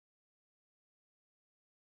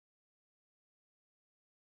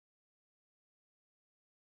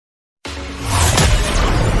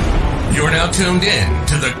tuned in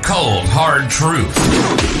to the cold, hard truth.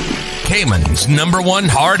 Cayman's #1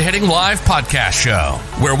 hard-hitting live podcast show,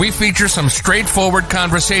 where we feature some straightforward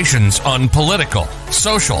conversations on political,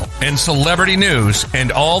 social, and celebrity news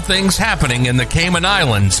and all things happening in the Cayman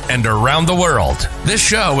Islands and around the world. This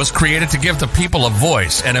show was created to give the people a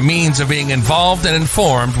voice and a means of being involved and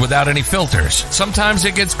informed without any filters. Sometimes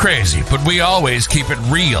it gets crazy, but we always keep it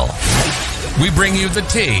real. We bring you the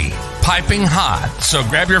tea, piping hot, so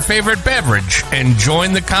grab your favorite beverage and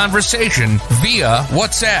join the conversation via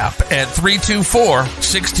WhatsApp at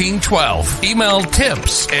 324-1612. Email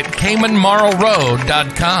tips at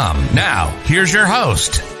CaymanMarlRoad.com. Now, here's your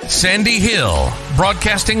host, Sandy Hill,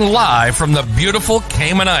 broadcasting live from the beautiful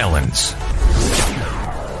Cayman Islands.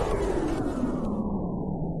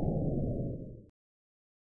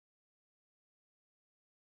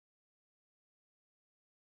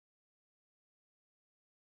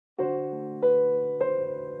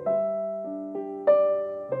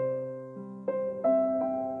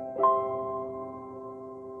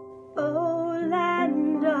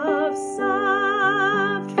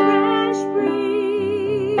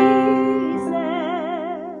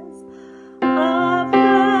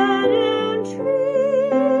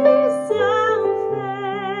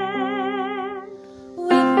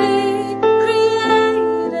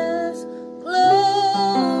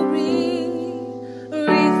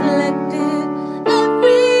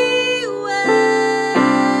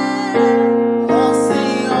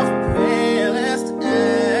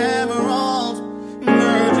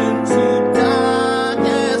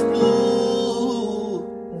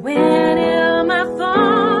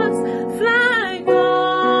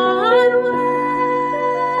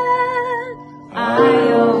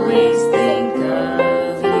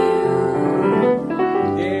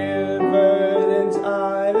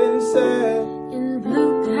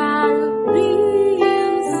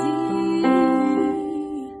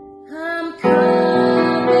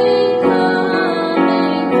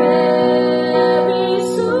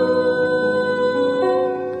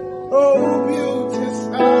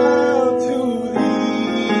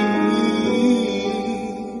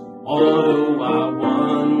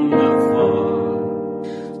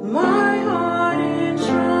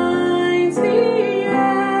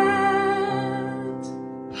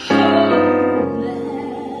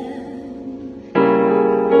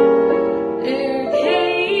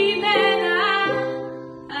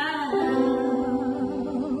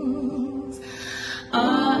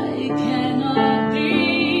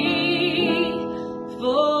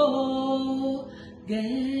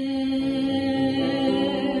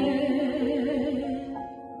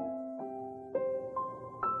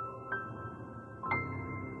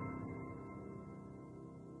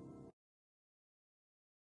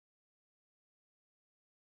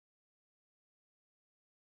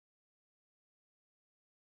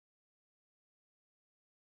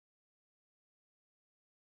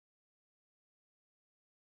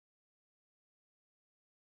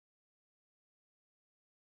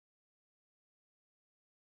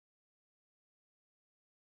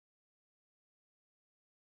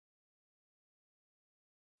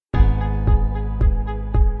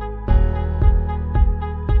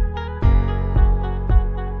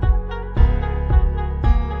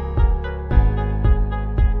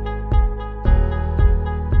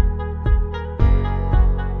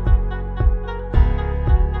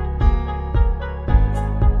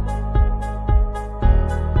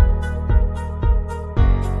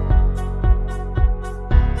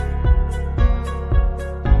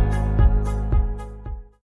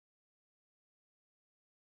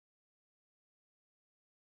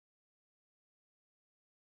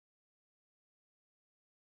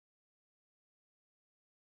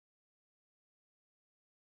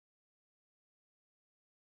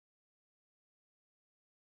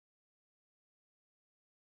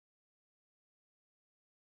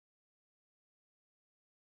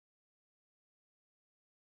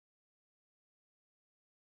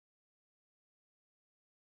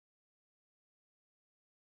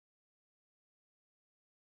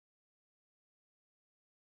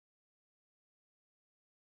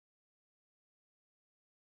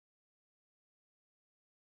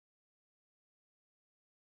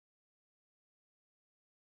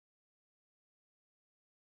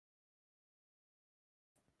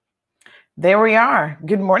 There we are.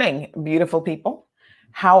 Good morning, beautiful people.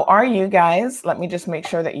 How are you guys? Let me just make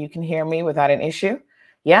sure that you can hear me without an issue.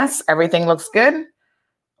 Yes, everything looks good.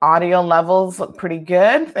 Audio levels look pretty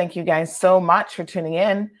good. Thank you guys so much for tuning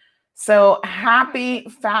in. So happy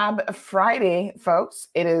FAB Friday, folks.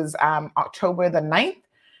 It is October the 9th.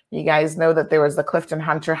 You guys know that there was the Clifton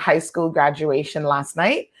Hunter High School graduation last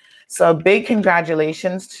night. So big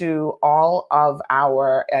congratulations to all of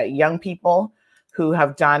our young people who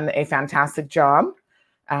have done a fantastic job.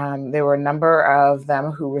 There were a number of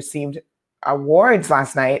them who received awards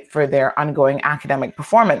last night for their ongoing academic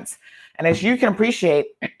performance. And as you can appreciate,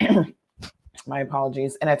 my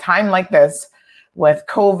apologies, in a time like this, with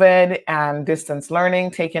COVID and distance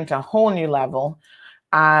learning taken to a whole new level,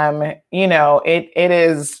 it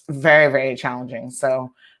is very, very challenging.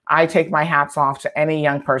 So I take my hats off to any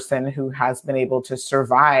young person who has been able to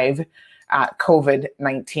survive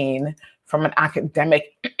COVID-19 from an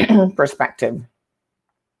academic perspective,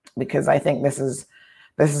 because I think this is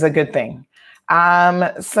a good thing.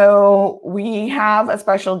 So we have a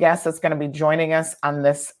special guest that's going to be joining us on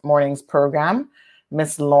this morning's program,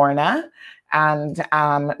 Miss Lorna. And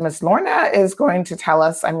Miss Lorna is going to tell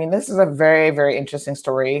us, this is a very, very interesting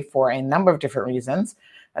story for a number of different reasons.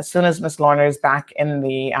 As soon as Miss Lorna is back in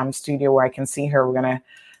the studio where I can see her, we're going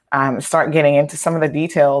to start getting into some of the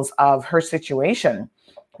details of her situation.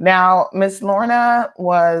 Now, Miss Lorna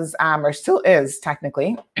was, or still is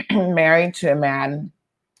technically, married to a man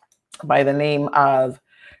by the name of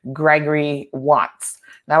Gregory Watt.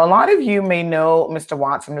 Now, a lot of you may know Mr.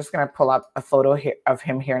 Watt. I'm just going to pull up a photo of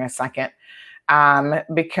him here in a second,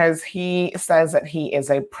 because he says that he is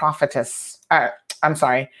a prophetess.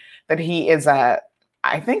 That he is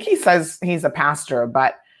I think he says he's a pastor,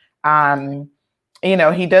 but,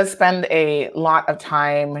 he does spend a lot of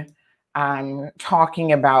time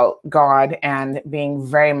talking about God and being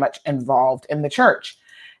very much involved in the church.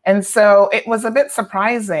 And so it was a bit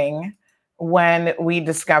surprising when we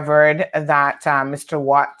discovered that Mr.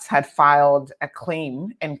 Watts had filed a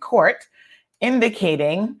claim in court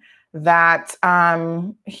indicating that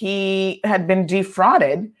he had been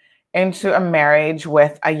defrauded into a marriage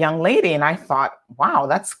with a young lady. And I thought, wow,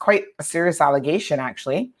 that's quite a serious allegation,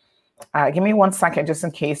 actually. Give me 1 second, just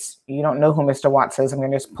in case you don't know who Mr. Watts is. I'm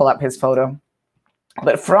going to just pull up his photo.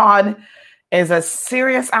 But fraud is a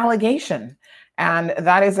serious allegation. And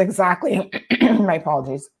that is exactly, my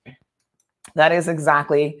apologies, that is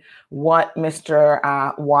exactly what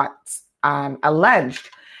Mr. Watts alleged.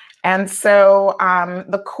 And so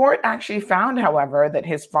the court actually found, however, that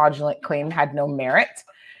his fraudulent claim had no merit,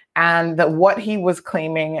 and that what he was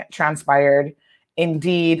claiming transpired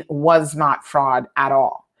indeed was not fraud at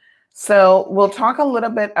all. So we'll talk a little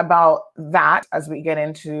bit about that as we get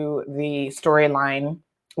into the storyline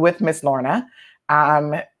with Miss Lorna.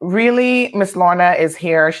 Really, Miss Lorna is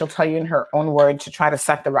here. She'll tell you in her own words to try to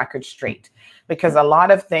set the record straight, because a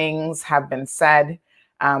lot of things have been said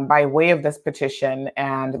by way of this petition.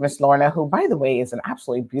 And Miss Lorna, who, by the way, is an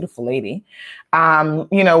absolutely beautiful lady,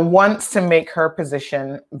 wants to make her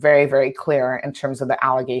position very, very clear in terms of the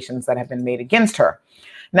allegations that have been made against her.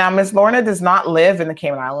 Now, Miss Lorna does not live in the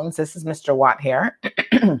Cayman Islands. This is Mr. Watt here.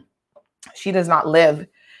 She does not live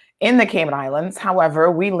in the Cayman Islands. However,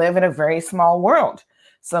 we live in a very small world.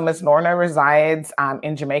 So Miss Lorna resides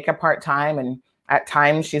in Jamaica part-time, and at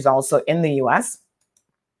times she's also in the US.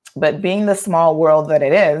 But being the small world that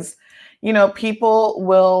it is, people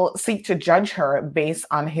will seek to judge her based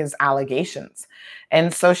on his allegations.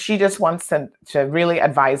 And so she just wants to really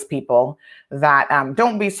advise people that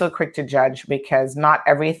don't be so quick to judge, because not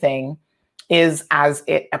everything is as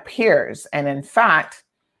it appears. And in fact,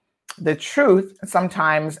 the truth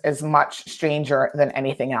sometimes is much stranger than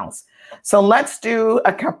anything else. So let's do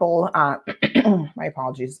a couple, my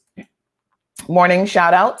apologies, morning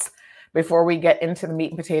shout outs before we get into the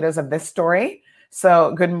meat and potatoes of this story.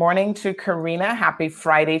 So good morning to Karina. Happy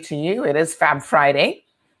Friday to you. It is Fab Friday.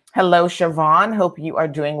 Hello, Siobhan. Hope you are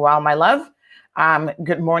doing well, my love.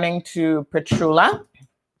 Good morning to Petrula.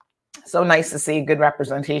 So nice to see good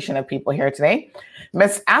representation of people here today.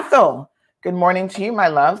 Miss Ethel, good morning to you, my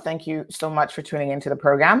love. Thank you so much for tuning into the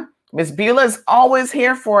program. Miss Beulah is always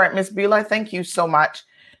here for it. Miss Beulah, thank you so much.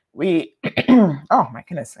 Oh my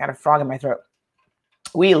goodness, I got a frog in my throat.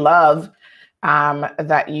 We love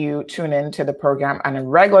that you tune into the program on a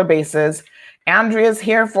regular basis. Andrea's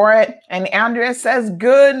here for it. And Andrea says,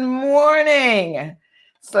 good morning.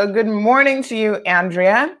 So good morning to you,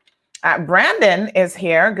 Andrea. Brandon is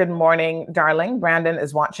here. Good morning, darling. Brandon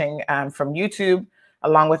is watching from YouTube,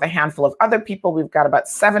 along with a handful of other people. We've got about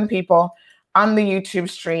 7 people on the YouTube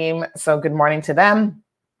stream. So good morning to them.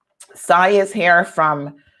 Sai is here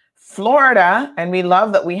from Florida, and we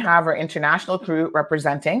love that we have our international crew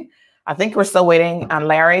representing. I think we're still waiting on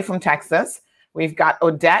Larry from Texas. We've got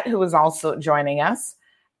Odette, who is also joining us.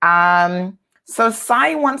 So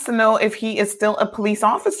Sai wants to know if he is still a police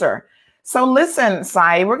officer. So listen,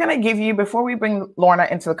 Sai, we're going to give you, before we bring Lorna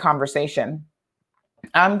into the conversation,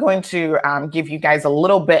 I'm going to give you guys a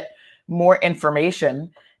little bit more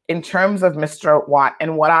information in terms of Mr. Watt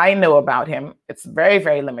and what I know about him, it's very,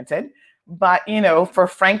 very limited. But, for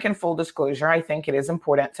frank and full disclosure, I think it is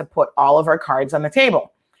important to put all of our cards on the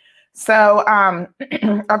table. So,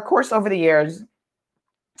 of course, over the years,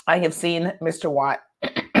 I have seen Mr. Watt.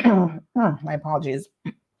 My apologies.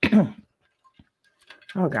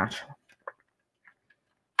 Oh, gosh.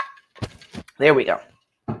 There we go.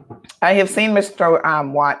 I have seen Mr.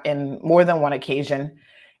 Watt in more than one occasion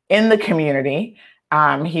in the community.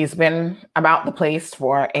 He's been about the place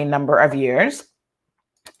for a number of years.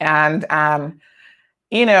 And,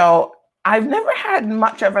 I've never had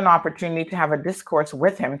much of an opportunity to have a discourse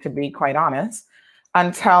with him, to be quite honest,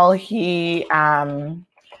 until he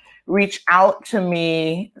reached out to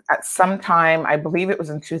me at some time. I believe it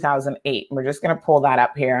was in 2008. We're just going to pull that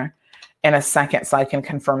up here in a second so I can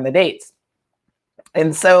confirm the dates.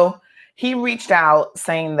 And so he reached out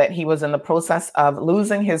saying that he was in the process of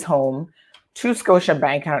losing his home to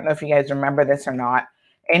Scotiabank. I don't know if you guys remember this or not.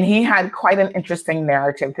 And he had quite an interesting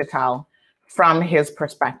narrative to tell from his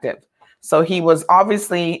perspective. So he was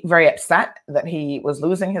obviously very upset that he was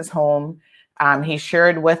losing his home. He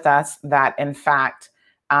shared with us that, in fact,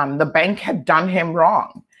 the bank had done him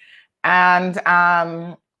wrong. And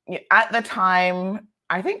at the time,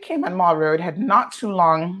 I think Cayman Mall Road had not too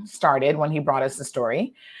long started when he brought us the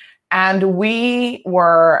story. And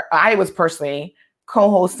I was personally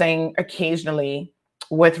co-hosting occasionally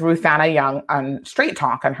with Ruthanna Young on Straight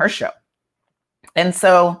Talk on her show. And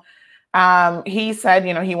so he said,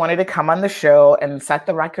 he wanted to come on the show and set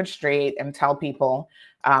the record straight and tell people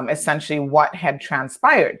essentially what had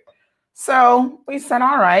transpired. So we said,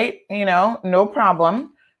 all right, no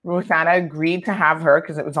problem. Ruthanna agreed to have her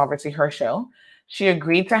because it was obviously her show. She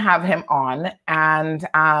agreed to have him on, and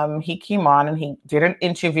he came on and he did an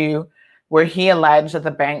interview where he alleged that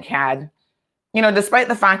the bank had, despite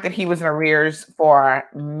the fact that he was in arrears for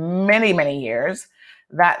many, many years,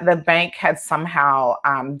 that the bank had somehow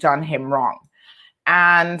done him wrong.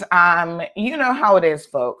 And you know how it is,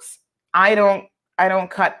 folks. I don't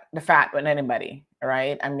cut the fat with anybody,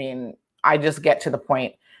 right? I mean, I just get to the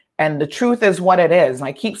point. And the truth is what it is. And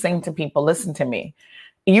I keep saying to people, listen to me.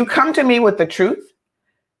 You come to me with the truth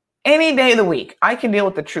any day of the week. I can deal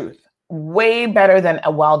with the truth way better than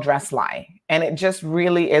a well-dressed lie. And it just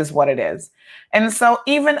really is what it is. And so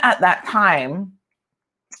even at that time,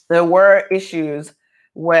 there were issues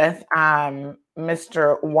with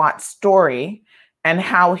Mr. Watt's story and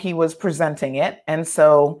how he was presenting it. And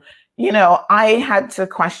so, I had to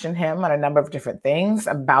question him on a number of different things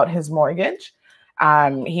about his mortgage.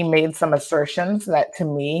 He made some assertions that to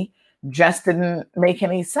me just didn't make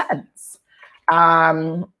any sense.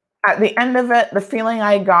 At the end of it, the feeling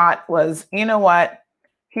I got was, what?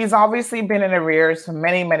 He's obviously been in arrears for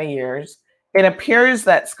many, many years. It appears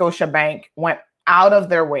that Scotiabank went out of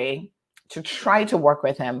their way to try to work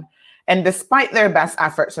with him. And despite their best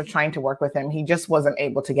efforts of trying to work with him, he just wasn't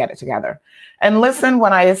able to get it together. And listen,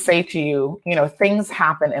 when I say to you, things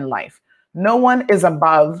happen in life. No one is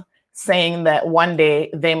above saying that one day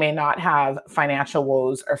they may not have financial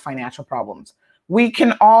woes or financial problems. We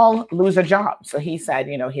can all lose a job. So he said,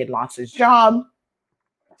 he had lost his job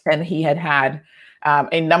and he had had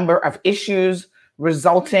a number of issues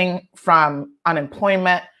resulting from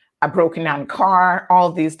unemployment, a broken down car, all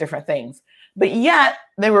of these different things. But yet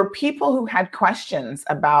there were people who had questions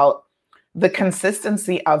about the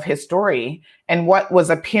consistency of his story and what was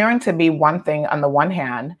appearing to be one thing on the one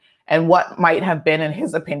hand and what might have been, in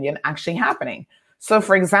his opinion, actually happening. So,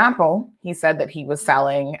 for example, he said that he was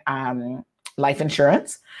selling life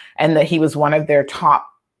insurance and that he was one of their top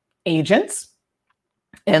agents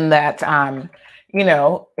and that,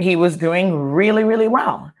 he was doing really, really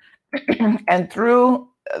well. And through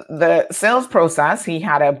the sales process, he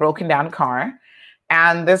had a broken down car,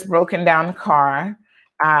 and this broken down car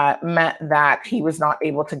meant that he was not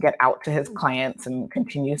able to get out to his clients and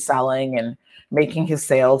continue selling and making his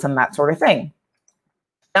sales and that sort of thing.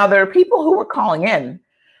 Now, there are people who were calling in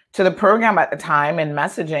to the program at the time and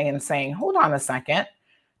messaging and saying, hold on a second.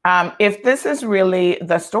 If this is really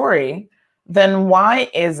the story, then why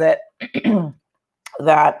is it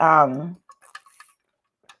that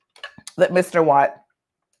that Mr. Watt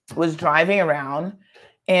was driving around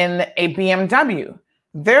in a BMW?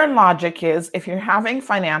 Their logic is, if you're having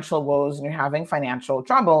financial woes and you're having financial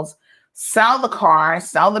troubles, sell the car,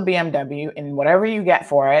 sell the BMW, and whatever you get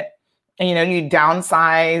for it, and you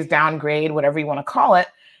downsize, downgrade, whatever you want to call it,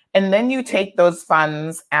 and then you take those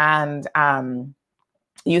funds and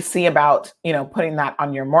you see about putting that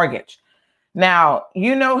on your mortgage. Now,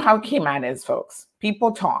 you know how Cayman is, folks.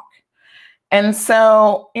 People talk. And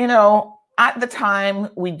so, at the time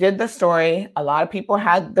we did the story, a lot of people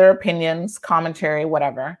had their opinions, commentary,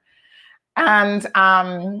 whatever. And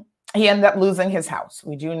he ended up losing his house.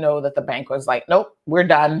 We do know that the bank was like, nope, we're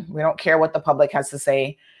done. We don't care what the public has to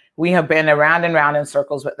say. We have been around and round in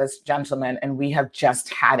circles with this gentleman, and we have just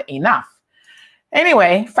had enough.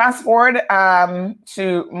 Anyway, fast forward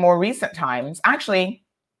to more recent times. Actually,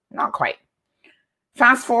 not quite.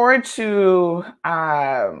 Fast forward to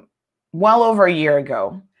well over a year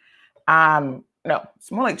ago. No,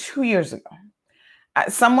 it's more like 2 years ago.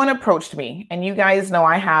 Someone approached me, and you guys know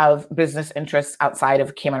I have business interests outside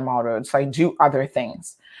of Cayman Mall Road, so I do other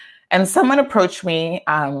things. And someone approached me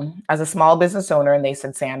as a small business owner, and they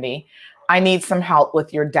said, Sandy, I need some help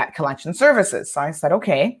with your debt collection services. So I said,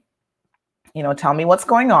 okay, tell me what's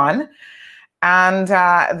going on. And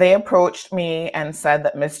they approached me and said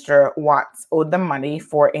that Mr. Watts owed them money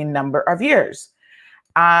for a number of years.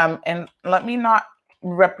 And let me not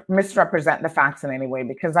misrepresent the facts in any way,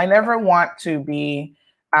 because I never want to be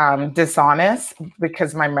dishonest,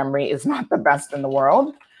 because my memory is not the best in the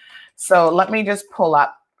world. So let me just pull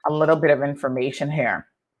up a little bit of information here.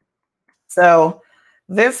 So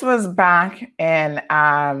this was back in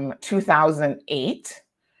 2008.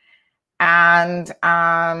 And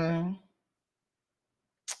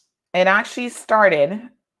it actually started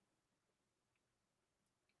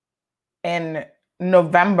in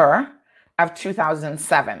November of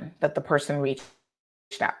 2007 that the person reached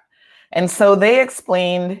out. And so they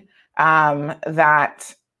explained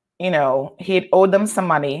that, he had owed them some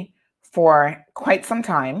money for quite some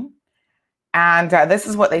time. And this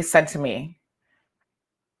is what they said to me.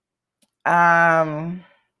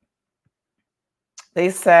 They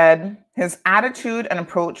said his attitude and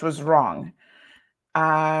approach was wrong.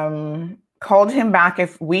 Called him back a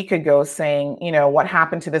week ago saying, what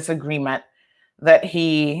happened to this agreement that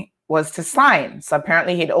he was to sign. So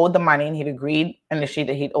apparently he'd owed the money, and he'd agreed initially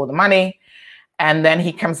that he'd owe the money. And then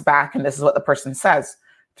he comes back, and this is what the person says.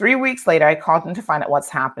 3 weeks later, I called him to find out what's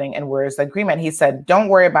happening and where's the agreement. He said, don't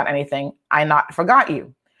worry about anything. I not forgot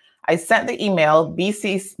you. I sent the email,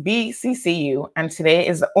 BCCU, and today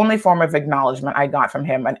is the only form of acknowledgement I got from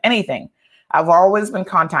him on anything. I've always been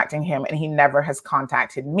contacting him, and he never has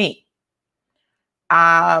contacted me.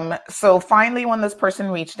 So finally, when this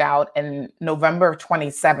person reached out in November of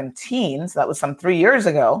 2017, so that was some 3 years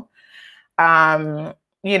ago, they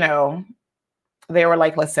were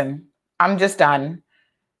like, listen, I'm just done.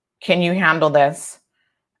 Can you handle this?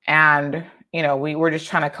 And, we were just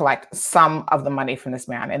trying to collect some of the money from this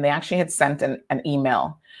man. And they actually had sent an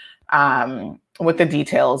email with the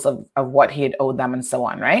details of what he had owed them and so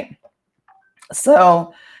on, right?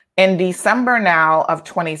 So in December now of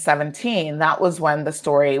 2017, that was when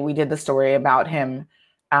we did the story about him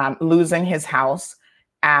losing his house.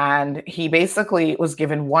 And he basically was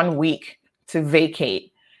given 1 week to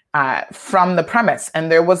vacate from the premise.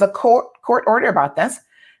 And there was a court order about this,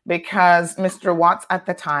 because Mr. Watts at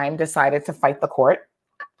the time decided to fight the court.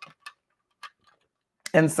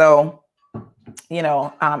 And so,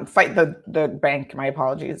 fight the bank, my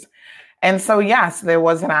apologies. And so, yes, there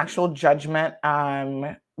was an actual judgment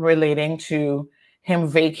relating to him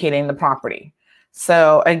vacating the property.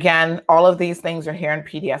 So again, all of these things are here in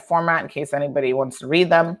PDF format in case anybody wants to read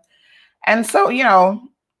them. And so,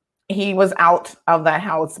 he was out of that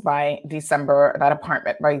house that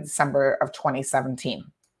apartment by December of 2017.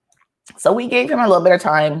 So we gave him a little bit of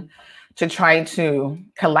time to try to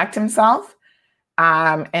collect himself.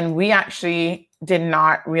 And we actually did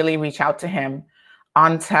not really reach out to him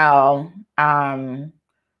until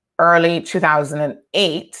early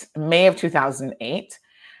 2008, May of 2008,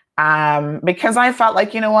 because I felt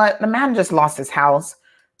like, the man just lost his house.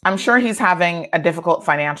 I'm sure he's having a difficult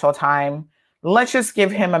financial time. Let's just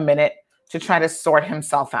give him a minute to try to sort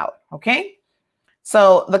himself out. Okay.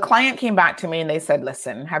 So the client came back to me and they said,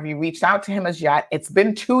 listen, have you reached out to him as yet? It's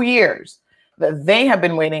been 2 years that they have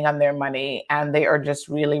been waiting on their money, and they are just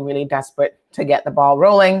really, really desperate to get the ball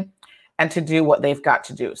rolling and to do what they've got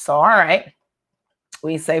to do. So, all right,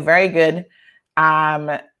 we say, very good.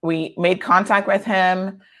 We made contact with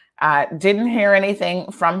him, didn't hear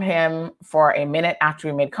anything from him for a minute after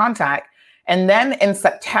we made contact. And then in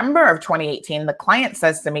September of 2018, the client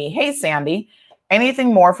says to me, hey, Sandy,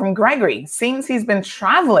 anything more from Gregory? Seems he's been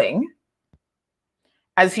traveling,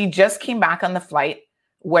 as he just came back on the flight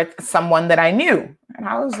with someone that I knew. And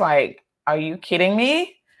I was like, are you kidding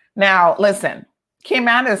me? Now, listen,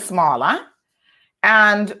 Cayman is small, huh?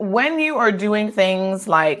 And when you are doing things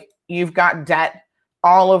like you've got debt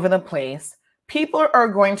all over the place, people are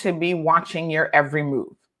going to be watching your every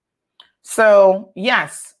move. So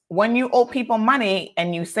yes, when you owe people money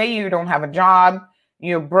and you say you don't have a job,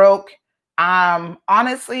 you're broke,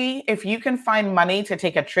 Honestly, if you can find money to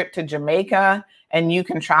take a trip to Jamaica and you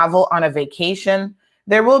can travel on a vacation,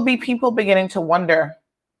 there will be people beginning to wonder,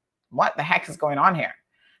 what the heck is going on here?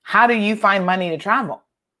 How do you find money to travel?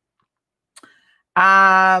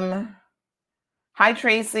 Hi,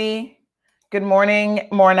 Tracy. Good morning,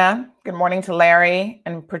 Lorna. Good morning to Larry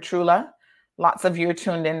and Petrula. Lots of you are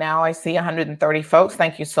tuned in now. I see 130 folks.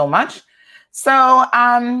 Thank you so much. So,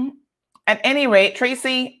 at any rate,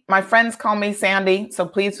 Tracy, my friends call me Sandy, so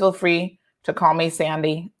please feel free to call me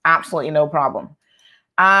Sandy. Absolutely no problem.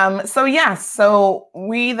 So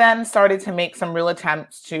we then started to make some real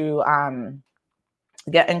attempts to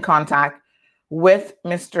get in contact with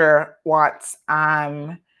Mr. Watts,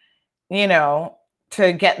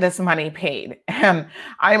 to get this money paid. And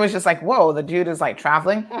I was just like, whoa, the dude is like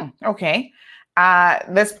traveling. Okay.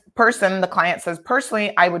 This person, the client says,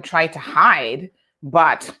 personally, I would try to hide,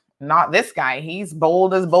 but not this guy. He's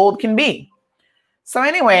bold as bold can be. So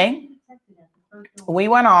anyway, we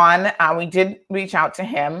went on. We did reach out to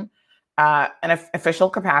him in an official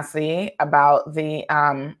capacity about the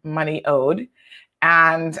money owed.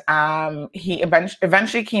 And he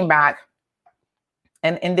eventually came back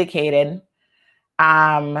and indicated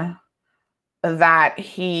that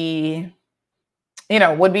he,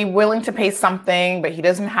 would be willing to pay something, but he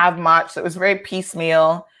doesn't have much. So it was very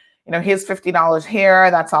piecemeal. Here's $50 here.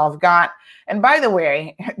 That's all I've got. And by the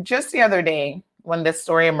way, just the other day when this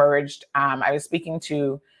story emerged, I was speaking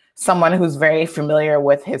to someone who's very familiar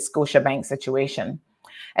with his Scotiabank situation.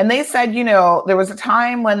 And they said, there was a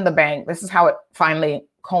time when the bank, this is how it finally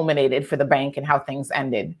culminated for the bank and how things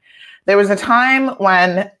ended. There was a time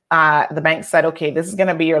when the bank said, okay, this is going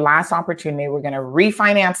to be your last opportunity. We're going to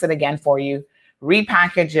refinance it again for you,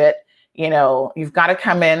 repackage it. You've got to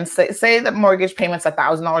come in, say the mortgage payment's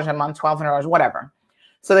 $1,000 a month, $1,200, whatever.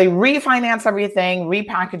 So they refinance everything,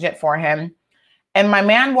 repackage it for him. And my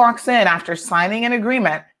man walks in after signing an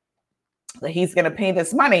agreement that he's going to pay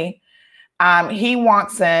this money. He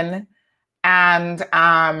walks in and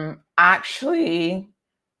actually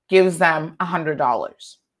gives them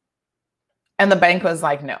 $100. And the bank was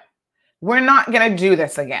like, no, we're not going to do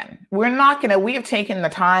this again. We have taken the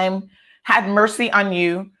time, had mercy on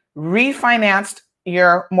you, refinanced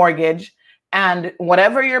your mortgage, and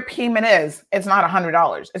whatever your payment is, it's not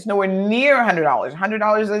 $100. It's nowhere near $100. $100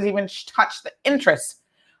 doesn't even touch the interest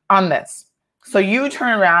on this. So you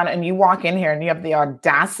turn around and you walk in here and you have the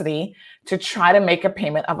audacity to try to make a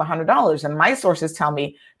payment of $100. And my sources tell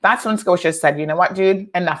me that's when Scotia said, you know what, dude,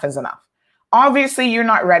 enough is enough. Obviously, you're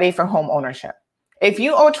not ready for home ownership. If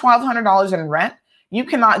you owe $1,200 in rent, you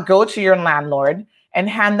cannot go to your landlord and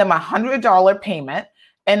hand them $100 payment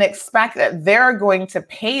and expect that they're going to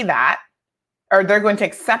pay that, or they're going to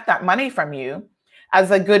accept that money from you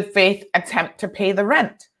as a good faith attempt to pay the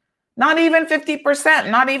rent. Not even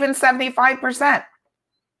 50%, not even 75%,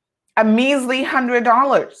 a measly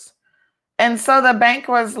 $100. And so the bank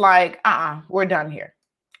was like, we're done here.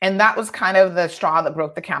 And that was kind of the straw that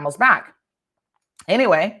broke the camel's back.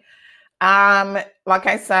 Anyway, like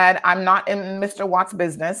I said, I'm not in Mr. Watt's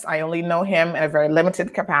business. I only know him in a very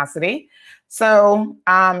limited capacity. So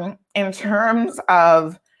in terms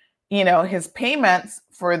of, his payments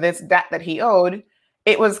for this debt that he owed,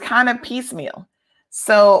 it was kind of piecemeal.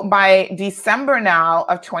 So by December now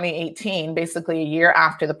of 2018, basically a year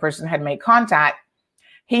after the person had made contact,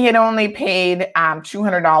 he had only paid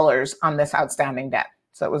 $200 on this outstanding debt.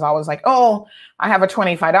 So it was always like, oh, I have a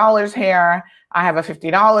 $25 here. I have a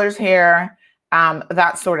 $50 here,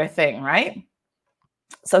 that sort of thing, right?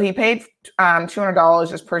 So he paid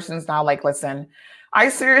 $200. This person's now like, listen, I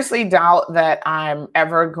seriously doubt that I'm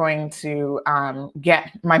ever going to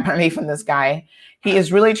get my money from this guy. He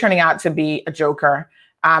is really turning out to be a joker.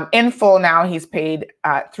 In full now, he's paid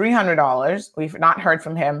 $300. We've not heard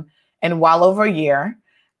from him in well over a year.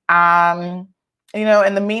 In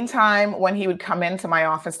the meantime, when he would come into my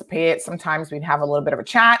office to pay it, sometimes we'd have a little bit of a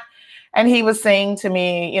chat. And he was saying to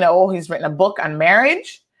me, he's written a book on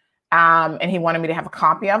marriage, and he wanted me to have a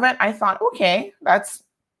copy of it. I thought, okay, that's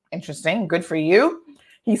interesting. Good for you.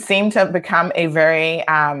 He seemed to have become a very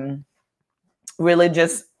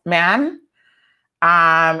religious man.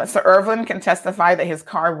 So Irvin can testify that his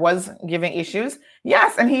car was giving issues.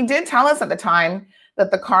 Yes, and he did tell us at the time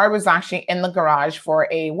that the car was actually in the garage for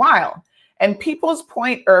a while. And people's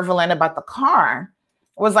point, Irvin, about the car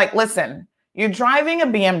was like, listen, you're driving a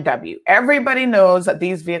BMW. Everybody knows that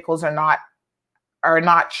these vehicles are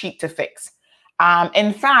not cheap to fix.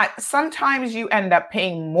 In fact, sometimes you end up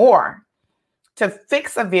paying more to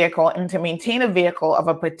fix a vehicle and to maintain a vehicle of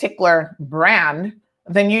a particular brand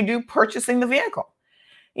than you do purchasing the vehicle.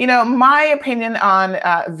 My opinion on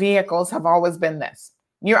vehicles have always been this.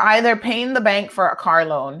 You're either paying the bank for a car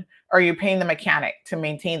loan or you're paying the mechanic to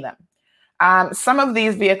maintain them. Some of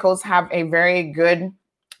these vehicles have a very good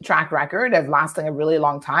track record of lasting a really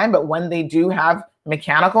long time, but when they do have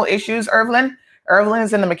mechanical issues, Irvlyn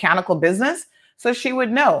is in the mechanical business, so she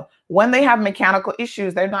would know when they have mechanical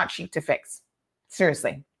issues, they're not cheap to fix.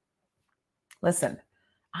 Seriously. Listen,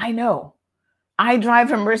 I know. I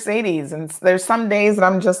drive a Mercedes, and there's some days that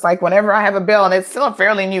I'm just like, whenever I have a bill, and it's still a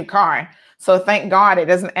fairly new car, so thank God it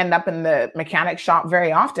doesn't end up in the mechanic shop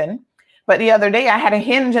very often. But the other day I had a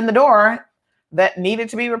hinge in the door that needed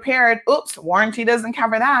to be repaired. Oops, warranty doesn't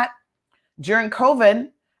cover that. During COVID,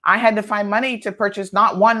 I had to find money to purchase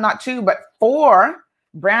not one, not two, but 4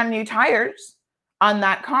 brand new tires on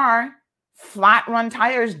that car. Flat run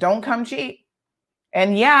tires don't come cheap.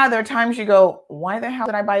 And yeah, there are times you go, why the hell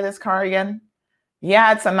did I buy this car again?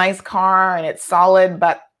 Yeah, it's a nice car and it's solid,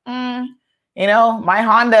 but my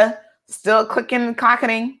Honda still clicking,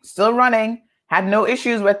 clacketing, still running, had no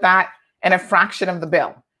issues with that, and a fraction of the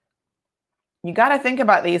bill. You got to think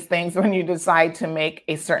about these things when you decide to make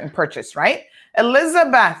a certain purchase, right?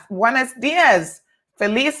 Elizabeth, buenos dias.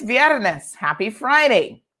 Feliz viernes. Happy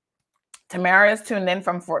Friday. Tamara is tuned in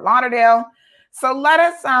from Fort Lauderdale. So let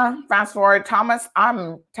us fast forward. Thomas,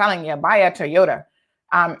 I'm telling you, buy a Toyota.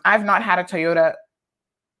 I've not had a Toyota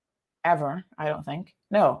ever, I don't think.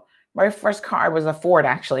 No, my first car was a Ford,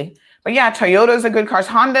 actually. But yeah, Toyotas are good cars.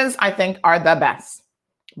 Hondas, I think, are the best.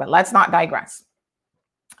 But let's not digress.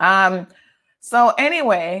 So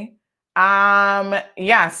anyway,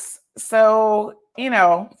 yes. So,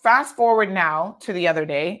 fast forward now to the other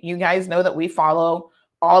day. You guys know that we follow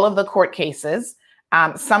all of the court cases.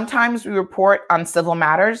 Sometimes we report on civil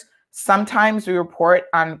matters. Sometimes we report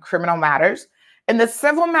on criminal matters. And the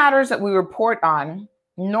civil matters that we report on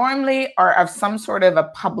normally are of some sort of a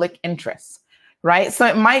public interest, right? So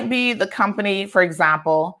it might be the company, for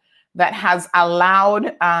example, that has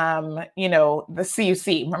allowed, the CUC.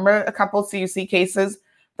 Remember a couple of CUC cases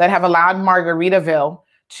that have allowed Margaritaville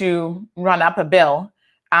to run up a bill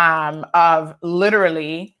of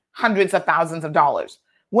literally hundreds of thousands of dollars.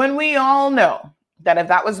 When we all know that if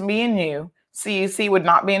that was me and you, CUC would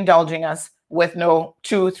not be indulging us with no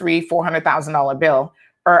 $200,000, $300,000, $400,000 bill,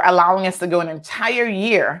 or allowing us to go an entire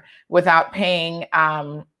year without paying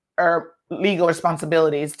or legal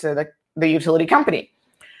responsibilities to the utility company.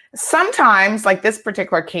 Sometimes, like this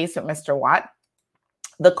particular case with Mr. Watt,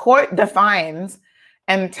 the court defines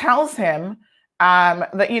and tells him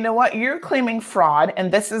that, you know what, you're claiming fraud,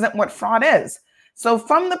 and this isn't what fraud is. So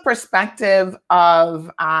from the perspective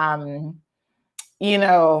of,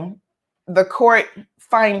 the court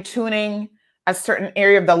fine-tuning a certain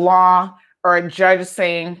area of the law, or a judge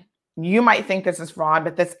saying, you might think this is fraud,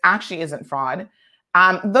 but this actually isn't fraud,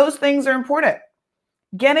 those things are important.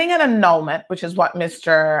 Getting an annulment, which is what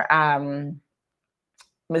Mr.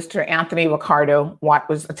 Anthony Watt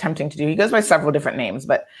was attempting to do. He goes by several different names,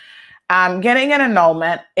 but getting an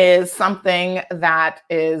annulment is something that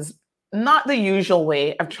is not the usual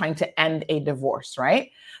way of trying to end a divorce,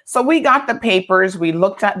 right? So we got the papers, we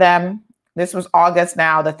looked at them. This was August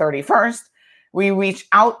now, the 31st. We reached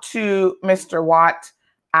out to Mr. Watt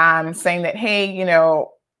saying that, hey,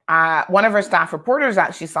 one of our staff reporters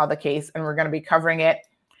actually saw the case and we're going to be covering it.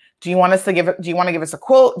 Do you want to give us a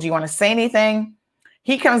quote? Do you want to say anything?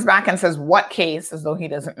 He comes back and says, what case? As though he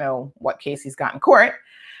doesn't know what case he's got in court.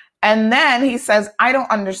 And then he says, I don't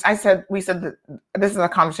understand. We said that this is a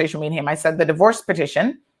conversation me and him. I said, the divorce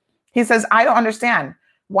petition. He says, I don't understand.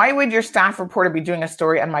 Why would your staff reporter be doing a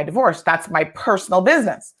story on my divorce? That's my personal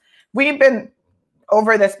business. We've been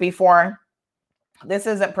over this before. This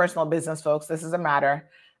isn't personal business, folks. This is a matter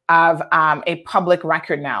of a public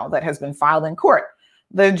record now that has been filed in court.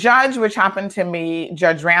 The judge, which happened to be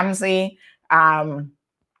Judge Ramsey,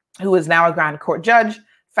 who is now a grand court judge,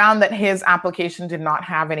 found that his application did not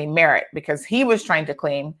have any merit because he was trying to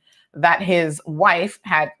claim that his wife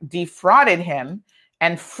had defrauded him.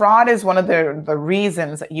 And fraud is one of the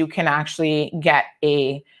reasons that you can actually get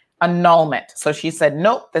a annulment. So she said,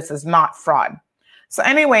 nope, this is not fraud. So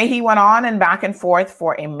anyway, he went on and back and forth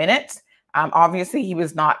for a minute. Obviously, he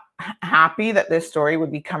was not happy that this story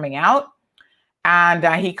would be coming out. And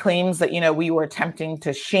he claims that, we were attempting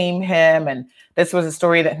to shame him. And this was a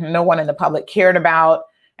story that no one in the public cared about.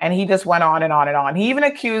 And he just went on and on and on. He even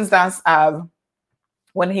accused us of,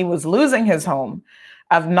 when he was losing his home,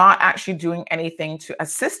 of not actually doing anything to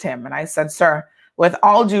assist him. And I said, sir, with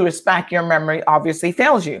all due respect, your memory obviously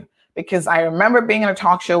fails you, because I remember being in a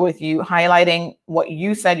talk show with you, highlighting what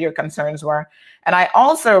you said your concerns were. And I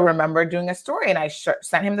also remember doing a story, and I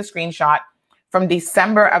sent him the screenshot from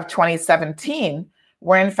December of 2017,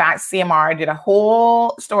 where in fact CMR did a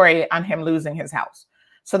whole story on him losing his house.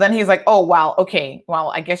 So then he's like, oh, well, okay, well,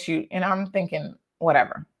 I guess I'm thinking,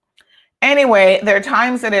 whatever. Anyway, there are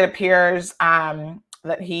times that it appears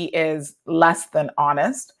that he is less than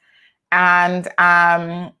honest. And,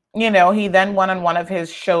 he then went on one of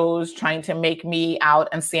his shows trying to make me out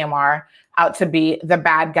and CMR out to be the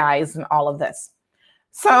bad guys in all of this.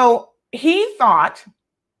 So he thought,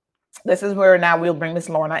 this is where now we'll bring Miss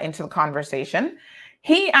Lorna into the conversation.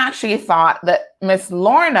 He actually thought that Miss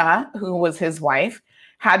Lorna, who was his wife,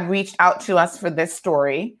 had reached out to us for this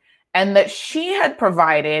story and that she had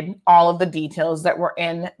provided all of the details that were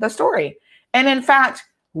in the story. And in fact,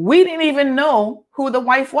 we didn't even know who the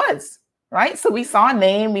wife was, right? So we saw a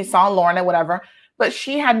name, we saw Lorna, whatever, but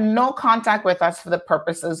she had no contact with us for the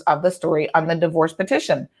purposes of the story on the divorce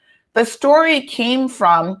petition. The story came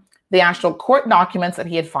from the actual court documents that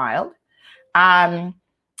he had filed.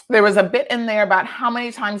 There was a bit in there about how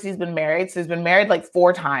many times he's been married. So he's been married like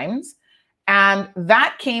 4 times. And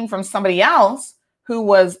that came from somebody else who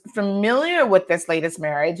was familiar with this latest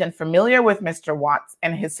marriage and familiar with Mr. Watts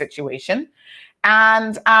and his situation.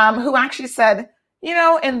 And who actually said,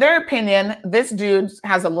 in their opinion, this dude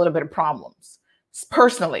has a little bit of problems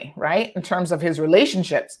personally, right? In terms of his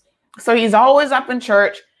relationships. So he's always up in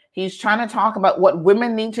church. He's trying to talk about what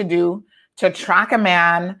women need to do to track a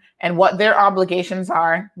man and what their obligations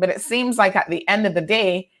are. But it seems like at the end of the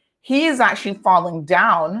day, he is actually falling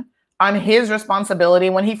down on his responsibility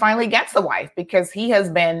when he finally gets the wife, because he has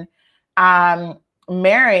been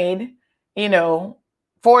married,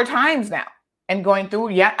 4 times now and going through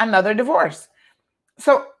yet another divorce.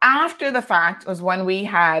 So after the fact was when we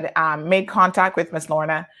had made contact with Miss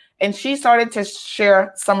Lorna, and she started to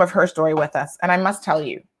share some of her story with us. And I must tell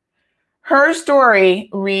you, her story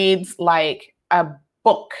reads like a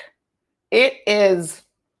book. It is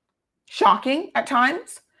shocking at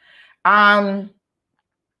times.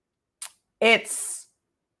 It's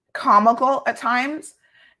comical at times.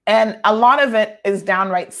 And a lot of it is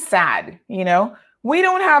downright sad. We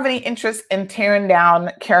don't have any interest in tearing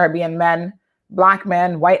down Caribbean men, Black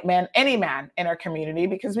men, white men, any man in our community,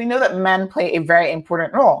 because we know that men play a very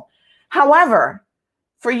important role. However,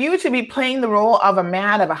 for you to be playing the role of a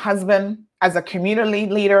man, of a husband, as a community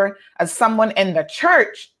leader, as someone in the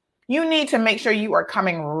church, you need to make sure you are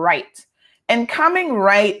coming right. And coming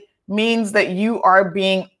right means that you are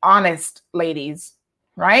being honest, ladies,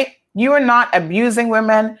 right? You are not abusing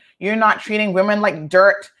women. You're not treating women like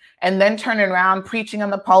dirt and then turning around, preaching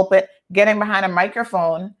on the pulpit, getting behind a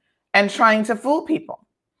microphone and trying to fool people.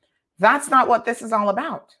 That's not what this is all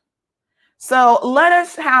about. So let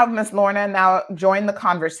us have Miss Lorna now join the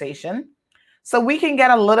conversation so we can get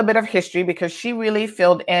a little bit of history, because she really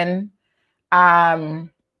filled in to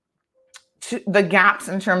the gaps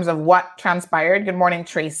in terms of what transpired. Good morning,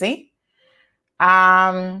 Tracy.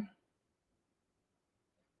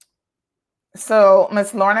 So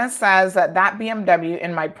Miss Lorna says that BMW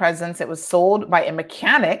in my presence, it was sold by a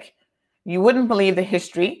mechanic. You wouldn't believe the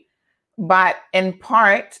history, but in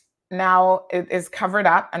part, now it is covered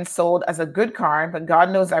up and sold as a good car, but God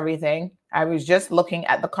knows everything. I was just looking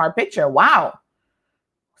at the car picture. Wow.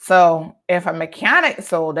 So if a mechanic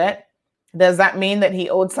sold it, does that mean that he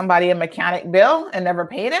owed somebody a mechanic bill and never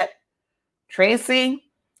paid it? Tracy,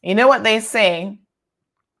 you know what they say?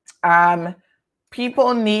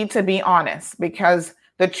 People need to be honest, because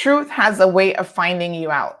the truth has a way of finding you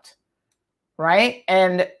out, right?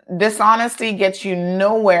 And dishonesty gets you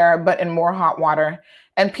nowhere but in more hot water.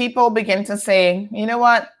 And people begin to say, you know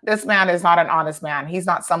what? This man is not an honest man. He's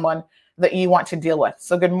not someone that you want to deal with.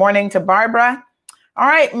 So good morning to Barbara. All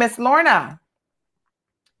right, Miss Lorna.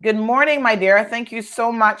 Good morning, my dear. Thank you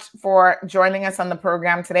so much for joining us on the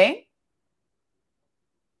program today.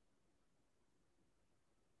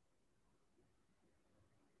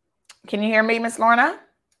 Can you hear me, Miss Lorna?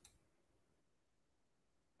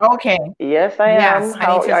 Okay. Yes, I am.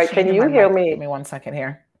 Can you hear me? Give me 1 second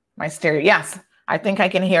here. My stereo. Yes, I think I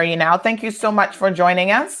can hear you now. Thank you so much for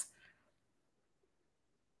joining us.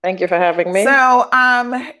 Thank you for having me. So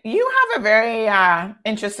you have a very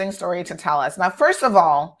interesting story to tell us. Now, first of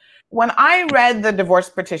all, when I read the divorce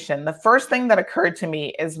petition, the first thing that occurred to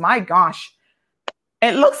me is, my gosh,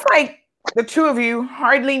 it looks like the two of you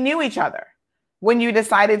hardly knew each other when you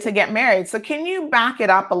decided to get married. So can you back it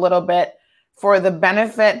up a little bit for the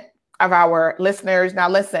benefit of our listeners? Now,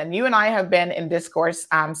 listen, you and I have been in discourse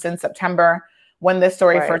since September, when this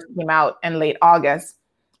story first came out in late August.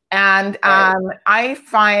 And I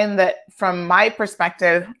find that from my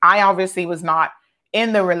perspective, I obviously was not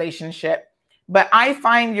in the relationship, But I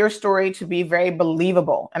find your story to be very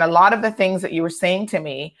believable. And a lot of the things that you were saying to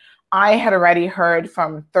me, I had already heard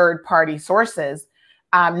from third-party sources,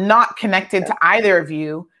 not connected to either of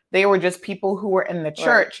you. They were just people who were in the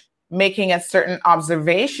church making a certain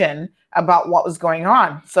observation about what was going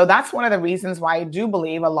on. So that's one of the reasons why I do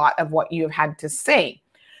believe a lot of what you have had to say.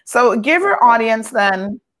 So give our audience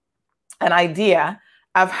then an idea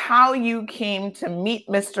of how you came to meet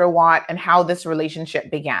Mr. Watt and how this relationship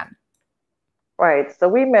began. Right. So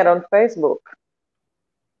we met on Facebook.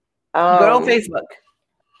 Good old Facebook.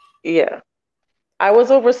 Yeah. I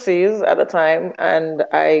was overseas at the time and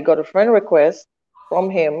I got a friend request from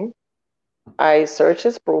him. I searched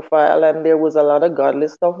his profile and there was a lot of godly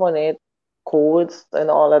stuff on it, codes and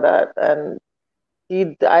all of that. And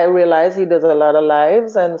I realized he does a lot of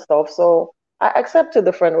lives and stuff. So I accepted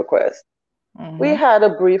the friend request. Mm-hmm. We had a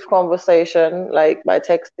brief conversation, like by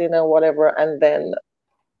texting and whatever. And then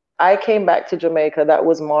I came back to Jamaica. That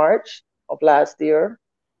was March of last year.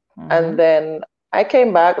 Mm-hmm. And then I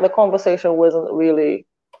came back. The conversation wasn't really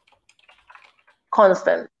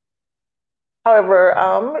constant. However,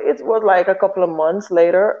 it was like a couple of months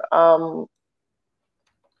later.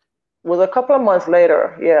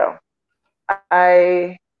 Yeah.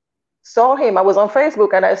 I saw him. I was on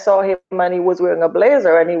Facebook and I saw him and he was wearing a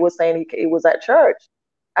blazer and he was saying he was at church.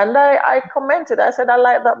 And I commented, I said, I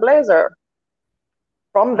like that blazer.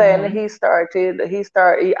 From then he started,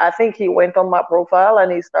 I think he went on my profile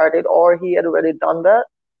and he started, or he had already done that.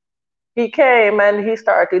 He came and he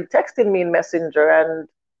started texting me in Messenger and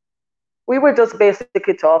we were just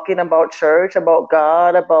basically talking about church, about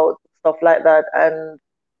God, about stuff like that. And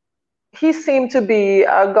he seemed to be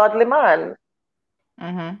a godly man.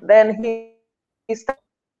 Mm-hmm. Then he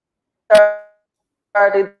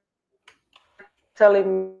started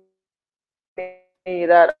telling me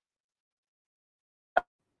that,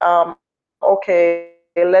 okay,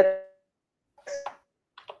 let's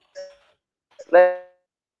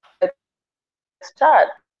chat.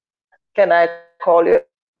 Can I call you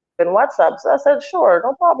in WhatsApp? So I said, sure,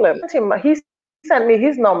 no problem. He sent me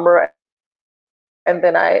his number and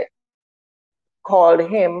then I called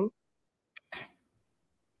him.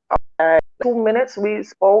 2 minutes we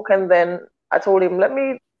spoke and then I told him, let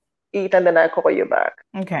me eat and then I call you back.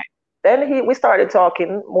 Okay. Then we started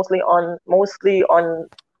talking mostly on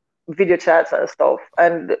video chats and stuff.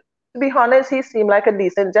 And to be honest, he seemed like a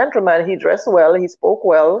decent gentleman. He dressed well, he spoke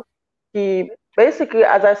well. He basically,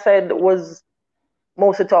 as I said, was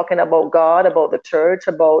mostly talking about God, about the church,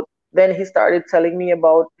 then he started telling me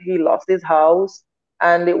about he lost his house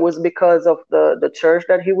and it was because of the church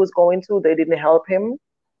that he was going to. They didn't help him.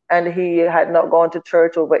 And he had not gone to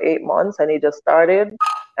church over 8 months and he just started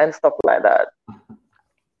and stuff like that.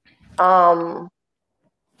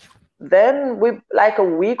 Then like a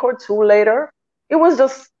week or two later, it was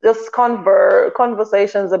just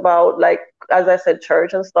conversations about, like, as I said,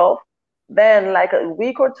 church and stuff. Then like a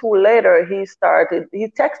week or two later, he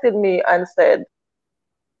texted me and said,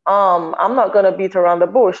 I'm not going to beat around the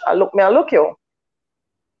bush. I look you.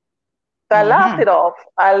 So I laughed it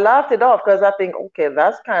off. Because I think, okay,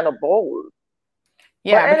 that's kind of bold.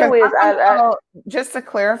 Yeah, but anyways, just to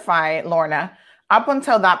clarify, Lorna, up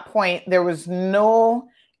until that point, there was no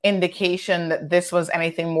indication that this was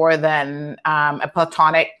anything more than a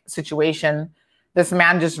platonic situation. This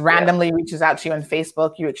man just randomly reaches out to you on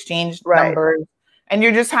Facebook. You exchanged numbers, and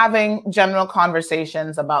you're just having general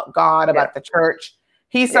conversations about God, about the church.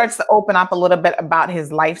 He starts to open up a little bit about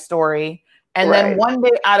his life story. And then one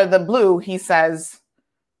day out of the blue, he says,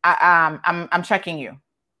 I'm checking you.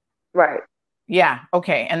 Right. Yeah.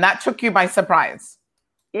 Okay. And that took you by surprise.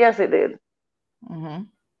 Yes, it did. Mm-hmm.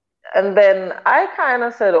 And then I kind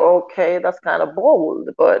of said, okay, that's kind of bold,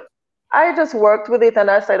 but I just worked with it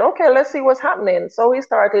and I said, okay, let's see what's happening. So he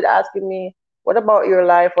started asking me, what about your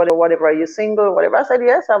life? Whatever, are you single? Whatever. I said,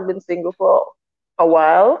 yes, I've been single for a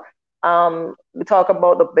while. We talk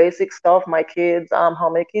about the basic stuff, my kids, how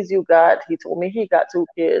many kids you got? He told me he got 2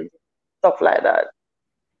 kids, stuff like that.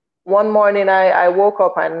 One morning I woke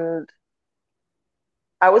up and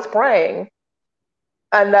I was praying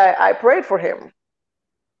and I prayed for him.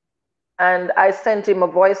 And I sent him a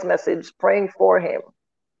voice message praying for him.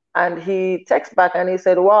 And he texted back and he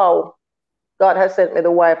said, wow, God has sent me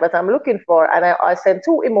the wife that I'm looking for. And I sent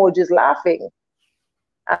 2 emojis laughing.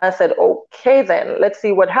 And I said, okay, then let's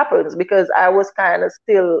see what happens, because I was kind of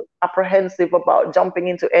still apprehensive about jumping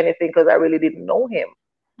into anything because I really didn't know him.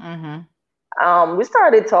 Mm-hmm. We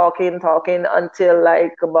started talking until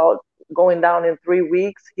like about going down in 3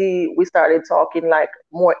 weeks. We started talking like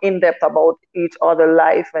more in depth about each other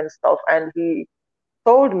life and stuff. And he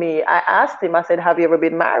told me, I asked him, I said, have you ever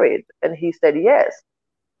been married? And he said, yes.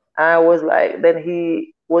 I was like, then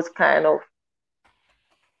he was kind of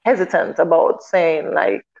hesitant about saying,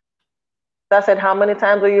 like, I said, how many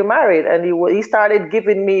times were you married? And he started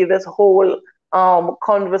giving me this whole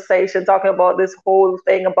conversation, talking about this whole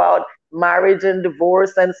thing about marriage and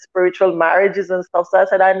divorce and spiritual marriages and stuff. So I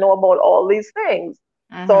said, I know about all these things.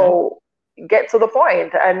 So get to the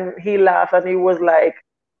point. And he laughed and he was like,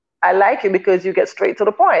 I like you because you get straight to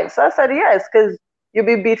the point. So I said, yes, because you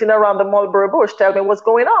be beating around the mulberry bush. Tell me what's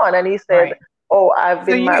going on. And he said, oh, I've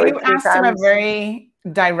been married you 3 asked him a times. very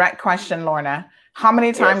direct question, Lorna. How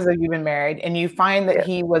many times have you been married? And you find that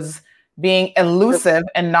he was being elusive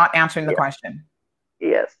and not answering the question.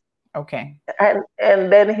 Yes. Okay.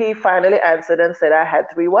 And then he finally answered and said, I had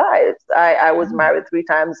 3 wives. I was married 3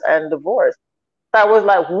 times and divorced. So I was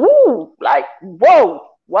like, woo, like, whoa,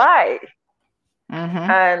 why?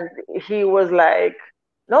 And he was like,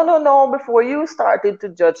 no, before you started to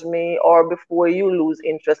judge me or before you lose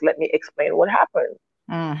interest, let me explain what happened.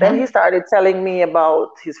 Then he started telling me about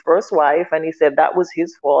his first wife, and he said that was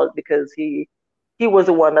his fault because he was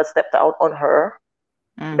the one that stepped out on her.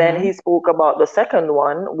 Then he spoke about the second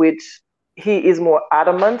one, which he is more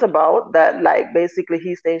adamant about, that like basically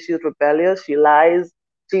he's saying she's rebellious, she lies,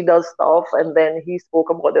 she does stuff. And then he spoke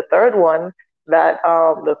about the third one, that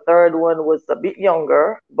the third one was a bit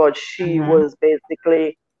younger, but she was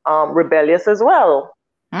basically rebellious as well.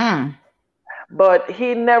 But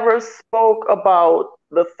he never spoke about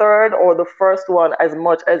the third or the first one as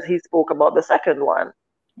much as he spoke about the second one.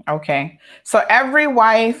 Okay. So every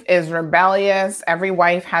wife is rebellious. Every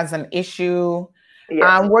wife has an issue.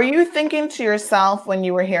 Yes. Were you thinking to yourself when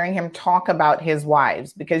you were hearing him talk about his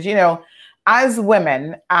wives? Because, you know, as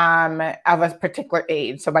women of a particular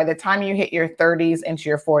age, so by the time you hit your 30s into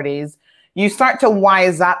your 40s, you start to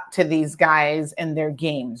wise up to these guys and their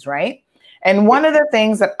games, right? And one of the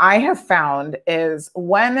things that I have found is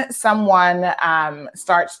when someone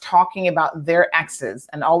starts talking about their exes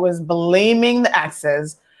and always blaming the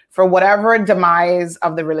exes for whatever demise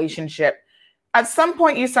of the relationship, at some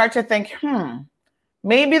point you start to think,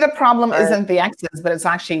 maybe the problem isn't the exes, but it's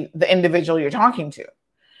actually the individual you're talking to.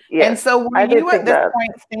 Yes, and so were you at this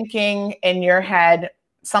point thinking in your head,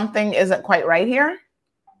 something isn't quite right here?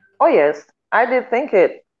 Oh, yes, I did think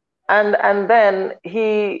it. And then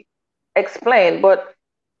he explained, but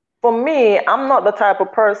for me, I'm not the type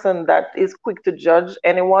of person that is quick to judge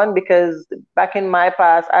anyone, because back in my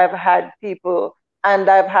past, I've had people and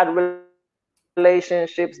I've had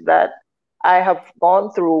relationships that I have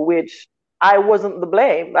gone through, which I wasn't the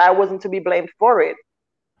blame. I wasn't to be blamed for it.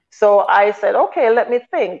 So I said, okay, let me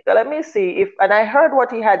think. Let me see if, and I heard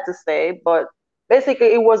what he had to say, but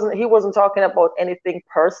basically he wasn't talking about anything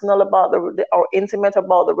personal about or intimate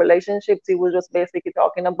about the relationships. He was just basically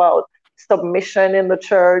talking about submission in the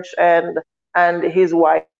church, and his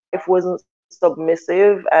wife wasn't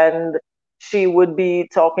submissive, and she would be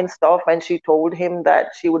talking stuff, and she told him that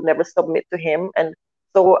she would never submit to him. And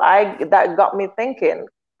so that got me thinking,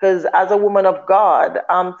 because as a woman of God,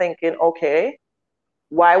 I'm thinking, okay,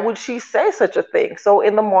 why would she say such a thing? So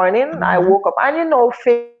in the morning, I woke up, and you know,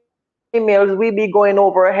 females, we be going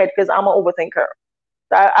over our head because I'm an overthinker.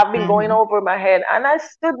 So I've been going over my head, and I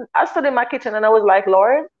stood in my kitchen, and I was like,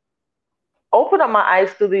 Lord, open up my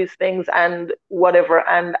eyes to these things and whatever.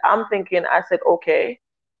 And I'm thinking, I said, okay,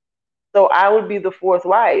 so I would be the fourth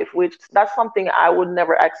wife, which that's something I would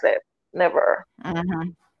never accept, never.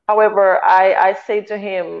 However, I said to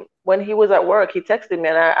him when he was at work, he texted me,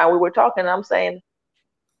 and we were talking, and I'm saying,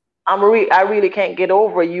 I really can't get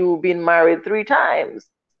over you being married 3 times.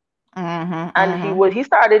 And he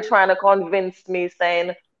started trying to convince me,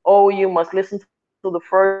 saying, oh, you must listen to the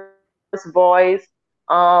first voice.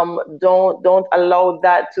 Don't allow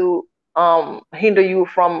that to hinder you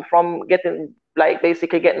from getting, like,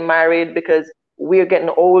 basically getting married, because we're getting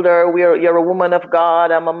older. You're a woman of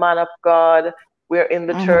God, I'm a man of God, we're in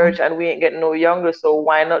the church, and we ain't getting no younger, so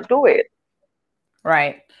why not do it?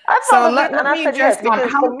 Right. So let me just, yes,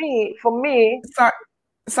 because for me.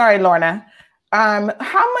 Sorry, Lorna.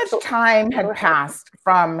 How much time had passed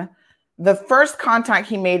from the first contact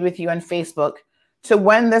he made with you on Facebook to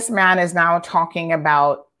when this man is now talking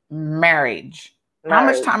about marriage? How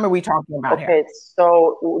much time are we talking about here? Okay,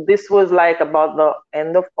 so this was like about the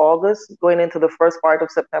end of August, going into the first part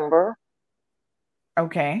of September.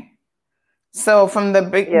 Okay. So from the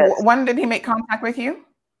big, when did he make contact with you?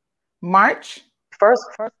 March? First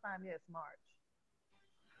time, yes, March.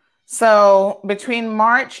 So between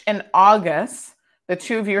March and August, the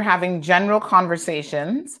two of you are having general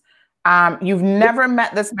conversations. You've never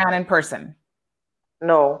met this man in person?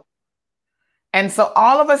 No. And so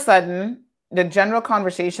all of a sudden, the general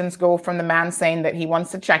conversations go from the man saying that he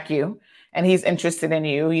wants to check you and he's interested in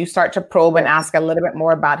you. You start to probe and ask a little bit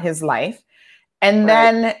more about his life. And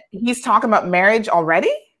then he's talking about marriage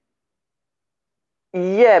already?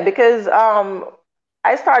 Yeah, because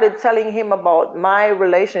I started telling him about my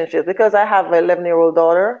relationship because I have an 11-year-old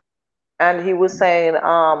daughter, and he was saying,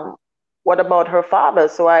 what about her father?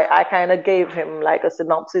 So I kind of gave him like a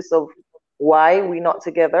synopsis of why we're not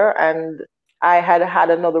together. And I had had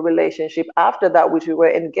another relationship after that, which we were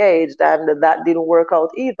engaged, and that didn't work out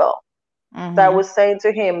either. So I was saying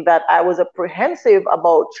to him that I was apprehensive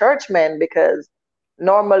about churchmen because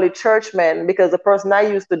normally churchmen, because the person I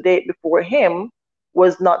used to date before him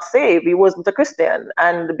was not saved. He wasn't a Christian.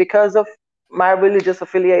 And because of my religious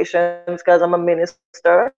affiliations, because I'm a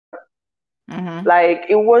minister, like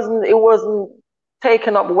it wasn't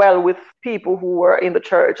taken up well with people who were in the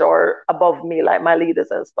church or above me, like my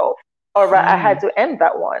leaders and stuff. Or I had to end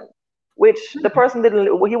that one, which the person didn't,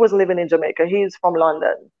 he was living in Jamaica. He's from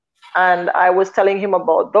London. And I was telling him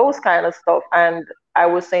about those kind of stuff. And I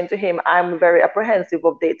was saying to him, I'm very apprehensive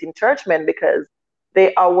of dating churchmen because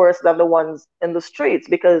they are worse than the ones in the streets,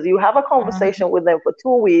 because you have a conversation with them for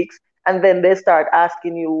 2 weeks and then they start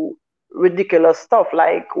asking you ridiculous stuff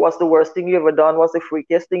like, what's the worst thing you ever done? What's the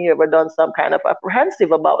freakiest thing you ever done? Some kind of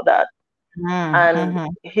apprehensive about that.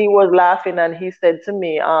 And he was laughing and he said to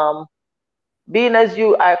me, being as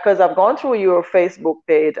you, because I've gone through your Facebook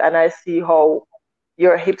page and I see how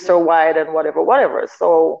your hips are wide and whatever.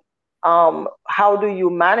 So how do you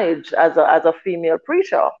manage as a female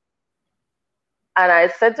preacher? And I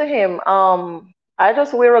said to him, I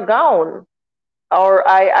just wear a gown. Or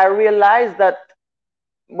I realized that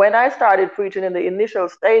when I started preaching in the initial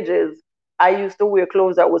stages, I used to wear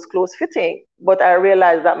clothes that was close fitting. But I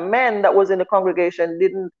realized that men that was in the congregation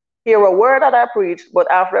didn't hear a word that I preached. But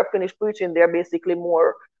after I finished preaching, they're basically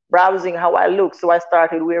more browsing how I look. So I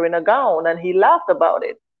started wearing a gown, and he laughed about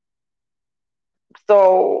it.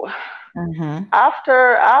 So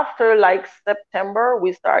after like September,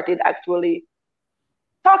 we started actually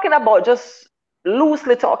talking about, just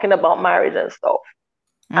loosely talking about marriage and stuff.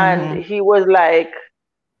 And he was like,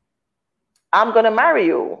 I'm going to marry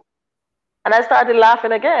you. And I started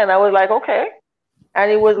laughing again. I was like, okay. And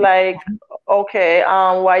he was like, okay,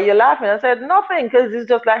 why are you laughing? I said, nothing, because it's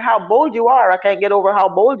just like how bold you are. I can't get over how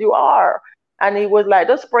bold you are. And he was like,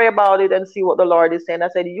 just pray about it and see what the Lord is saying. I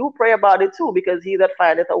said, you pray about it too, because he that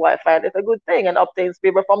findeth a wife findeth a good thing and obtains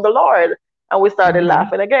favor from the Lord. And we started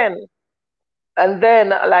laughing again. And then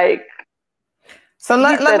like, so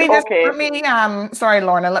let me just, sorry,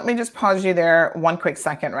 Lorna, let me just pause you there one quick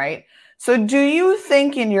second, right? So do you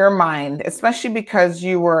think in your mind, especially because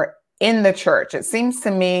you were in the church, it seems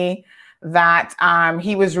to me that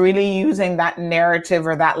he was really using that narrative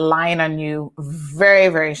or that line on you very,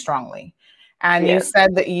 very strongly. And you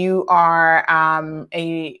said that you are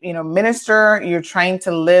a minister, you're trying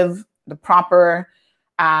to live the proper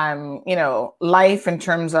life in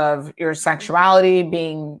terms of your sexuality,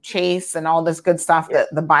 being chaste and all this good stuff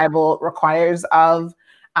that the Bible requires of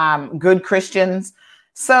good Christians.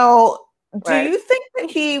 So do you think that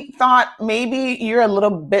he thought maybe you're a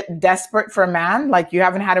little bit desperate for a man? Like you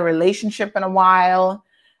haven't had a relationship in a while?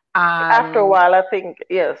 After a while, I think,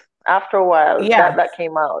 yes. After a while, that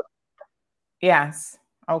came out. Yes.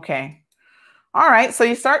 Okay. All right. So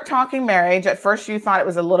you start talking marriage. At first you thought it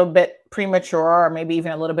was a little bit premature or maybe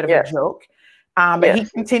even a little bit of a joke. But he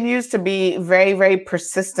continues to be very, very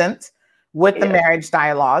persistent with the marriage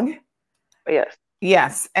dialogue. Yes.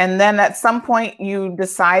 Yes. And then at some point you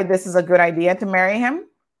decide this is a good idea to marry him?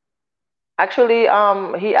 Actually,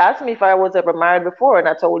 he asked me if I was ever married before, and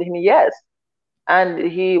I told him yes. And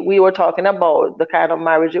we were talking about the kind of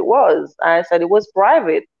marriage it was. I said it was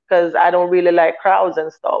private because I don't really like crowds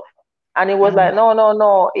and stuff. And he was like,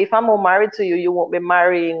 no. If I'm more married to you, you won't be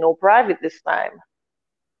marrying no private this time.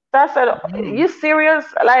 So I said, you serious?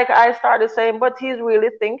 Like I started saying, but he's really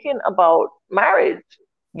thinking about marriage.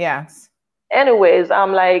 Yes. Anyways,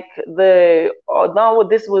 I'm like now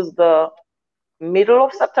this was the middle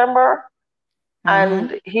of September.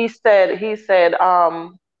 And he said,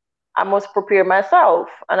 I must prepare myself.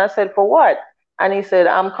 And I said, for what? And he said,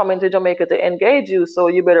 I'm coming to Jamaica to engage you, so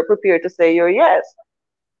you better prepare to say your yes.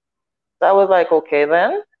 So I was like, okay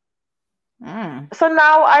then. So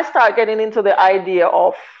now I start getting into the idea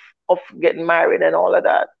of getting married and all of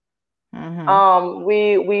that.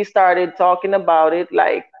 We started talking about it.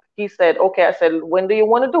 Like he said, okay. I said, when do you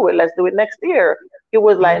want to do it? Let's do it next year. He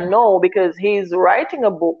was like, no, because he's writing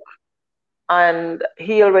a book. And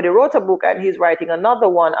he already wrote a book and he's writing another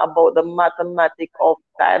one about the mathematics of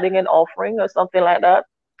tithing and offering or something like that.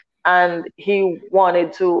 and he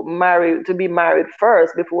wanted to be married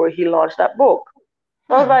first before he launched that book.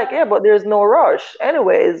 So I was like, yeah, but there's no rush.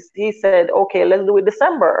 Anyways, he said, okay, let's do it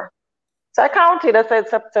December. So I counted. I said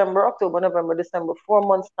September, October, November, December, 4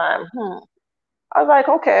 months time. I was like,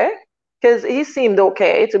 okay, because he seemed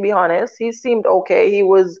okay, to be honest. He seemed okay. He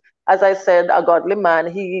was, as I said, a godly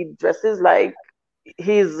man. He dresses like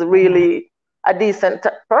he's really a decent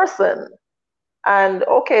person. And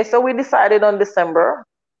okay, so we decided on December.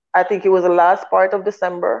 I think it was the last part of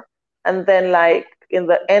December. And then like in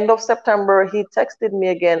the end of September, he texted me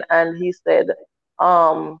again and he said,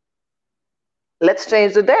 let's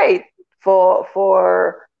change the date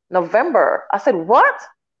for November. I said, what?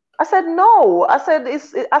 I said, no. I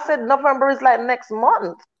said November is like next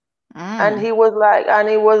month. And he was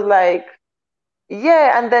like,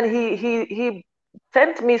 yeah. And then he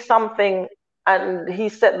sent me something and he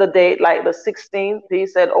set the date like the 16th. He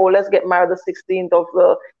said, oh, let's get married the 16th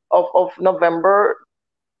of November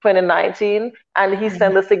 2019. And he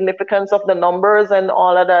sent the significance of the numbers and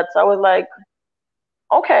all of that. So I was like,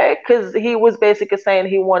 okay, because he was basically saying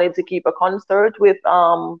he wanted to keep a concert with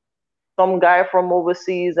some guy from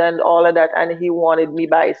overseas and all of that, and he wanted me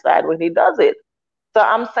by his side when he does it. So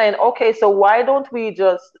I'm saying, okay, so why don't we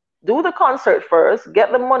just do the concert first,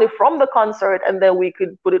 get the money from the concert, and then we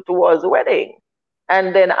could put it towards the wedding.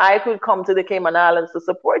 And then I could come to the Cayman Islands to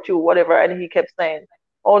support you, whatever. And he kept saying,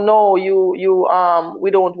 oh no,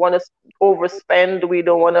 we don't want to overspend. We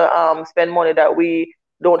don't want to spend money that we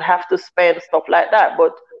don't have to spend, stuff like that.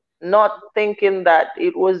 But not thinking that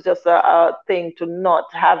it was just a thing to not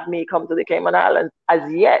have me come to the Cayman Islands as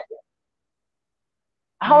yet.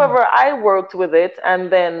 However, I worked with it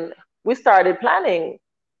and then we started planning.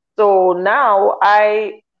 So now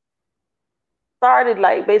I started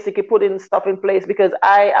like basically putting stuff in place because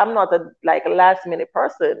I'm not a last minute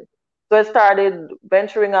person. So I started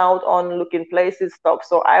venturing out on looking places, stuff.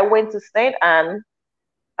 So I went to St. Anne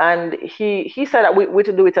and he said that we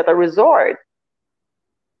should do it at a resort.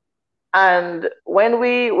 And when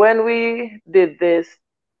we did this,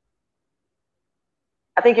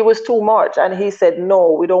 I think it was too much. And he said,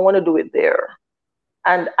 no, we don't want to do it there.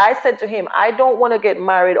 And I said to him, I don't want to get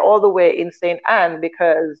married all the way in St. Anne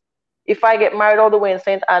because if I get married all the way in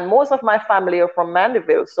St. Anne, most of my family are from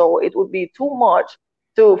Mandeville. So it would be too much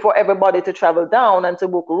for everybody to travel down and to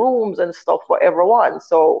book rooms and stuff for everyone.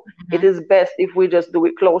 So it is best if we just do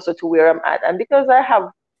it closer to where I'm at. And because I have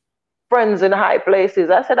friends in high places,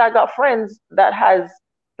 I said, I got friends that has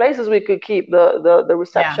places we could keep the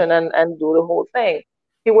reception and do the whole thing.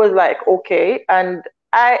 He was like, okay. And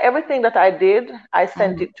everything that I did, I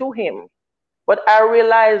sent it to him. But I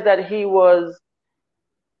realized that he was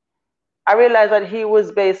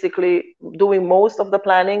basically doing most of the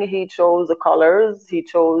planning. He chose the colors, he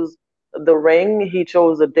chose the ring, he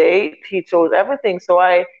chose the date, he chose everything. So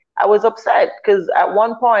I was upset because at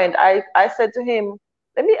one point I said to him,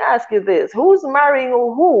 let me ask you this, who's marrying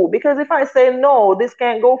who? Because if I say no, this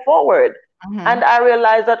can't go forward. And I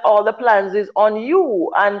realized that all the plans is on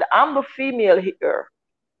you and I'm the female here.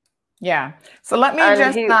 Yeah. So let me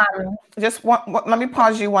let me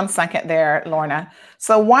pause you 1 second there, Lorna.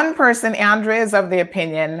 So one person, Andrea, is of the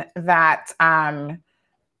opinion that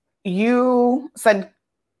you said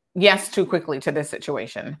yes too quickly to this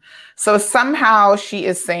situation. So somehow she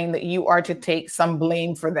is saying that you are to take some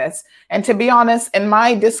blame for this. And to be honest, in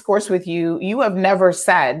my discourse with you, you have never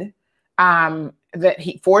said that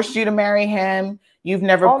he forced you to marry him. You've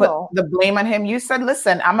never put the blame on him. You said,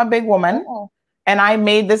 listen, I'm a big woman. And I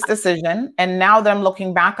made this decision. And now that I'm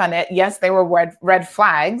looking back on it, yes, they were red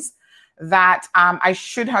flags that I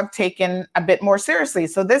should have taken a bit more seriously.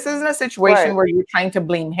 So this isn't a situation where you're trying to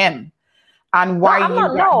blame him on why you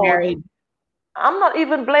got married. I'm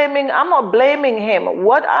not blaming him.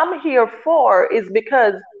 What I'm here for is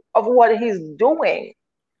because of what he's doing.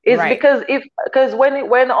 It's because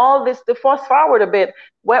when all this, to fast forward a bit,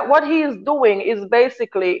 what he is doing is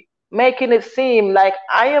basically making it seem like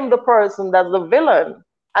I am the person that's the villain,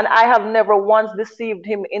 and I have never once deceived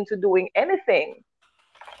him into doing anything.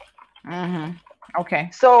 Okay.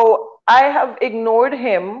 So I have ignored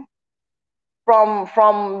him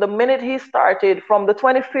from the minute he started, from the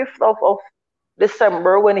 25th of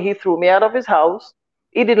December when he threw me out of his house.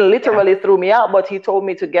 He didn't literally throw me out, but he told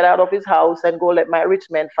me to get out of his house and go let my rich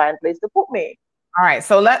man find a place to put me. All right.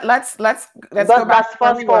 So let's go back.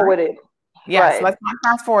 Fast forward it. Yes, let's not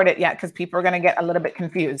fast forward it yet because people are going to get a little bit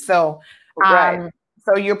confused. So,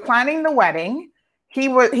 so you're planning the wedding. He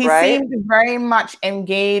seemed very much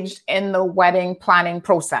engaged in the wedding planning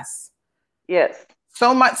process. Yes.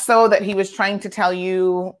 So much so that he was trying to tell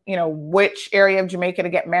you, which area of Jamaica to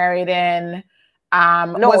get married in,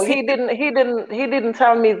 No, he didn't. He didn't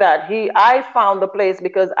tell me that. I found the place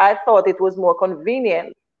because I thought it was more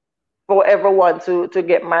convenient for everyone to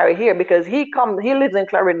get married here because he lives in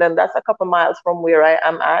Clarendon. That's a couple miles from where I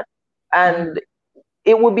am at, and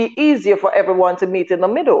it would be easier for everyone to meet in the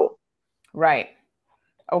middle. Right.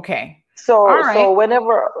 Okay. So All right. so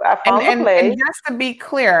whenever I found the place, and just to be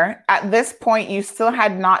clear, at this point, you still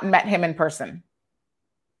had not met him in person.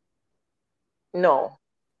 no.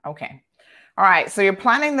 Okay. All right. So you're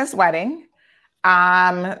planning this wedding.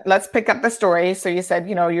 Let's pick up the story. So you said,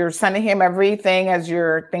 you're sending him everything as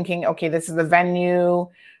you're thinking, okay, this is the venue.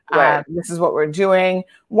 Right. This is what we're doing.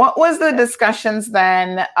 What was the discussions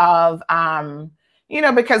then of,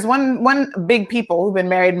 because when big people who've been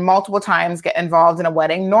married multiple times get involved in a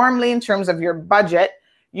wedding, normally in terms of your budget,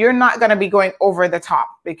 you're not going to be going over the top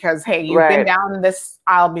because, hey, you've been down this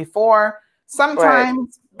aisle before.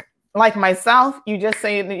 Sometimes, like myself, you just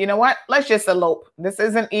say, you know what, let's just elope. This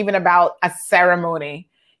isn't even about a ceremony.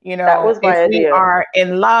 That was my idea. We are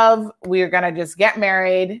in love, we're going to just get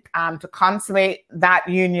married to consummate that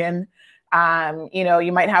union.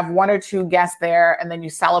 You might have one or two guests there and then you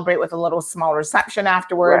celebrate with a little small reception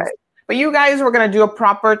afterwards. Right. But you guys were going to do a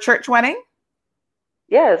proper church wedding?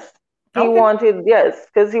 Yes. He wanted,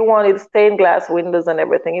 because he wanted stained glass windows and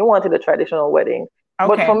everything. He wanted a traditional wedding.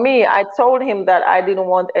 Okay. But for me, I told him that I didn't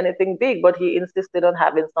want anything big, but he insisted on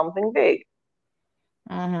having something big.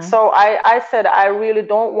 So I said, I really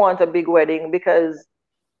don't want a big wedding because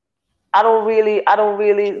I don't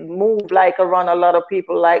really move like around a lot of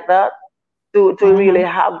people like that to really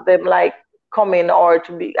have them like come in or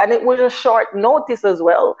to be, and it was a short notice as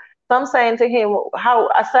well. So I'm saying to him,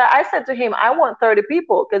 I said to him, I want 30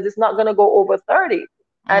 people because it's not going to go over 30.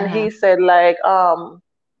 And he said like,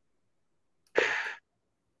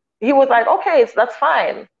 he was like, okay, so that's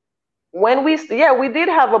fine. When we did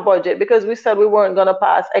have a budget because we said we weren't going to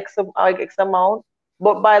pass X amount.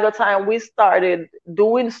 But by the time we started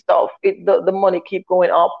doing stuff, the money keep going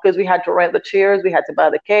up because we had to rent the chairs, we had to buy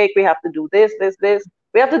the cake, we have to do this.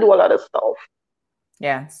 We have to do a lot of stuff.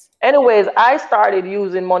 Yes. Anyways, I started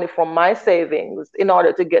using money from my savings in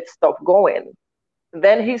order to get stuff going.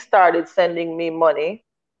 Then he started sending me money.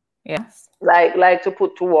 Yes. Like to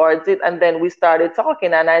put towards it. And then we started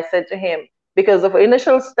talking and I said to him, because of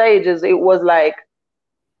initial stages, it was like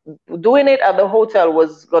doing it at the hotel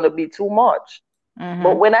was going to be too much.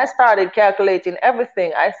 But when I started calculating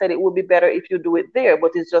everything, I said it would be better if you do it there.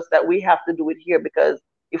 But it's just that we have to do it here because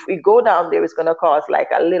if we go down there, it's going to cost like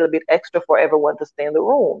a little bit extra for everyone to stay in the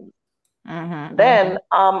room. Then,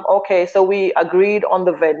 okay, so we agreed on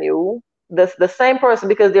the venue. The same person,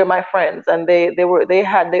 because they're my friends and they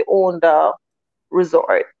had their own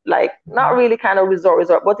resort, like not really kind of resort,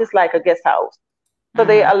 but it's like a guest house. So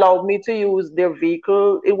they allowed me to use their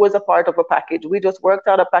vehicle. It was a part of a package. We just worked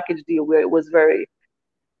out a package deal where it was very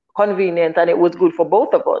convenient and it was good for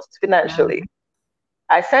both of us financially.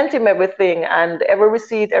 I sent him everything and every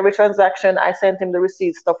receipt, every transaction, I sent him the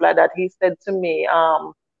receipts, stuff like that. He said to me,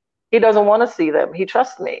 he doesn't want to see them. He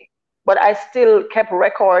trusts me. But I still kept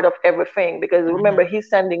record of everything because remember, he's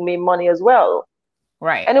sending me money as well.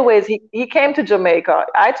 Right. Anyways, he came to Jamaica.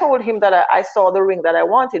 I told him that I saw the ring that I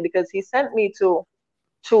wanted because he sent me to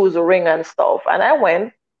choose a ring and stuff. And I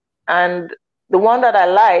went and the one that I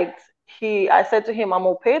liked, I said to him, I'm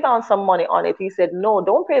going to pay down some money on it. He said, no,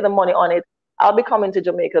 don't pay the money on it. I'll be coming to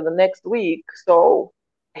Jamaica the next week. So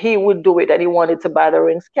he would do it and he wanted to buy the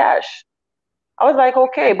rings cash. I was like,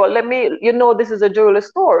 okay, but this is a jewelry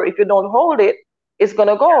store. If you don't hold it, it's going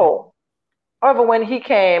to go. However, when he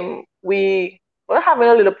came, we were having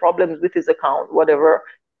a little problems with his account, whatever.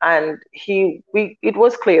 And it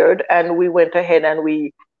was cleared and we went ahead and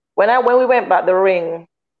when we went back, the ring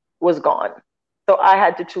was gone. So I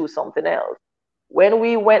had to choose something else. When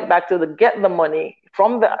we went back to get the money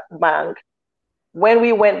from the bank, when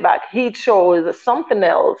we went back, he chose something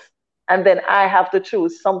else. And then I have to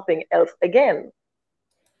choose something else again.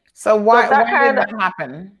 So why did that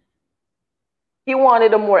happen? He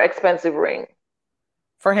wanted a more expensive ring.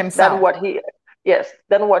 For himself?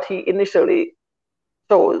 Than what he initially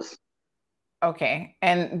chose. Okay.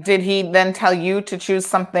 And did he then tell you to choose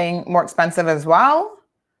something more expensive as well?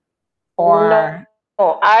 Or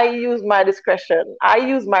no, I use my discretion.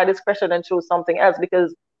 And chose something else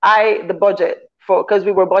because because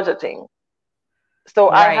we were budgeting.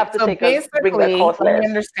 So right. I have to bring that cost less. Let me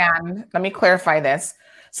understand. Let me clarify this.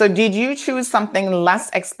 So did you choose something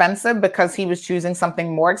less expensive because he was choosing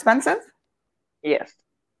something more expensive? Yes.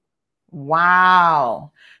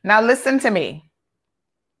 Wow. Now listen to me.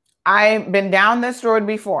 I've been down this road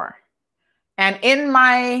before. And in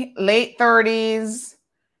my late 30s,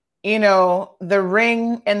 the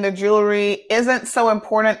ring and the jewelry isn't so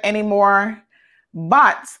important anymore.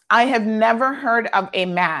 But I have never heard of a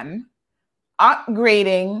man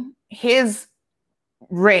upgrading his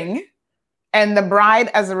ring and the bride,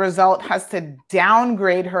 as a result, has to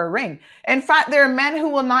downgrade her ring. In fact, there are men who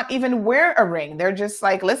will not even wear a ring. They're just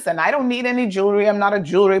like, listen, I don't need any jewelry. I'm not a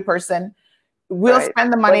jewelry person. We'll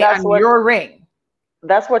spend the money on your ring.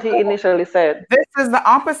 That's what he initially said. This is the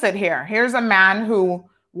opposite here. Here's a man who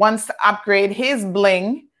wants to upgrade his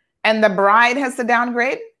bling and the bride has to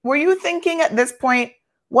downgrade. Were you thinking at this point,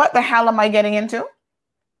 what the hell am I getting into?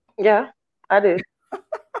 Yeah, I did.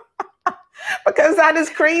 Because that is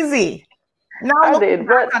crazy. Now I did,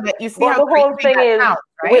 but you see how the whole thing is sounds,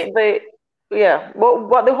 right?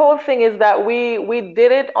 But the whole thing is that we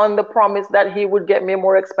did it on the promise that he would get me a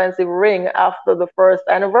more expensive ring after the first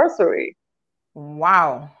anniversary.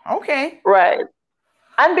 Wow. Okay. Right.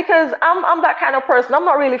 And because I'm that kind of person, I'm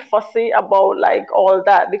not really fussy about like all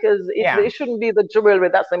that, because it shouldn't be the jewelry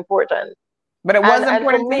that's important. But it was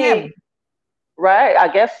important for to him. Right. I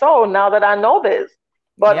guess so, now that I know this.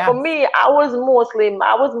 But for me, I was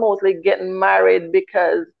mostly getting married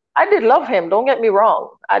because I did love him. Don't get me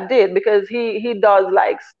wrong. I did, because he does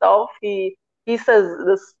like stuff. He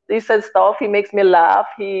says stuff. He makes me laugh.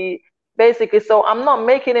 He basically, so I'm not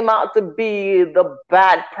making him out to be the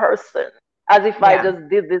bad person, as if I just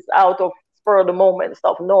did this out of spur of the moment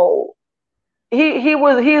stuff. No.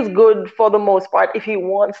 He's good for the most part if he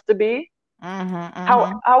wants to be.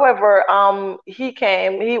 However, he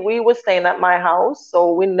came. We were staying at my house,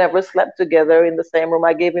 so we never slept together in the same room.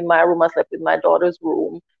 I gave him my room. I slept in my daughter's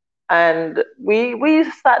room, and we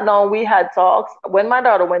sat down. We had talks. When my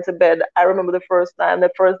daughter went to bed, I remember the first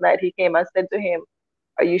night he came, I said to him,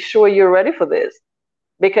 "Are you sure you're ready for this?"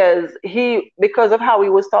 Because of how he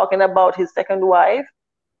was talking about his second wife,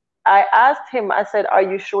 I asked him. I said, "Are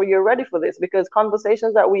you sure you're ready for this?" Because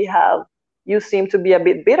conversations that we have, you seem to be a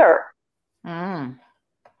bit bitter.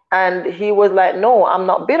 And he was like, "No, I'm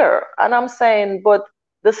not bitter." And I'm saying, but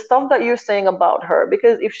the stuff that you're saying about her,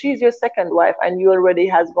 because if she's your second wife and you already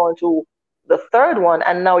has gone to the third one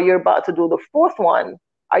and now you're about to do the fourth one,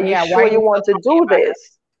 are you sure you want to do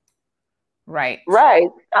this? Right.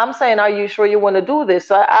 I'm saying, are you sure you want to do this?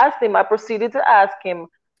 So I proceeded to ask him,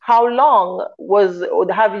 how long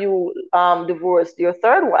have you divorced your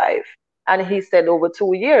third wife? And he said, over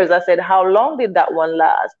 2 years. I said, how long did that one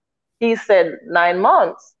last? He said 9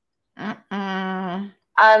 months.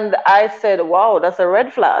 And I said, wow, that's a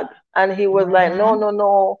red flag. And he was like,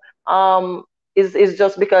 no. It's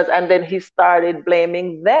just because. And then he started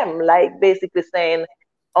blaming them, like basically saying,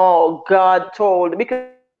 oh, God told.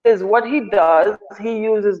 Because what he does, he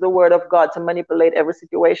uses the word of God to manipulate every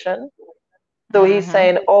situation. So he's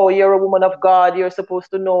saying, oh, you're a woman of God. You're supposed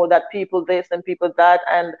to know that people this and people that,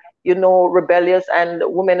 and, rebellious and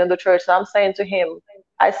women in the church. So I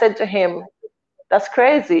said to him, that's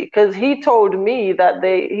crazy, because he told me that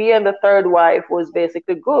he and the third wife was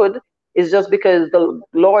basically good. It's just because the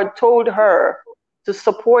Lord told her to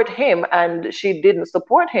support him and she didn't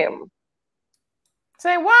support him.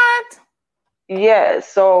 Say what? Yeah.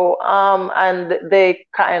 So and they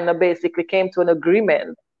kind of basically came to an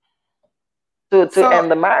agreement to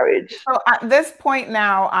end the marriage. So at this point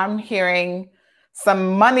now, I'm hearing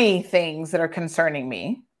some money things that are concerning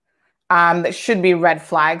me. That should be red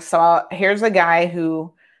flags. So here's a guy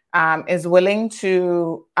who is willing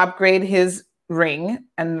to upgrade his ring,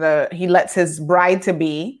 and he lets his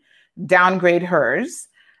bride-to-be downgrade hers.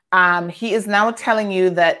 He is now telling you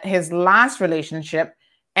that his last relationship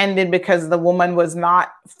ended because the woman was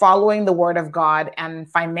not following the word of God and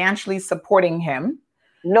financially supporting him.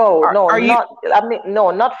 Not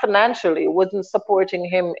financially. Wasn't supporting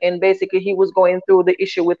him, and basically he was going through the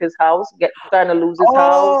issue with his house, trying to lose his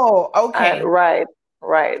house. Oh, okay. Right.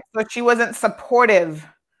 So she wasn't supportive.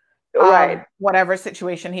 Right. Whatever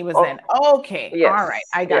situation he was in. Okay. Yes. All right.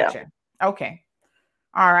 I got you. Okay.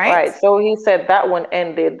 All right. Right. So he said that one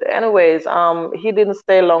ended. Anyways, he didn't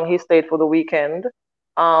stay long. He stayed for the weekend.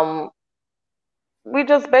 We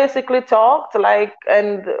just basically talked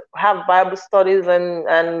and have Bible studies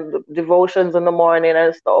and devotions in the morning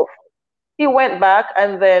and stuff. He went back,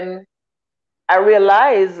 and then I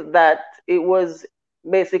realized that it was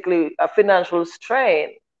basically a financial strain,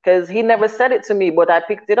 because he never said it to me, but I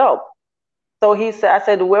picked it up. So I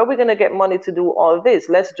said, where are we going to get money to do all this?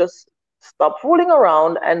 Let's just stop fooling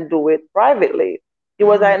around and do it privately. He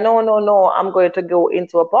was like, no, I'm going to go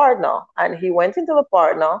into a partner. And he went into the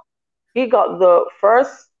partner. He got the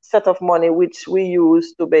first set of money, which we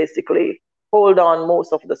used to basically hold on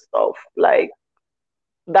most of the stuff. Like,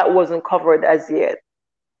 that wasn't covered as yet.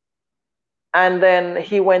 And then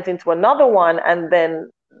he went into another one, and then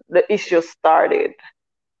the issue started.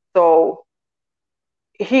 So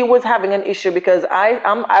he was having an issue because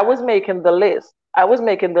I was making the list. I was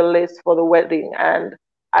making the list for the wedding, and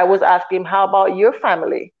I was asking him, how about your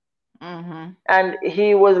family? Mm-hmm. And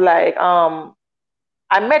he was like,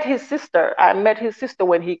 I met his sister. I met his sister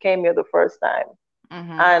when he came here the first time.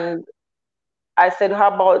 Mm-hmm. And I said,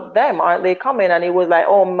 how about them? Aren't they coming? And he was like,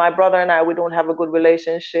 oh, my brother and I, we don't have a good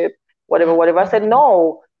relationship, whatever, whatever. I said,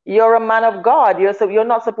 no, you're a man of God. You're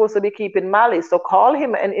not supposed to be keeping malice. So call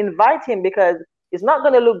him and invite him, because it's not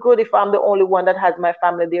going to look good if I'm the only one that has my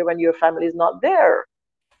family there and your family is not there.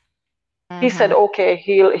 He said, okay,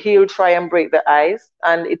 he'll try and break the ice.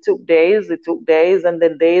 And it took days, and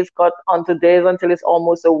then days got onto days until it's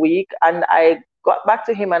almost a week. And I got back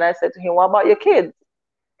to him and I said to him, what about your kids?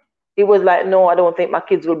 He was like, no, I don't think my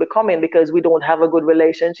kids will be coming because we don't have a good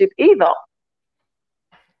relationship either.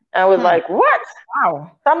 I was like, what?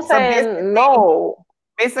 Wow. So I'm saying, no.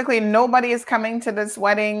 Basically, nobody is coming to this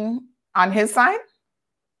wedding on his side?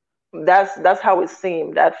 That's how it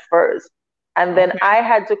seemed at first. And then I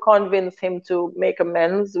had to convince him to make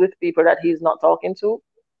amends with people that he's not talking to,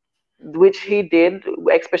 which he did,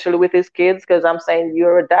 especially with his kids, because I'm saying,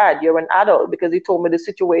 you're a dad, you're an adult, because he told me the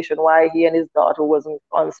situation why he and his daughter wasn't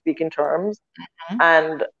on speaking terms.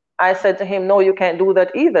 And I said to him, no, you can't do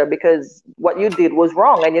that either, because what you did was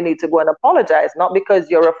wrong and you need to go and apologize, not because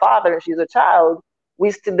you're a father and she's a child.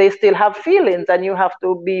 They still have feelings, and you have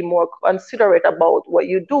to be more considerate about what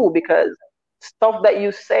you do, because stuff that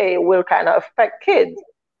you say will kind of affect kids.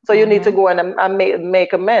 So you need to go and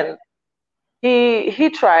make amends.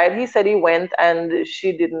 He tried. He said he went, and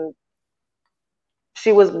she didn't.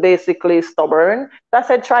 She was basically stubborn. So I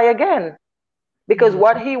said, try again, because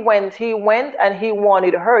what he went and he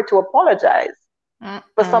wanted her to apologize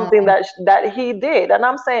for something that he did. And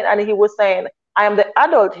I'm saying, and he was saying, I am the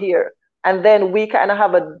adult here. And then we kind of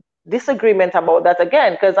have a disagreement about that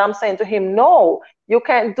again, because I'm saying to him, no, you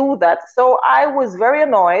can't do that. So I was very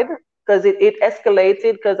annoyed because it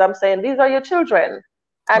escalated, because I'm saying, these are your children.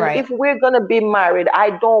 And if we're going to be married,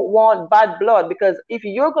 I don't want bad blood, because if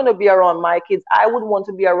you're going to be around my kids, I would want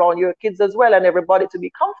to be around your kids as well, and everybody to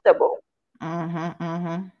be comfortable.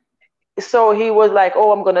 So he was like,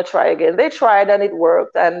 oh, I'm going to try again. They tried and it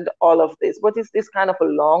worked and all of this. But it's kind of a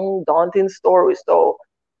long, daunting story. So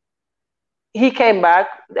he came back.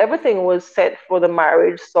 Everything was set for the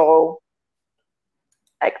marriage. So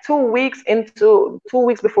like 2 weeks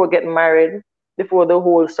before getting married, before the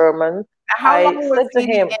whole sermon, I said to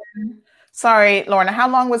him, sorry, Lorna, how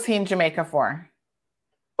long was he in Jamaica for?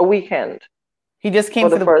 A weekend. He just came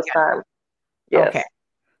for the first time. Yes. Okay.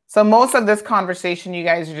 So most of this conversation, you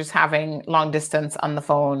guys are just having long distance on the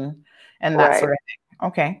phone and that sort of thing.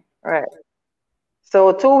 Okay. Right.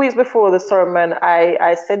 So 2 weeks before the sermon,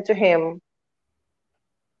 I said to him,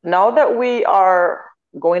 now that we are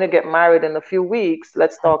going to get married in a few weeks,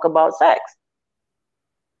 let's talk about sex.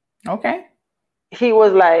 Okay. He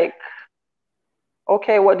was like,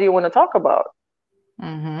 okay, what do you want to talk about?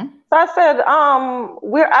 So I said,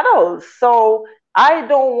 we're adults, so I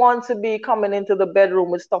don't want to be coming into the bedroom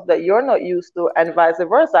with stuff that you're not used to, and vice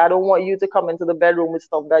versa. I don't want you to come into the bedroom with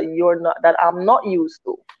stuff that I'm not used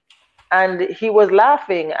to. And he was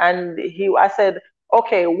laughing, and I said,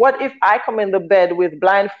 okay, what if I come in the bed with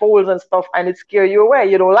blindfolds and stuff and it scare you away?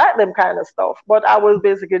 You don't like them kind of stuff. But I was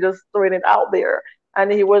basically just throwing it out there. And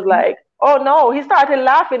he was like, oh no, he started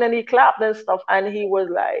laughing and he clapped and stuff. And he was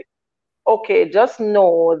like, okay, just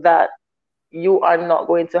know that you are not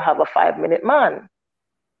going to have a 5-minute man.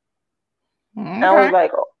 Okay. I was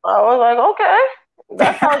like, okay,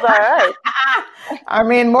 that sounds all right. I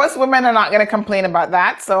mean, most women are not going to complain about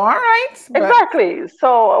that. So, all right. Exactly.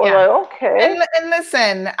 So I was like, okay. And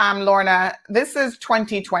listen, Lorna, this is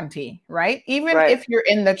 2020, right? Even if you're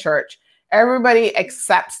in the church, everybody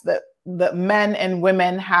accepts that the men and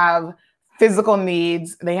women have physical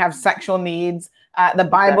needs. They have sexual needs. The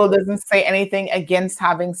Bible doesn't say anything against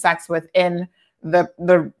having sex within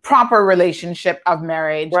the proper relationship of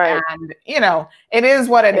marriage. And, it is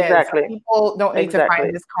what it is. People don't need to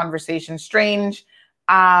find this conversation strange.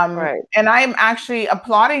 And I'm actually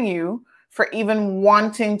applauding you for even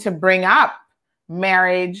wanting to bring up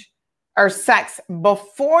marriage or sex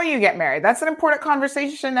before you get married. That's an important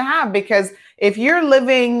conversation to have, because if you're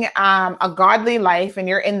living a godly life and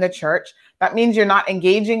you're in the church, that means you're not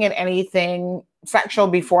engaging in anything sexual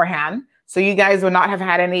beforehand. So you guys would not have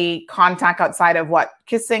had any contact outside of what?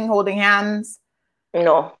 Kissing, holding hands?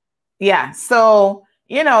 No. Yeah. So,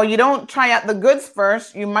 you don't try out the goods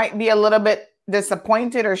first. You might be a little bit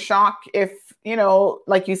disappointed or shocked if,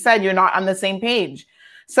 like you said, you're not on the same page.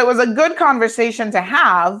 So it was a good conversation to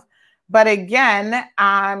have. But again,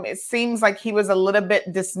 it seems like he was a little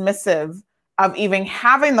bit dismissive of even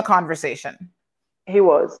having the conversation. He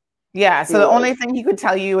was. Yeah. So the only thing he could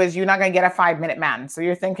tell you is you're not going to get a 5-minute man. So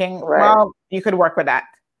you're thinking, well, you could work with that.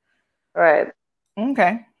 Right.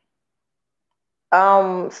 Okay.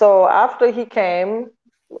 So after he came,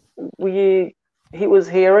 he was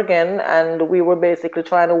here again, and we were basically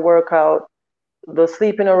trying to work out the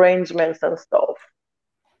sleeping arrangements and stuff.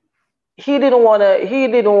 He didn't want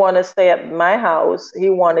to stay at my house. He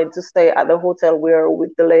wanted to stay at the hotel where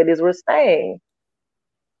the ladies were staying.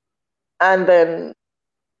 And then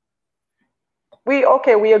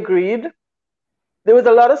we agreed. There was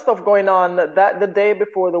a lot of stuff going on the day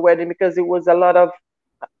before the wedding, because it was a lot of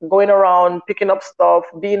going around, picking up stuff,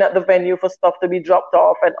 being at the venue for stuff to be dropped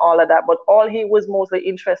off and all of that. But all he was mostly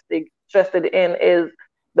interested in is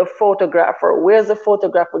the photographer. Where's the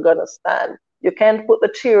photographer gonna stand? You can't put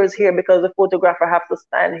the chairs here because the photographer has to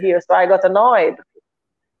stand here. So I got annoyed.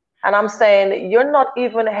 And I'm saying, you're not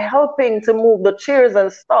even helping to move the chairs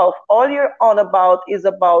and stuff. All you're on about is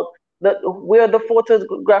about where the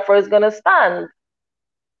photographer is gonna stand.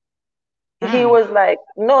 He was like,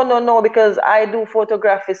 no, because I do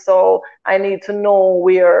photography, so I need to know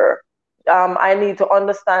where, I need to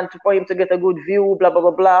understand for him to get a good view, blah, blah, blah,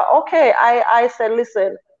 blah. Okay, I said,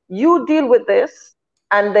 listen, you deal with this,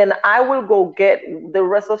 and then I will go get the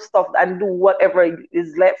rest of stuff and do whatever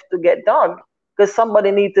is left to get done, because somebody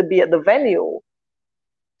needs to be at the venue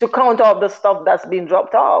to count off the stuff that's been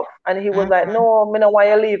dropped off. And he was like, no, I don't want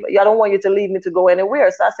you to leave. I don't want you to leave me to go anywhere.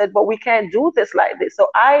 So I said, but we can't do this like this. So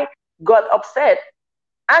I got upset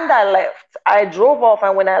and I left. I drove off,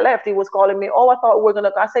 and when I left, he was calling me. Oh, I thought we were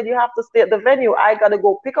gonna. I said, you have to stay at the venue. I gotta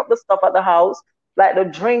go pick up the stuff at the house, like the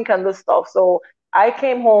drink and the stuff. So I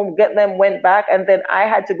came home, get them, went back, and then I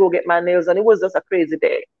had to go get my nails, and it was just a crazy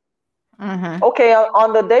day. Okay,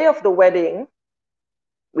 on the day of the wedding,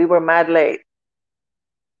 we were mad late.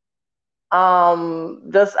 I'm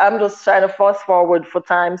just trying to fast forward for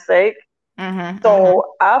time's sake.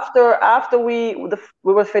 So after we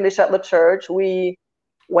were finished at the church, we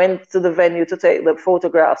went to the venue to take the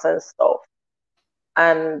photographs and stuff.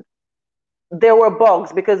 And there were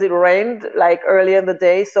bugs because it rained like early in the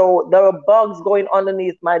day. So there were bugs going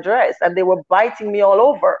underneath my dress, and they were biting me all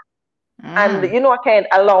over. And I can't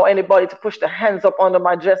allow anybody to push their hands up under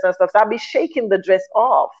my dress and stuff. So I'd be shaking the dress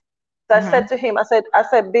off. So I said to him, I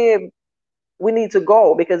said, babe, we need to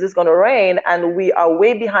go because it's going to rain and we are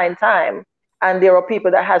way behind time. And there are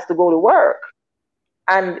people that has to go to work.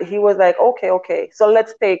 And he was like, okay. So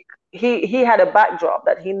let's take, he had a backdrop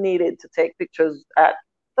that he needed to take pictures at.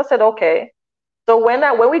 So I said, okay. So when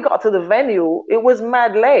we got to the venue, it was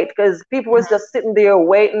mad late because people was just sitting there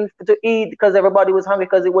waiting to eat because everybody was hungry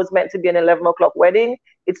because it was meant to be an 11 o'clock wedding.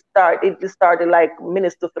 It started like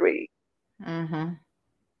minutes to 3.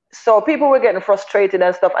 So people were getting frustrated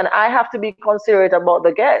and stuff. And I have to be considerate about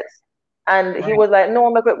the guests. And he was like, no,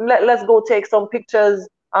 let's go take some pictures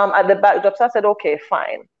at the backdrop. So I said, okay,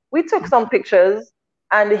 fine. We took some pictures,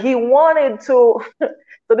 and he wanted to,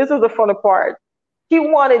 so this is the funny part. He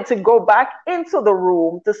wanted to go back into the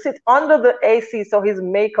room to sit under the AC so his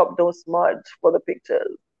makeup don't smudge for the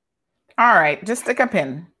pictures. All right, just stick a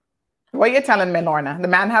pin. What are you telling me, Lorna? The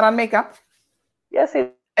man had on makeup? Yes.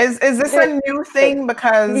 Is this a new thing?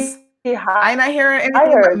 Because I'm not hearing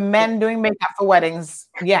anything about men doing makeup for weddings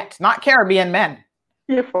yet. Not Caribbean men.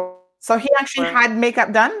 So he actually had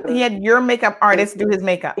makeup done? He had your makeup artist do his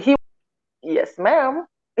makeup? Yes, ma'am.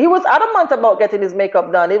 He was adamant about getting his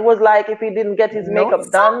makeup done. It was like if he didn't get his makeup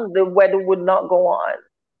done, the wedding would not go on.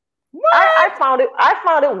 What? I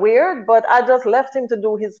found it weird, but I just left him to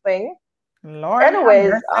do his thing. Lord,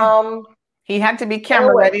 anyways, he had to be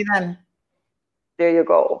camera ready then. There you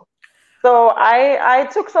go. So I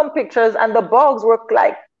took some pictures, and the bugs were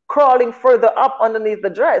like crawling further up underneath the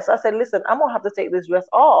dress. I said, listen, I'm gonna have to take this dress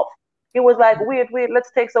off. He was like, wait,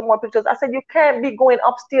 let's take some more pictures. I said, you can't be going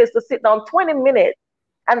upstairs to sit down 20 minutes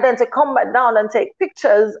and then to come back down and take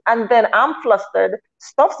pictures. And then I'm flustered,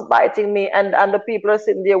 stuff's biting me, and the people are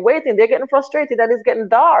sitting there waiting. They're getting frustrated, and it's getting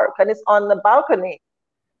dark, and it's on the balcony.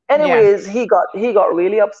 Anyways, he got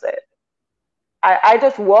really upset. I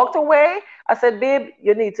just walked away. I said, babe,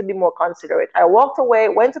 you need to be more considerate. I walked away,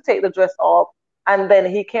 went to take the dress off, and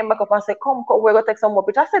then he came back up and said, come, we're going to take some more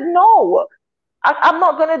pictures. I said, no, I'm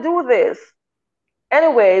not going to do this.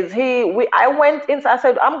 Anyways, I went inside. I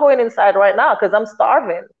said, I'm going inside right now because I'm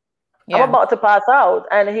starving. I'm about to pass out.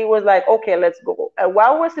 And he was like, okay, let's go. And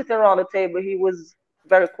while we're sitting around the table, he was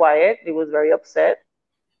very quiet. He was very upset.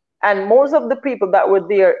 And most of the people that were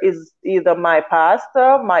there is either my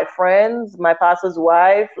pastor, my friends, my pastor's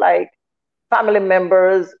wife, like family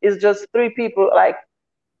members. It's just three people, like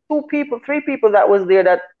three people that was there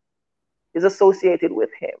that is associated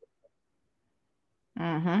with him.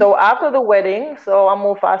 Mm-hmm. So after the wedding, so I'm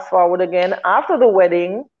gonna fast forward again. After the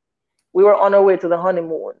wedding, we were on our way to the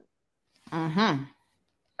honeymoon. Mm-hmm.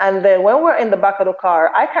 And then when we're in the back of the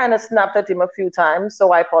car, I kind of snapped at him a few times.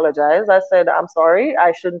 So I apologized. I said, I'm sorry.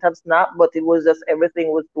 I shouldn't have snapped, but it was just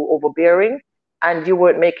everything was too overbearing and you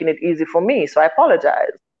weren't making it easy for me. So I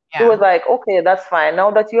apologized. Yeah. He was like, okay, that's fine. Now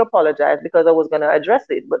that you apologize, because I was going to address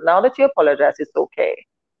it. But now that you apologize, it's okay.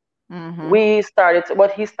 Mm-hmm.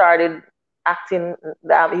 He started acting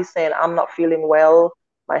that he's saying, I'm not feeling well.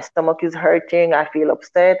 My stomach is hurting. I feel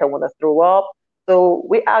upset. I want to throw up. So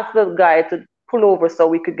we asked the guy to pull over so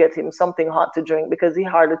we could get him something hot to drink because he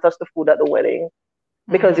hardly touched the food at the wedding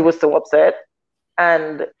because he was so upset.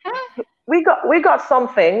 And we got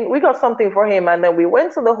something for him, and then we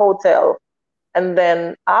went to the hotel. And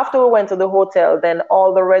then after we went to the hotel, then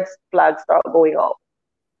all the red flags start going up.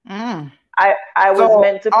 I was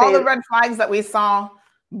meant to pay all the red flags that we saw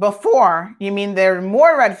before. You mean there are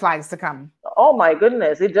more red flags to come? Oh my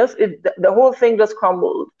goodness! The whole thing just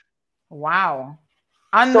crumbled. Wow.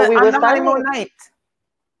 On So the honeymoon night.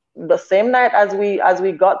 The same night as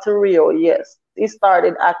we got to Rio, yes, he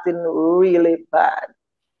started acting really bad.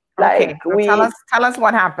 Okay, so tell us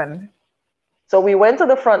what happened. So we went to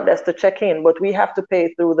the front desk to check in, but we have to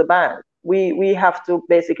pay through the bank. We have to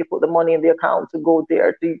basically put the money in the account to go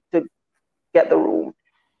there to get the room.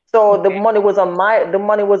 So the money was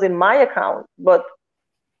in my account, but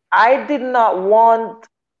I did not want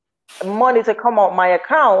money to come out my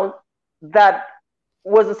account that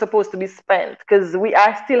wasn't supposed to be spent because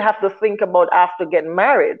I still have to think about after getting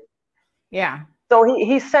married. Yeah. So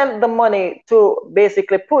he sent the money to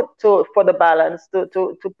basically for the balance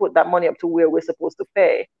to put that money up to where we're supposed to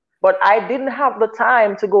pay. But I didn't have the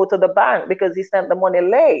time to go to the bank because he sent the money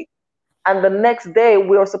late. And the next day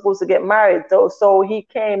we were supposed to get married. So he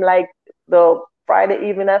came like the Friday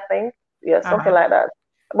evening, I think. Yeah, something like that.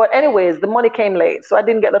 But anyways, the money came late. So I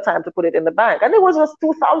didn't get the time to put it in the bank. And it was just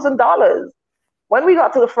 $2,000. When we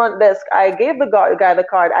got to the front desk, I gave the guy the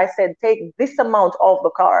card. I said, take this amount off the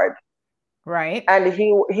card. Right. And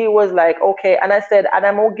he was like, okay. And I said, and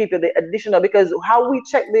I'm gonna give you the additional because how we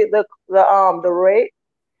check the rate,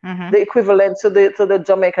 the equivalent to the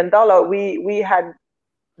Jamaican dollar, we had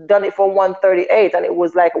done it for 138 and it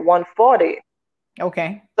was like 140.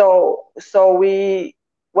 Okay. So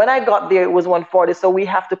when I got there it was 140. So we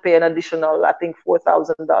have to pay an additional, I think,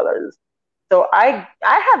 $4,000. So I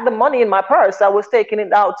had the money in my purse. I was taking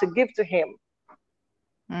it out to give to him.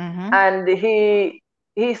 And he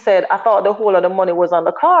said, I thought the whole of the money was on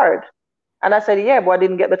the card. And I said, yeah, but I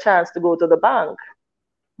didn't get the chance to go to the bank.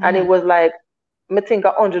 And it was like, I think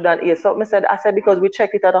 108. So I said, because we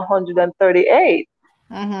checked it at 138.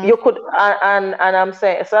 You could, and I'm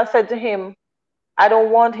saying, so I said to him, I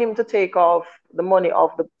don't want him to take off the money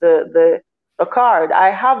off the card.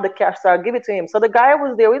 I have the cash, so I'll give it to him. So the guy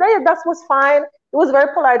was there. Yeah, that was fine. It was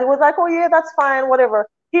very polite. He was like, oh yeah, that's fine, whatever.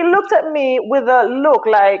 He looked at me with a look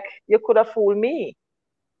like you could have fooled me.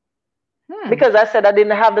 Because I said I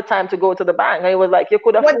didn't have the time to go to the bank. And he was like, you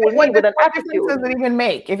could have fooled me with an attitude. What difference does it even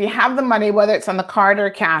make? If you have the money, whether it's on the card or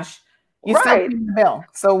cash, you still pay the bill.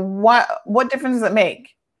 So what difference does it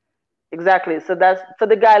make? Exactly. So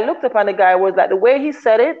the guy looked up and the guy was like, the way he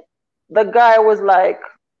said it, the guy was like,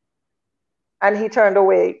 and he turned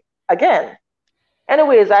away again.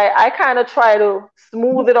 Anyways, I kind of try to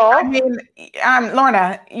smooth it off. I mean,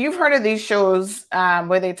 Lorna, you've heard of these shows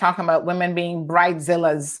where they talk about women being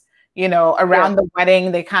bridezillas, around the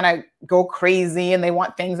wedding. They kind of go crazy and they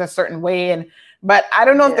want things a certain way. But I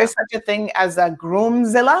don't know if there's such a thing as a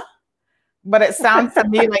groomzilla, but it sounds to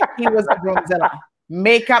me like he was a groomzilla.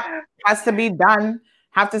 Makeup has to be done,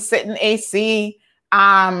 have to sit in AC.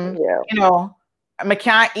 I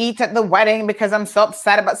can't eat at the wedding because I'm so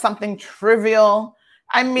upset about something trivial.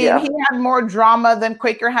 I mean, he had more drama than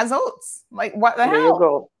Quaker has oats. Like, what the hell? There you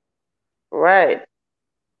go. Right.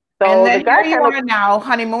 So and then here you are now.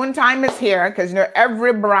 Honeymoon time is here because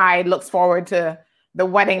every bride looks forward to the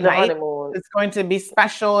wedding night. Honeymoon. It's going to be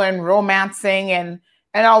special and romancing, and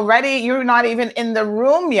already you're not even in the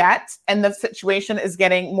room yet, and the situation is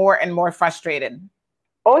getting more and more frustrated.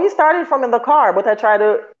 Oh, he started from in the car, but I tried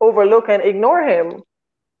to overlook and ignore him.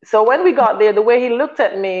 So when we got there, the way he looked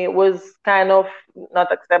at me was kind of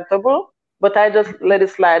not acceptable, but I just let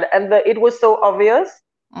it slide. And it was so obvious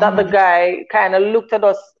that the guy kind of looked at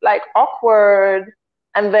us like awkward.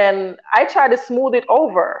 And then I tried to smooth it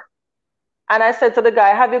over. And I said to the guy,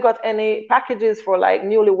 have you got any packages for like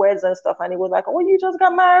newlyweds and stuff? And he was like, oh, you just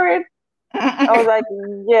got married? I was like,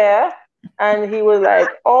 yeah. And he was like,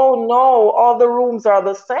 oh no, all the rooms are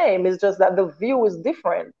the same. It's just that the view is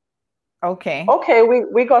different. Okay. Okay,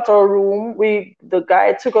 we got our room. The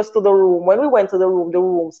guy took us to the room. When we went to the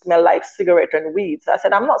room smelled like cigarette and weed. So I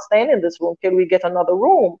said, I'm not staying in this room. Can we get another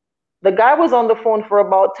room? The guy was on the phone for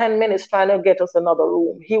about 10 minutes trying to get us another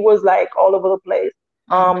room. He was like all over the place.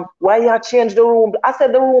 Why you change the room? I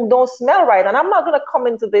said, the room don't smell right, and I'm not gonna come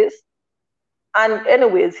into this. And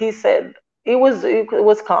anyways, he said it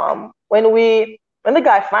was calm. When the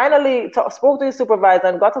guy finally spoke to his supervisor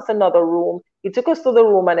and got us another room, he took us to the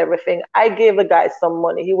room and everything. I gave the guy some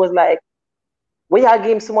money. He was like, we are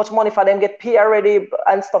giving so much money for them get PR ready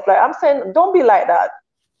and stuff like that. I'm saying, don't be like that.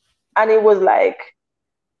 And he was like,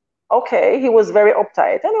 okay. He was very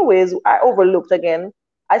uptight. Anyways, I overlooked again.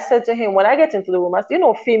 I said to him, when I get into the room, I said,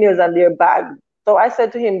 females and their bag. So I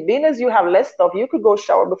said to him, being as you have less stuff, you could go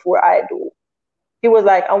shower before I do. He was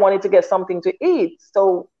like, I wanted to get something to eat.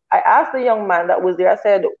 So I asked the young man that was there, I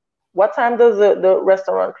said, what time does the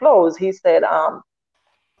restaurant close? He said,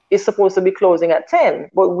 it's supposed to be closing at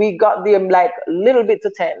 10, but we got there like a little bit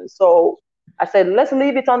to 10. So I said, let's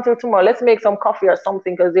leave it until tomorrow. Let's make some coffee or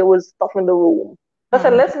something because there was stuff in the room. So I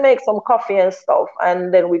said, let's make some coffee and stuff,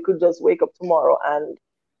 and then we could just wake up tomorrow and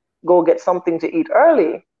go get something to eat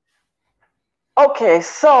early. Okay,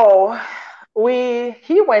 so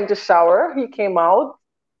he went to shower. He came out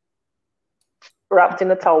wrapped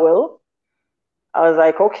in a towel. I was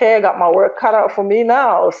like, okay, I got my work cut out for me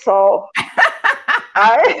now. So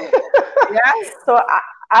I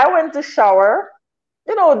went to shower,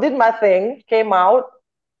 did my thing, came out.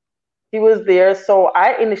 He was there, so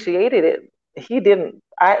I initiated it. He didn't.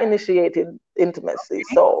 I initiated intimacy. Okay.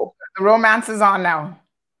 So the romance is on now.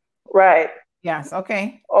 Right. Yes.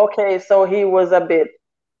 Okay. Okay. So he was a bit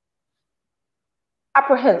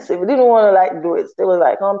apprehensive. He didn't want to do it. They was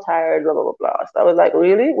like, I'm tired, blah, blah, blah, blah. So I was like,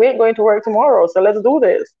 really? We ain't going to work tomorrow, so let's do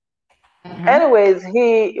this. Anyways,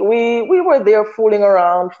 we were there fooling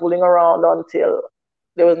around until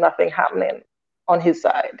there was nothing happening on his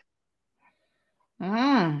side.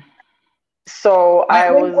 So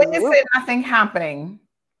when you say nothing happening,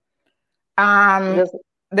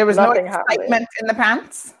 there was no excitement in the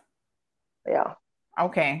pants? Yeah.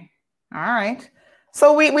 Okay. All right.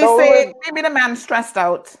 So we say maybe the man stressed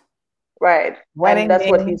out. Right. Wedding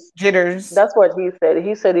jitters. That's what he said.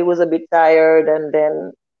 He said he was a bit tired and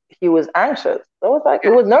then he was anxious. So I was like, he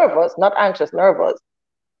was nervous, not anxious, nervous.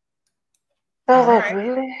 So I was like,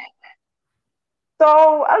 really?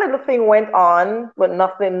 So a little thing went on, but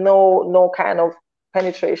nothing, no kind of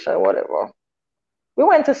penetration or whatever. We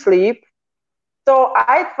went to sleep. So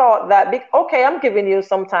I thought that, okay, I'm giving you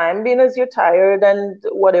some time, being as you're tired and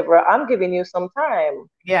whatever, I'm giving you some time.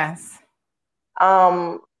 Yes.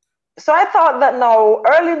 So I thought that now,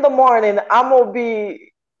 early in the morning, I'm going to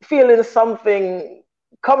be feeling something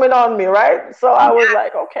coming on me, right? So I was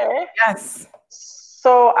like, okay. Yes.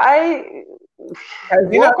 So I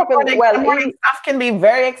woke up in the morning stuff can be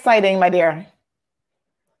very exciting, my dear.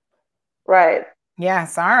 Right.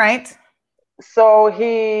 Yes. All right. So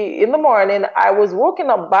in the morning, I was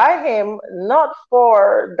woken up by him, not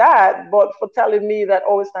for that, but for telling me that,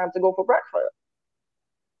 oh, it's time to go for breakfast.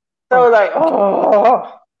 So I was like,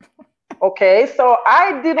 oh, okay. So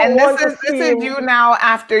I didn't want to see this is you now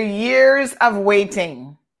after years of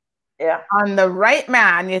waiting. Yeah. On the right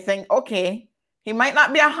man, you think, okay, he might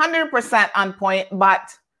not be 100% on point,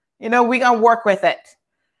 but, we're going to work with it.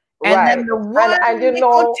 And then the one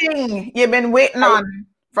thing you've been waiting on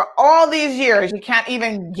for all these years, you can't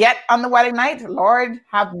even get on the wedding night. Lord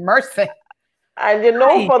have mercy. And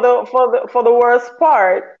for the worst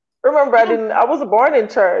part, remember I was born in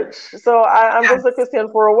church, so I'm just a Christian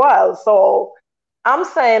for a while. So I'm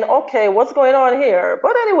saying, okay, what's going on here?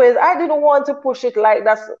 But anyways, I didn't want to push it like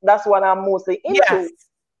that's what I'm mostly into. Yes.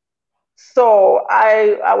 So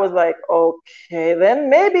I was like, okay, then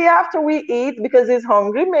maybe after we eat, because he's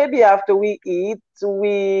hungry, maybe after we eat,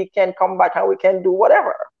 we can come back and we can do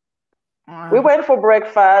whatever. We went for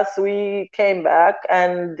breakfast, we came back,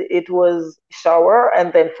 and it was shower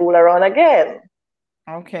and then fool around again.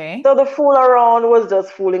 Okay. So the fool around was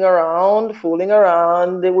just fooling around. He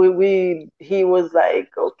was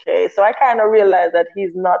like, okay. So I kind of realized that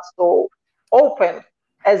he's not so open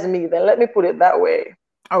as me, then let me put it that way.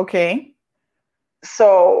 Okay.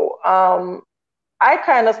 So I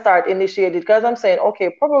kind of start initiating because I'm saying,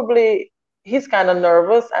 okay, probably he's kind of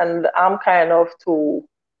nervous and I'm kind of too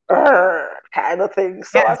kind of thing.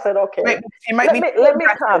 So I said, okay, let me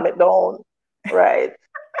calm it down. Right.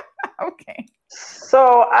 Okay.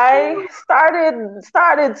 So I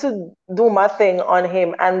started to do my thing on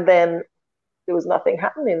him, and then there was nothing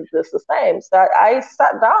happening, just the same. So I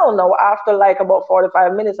sat down now after like about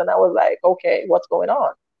 45 minutes, and I was like, okay, what's going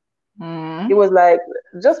on? He was like,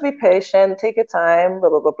 just be patient, take your time, blah,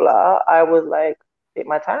 blah, blah, blah. I was like, take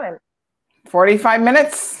my time. 45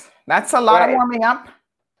 minutes. That's a lot of warming up.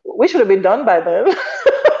 We should have been done by then.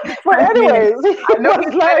 But anyways, I know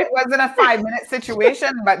you said it wasn't a 5-minute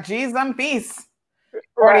situation, but geez, peace.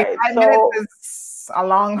 45 minutes is a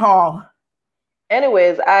long haul.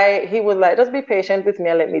 Anyways, he was like, just be patient with me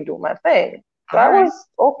and let me do my thing. So I was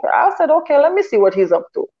okay. I said, okay, let me see what he's up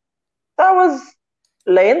to. So I was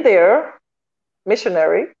laying there,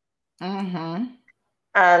 missionary, and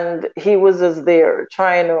he was just there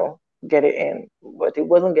trying to get it in, but he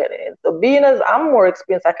wasn't getting it in. So being as I'm more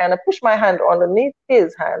experienced, I kind of push my hand underneath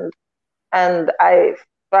his hand, and I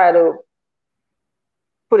try to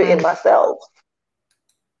put it in myself.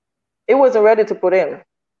 It wasn't ready to put in.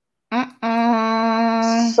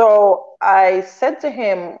 So I said to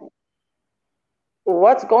him,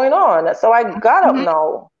 what's going on? So I got up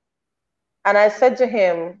now, and I said to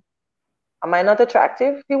him, am I not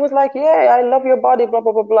attractive? He was like, yeah, I love your body, blah,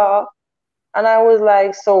 blah, blah, blah. And I was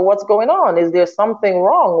like, so what's going on? Is there something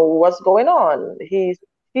wrong? What's going on? He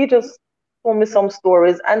just told me some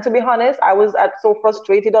stories. And to be honest, I was so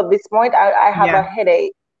frustrated at this point. I have a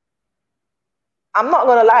headache. I'm not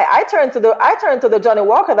gonna lie. I turned to the Johnny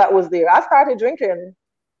Walker that was there. I started drinking.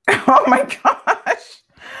 Oh my gosh.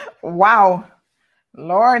 Wow.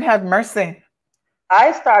 Lord have mercy.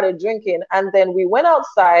 I started drinking, and then we went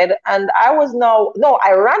outside, and I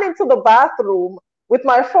ran into the bathroom with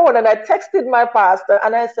my phone, and I texted my pastor,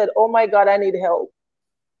 and I said, oh my God, I need help.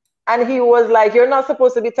 And he was like, you're not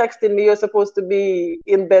supposed to be texting me. You're supposed to be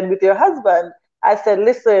in bed with your husband. I said,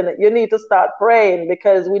 listen, you need to start praying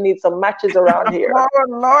because we need some matches around here. Oh,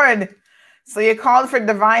 Lord. So you called for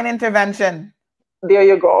divine intervention. There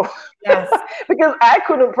you go. Yes. Because I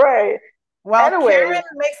couldn't pray. Well, anyways, Karen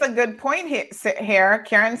makes a good point here.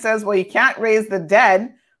 Karen says, well, you can't raise the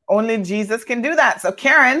dead. Only Jesus can do that. So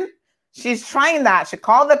Karen, she's trying that. She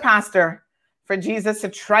called the pastor for Jesus to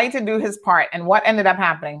try to do his part. And what ended up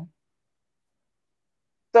happening?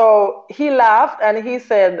 So he laughed and he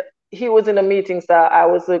said he was in a meeting, so I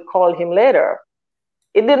was to call him later.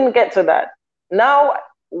 It didn't get to that. Now,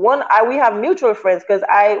 we have mutual friends because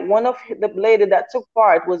one of the lady that took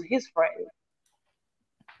part was his friend.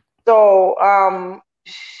 So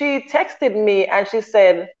she texted me and she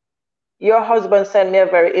said, your husband sent me a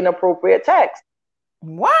very inappropriate text.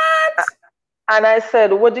 What? And I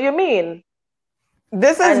said, what do you mean?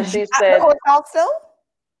 This is at the hotel still?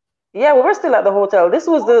 Yeah, we were still at the hotel. This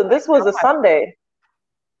was a Sunday.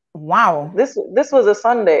 Wow. This was a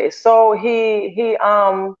Sunday. So she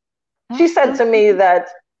said to me that,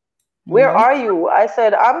 where are you? I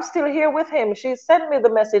said, I'm still here with him. She sent me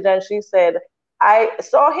the message and she said, I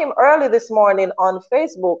saw him early this morning on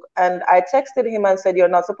Facebook, and I texted him and said, you're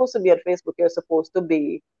not supposed to be on Facebook. You're supposed to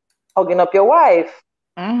be hugging up your wife.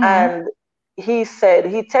 And he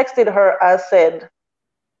texted her and said,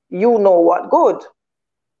 you know what good?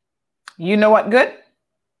 You know what good?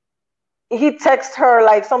 He texted her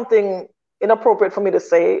like something inappropriate for me to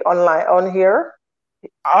say online on here.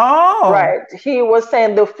 Oh. Right. He was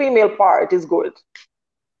saying the female part is good.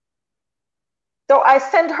 So I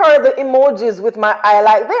sent her the emojis with my eye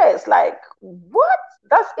like this, like, what?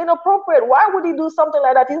 That's inappropriate. Why would he do something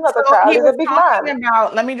like that? He's not a child. He's a big man.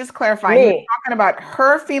 Let me just clarify. He was talking about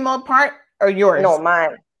her female part or yours? No,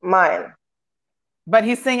 mine. But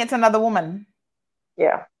he's saying it's another woman.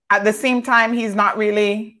 Yeah. At the same time, he's not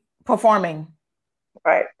really performing.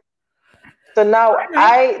 Right. So now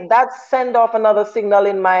that sent off another signal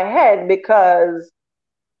in my head because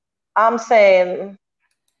I'm saying,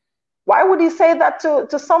 why would he say that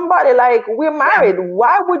to somebody? Like, we're married. Yeah.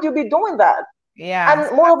 Why would you be doing that? Yeah.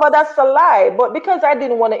 And moreover, that's a lie. But because I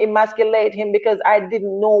didn't want to emasculate him, because I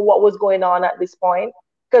didn't know what was going on at this point,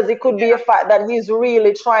 because it could be a fact that he's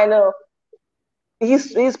really trying to,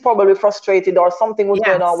 he's probably frustrated or something was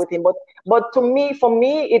going on with him. But for me,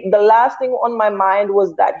 the last thing on my mind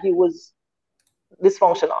was that he was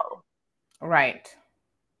dysfunctional. Right.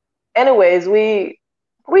 Anyways, we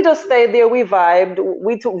just stayed there. We vibed.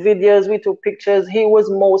 We took videos. We took pictures. He was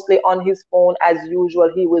mostly on his phone as usual.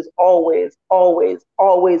 He was always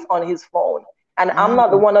on his phone. And I'm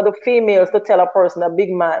not the one of the females to tell a person, a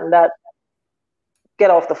big man, that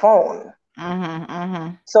get off the phone.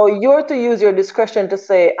 So you're to use your discretion to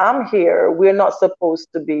say, I'm here. We're not supposed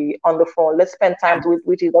to be on the phone. Let's spend time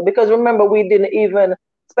with each other. Because remember, we didn't even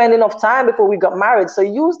spend enough time before we got married. So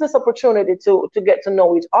use this opportunity to get to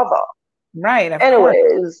know each other. Right, of course.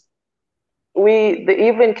 Anyways, the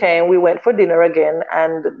evening came, we went for dinner again,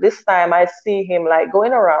 and this time I see him like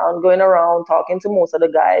going around, talking to most of the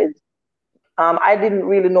guys. I didn't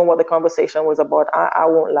really know what the conversation was about. I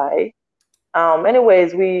won't lie.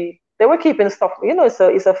 Anyways, they were keeping stuff.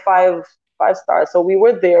 It's a five star. So we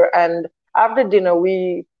were there, and after dinner,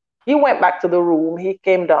 he went back to the room. He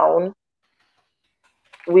came down.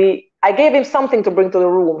 I gave him something to bring to the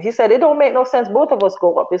room. He said, "It don't make no sense. Both of us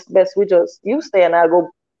go up. It's best you stay and I go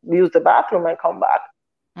use the bathroom and come back."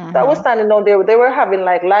 So I was standing down there. They were having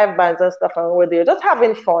like live bands and stuff, and we were there just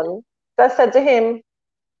having fun. So I said to him,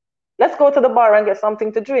 "Let's go to the bar and get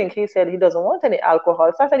something to drink." He said he doesn't want any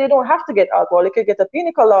alcohol. So I said, "You don't have to get alcohol. You could get a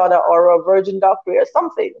pina colada or a virgin daiquiri or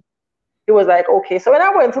something." He was like, "Okay." So when I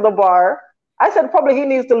went to the bar, I said, probably he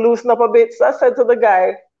needs to loosen up a bit. So I said to the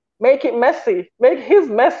guy, "Make it messy. Make his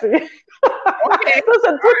messy." Okay. So I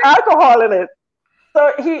said, "Put alcohol in it."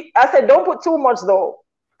 So I said, "Don't put too much though."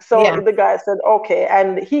 So the guy said, "Okay."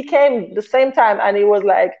 And he came the same time and he was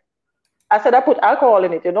like, I said, "I put alcohol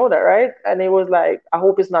in it. You know that, right?" And he was like, "I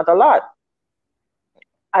hope it's not a lot."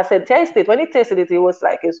 I said, "Taste it." When he tasted it, he was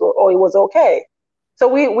like, it was okay. So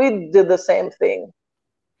we did the same thing.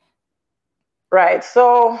 Right.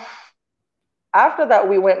 So after that,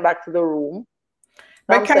 we went back to the room.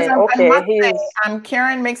 Because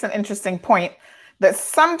Karen makes an interesting point that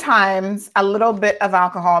sometimes a little bit of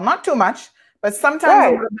alcohol, not too much, but sometimes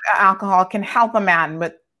a little bit of alcohol can help a man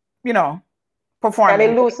with, performing. And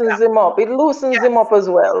it loosens him up. It loosens him up as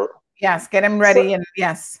well. Yes, get him ready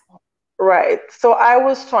Right. So I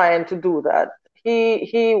was trying to do that.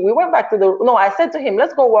 We went back to I said to him,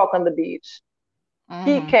 "Let's go walk on the beach."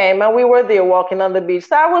 He came and we were there walking on the beach.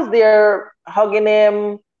 So I was there hugging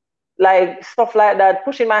him, like stuff like that,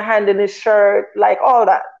 pushing my hand in his shirt, like all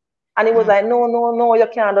that. And he was like, no, you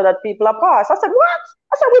can't do that. People are past. I said, "What?"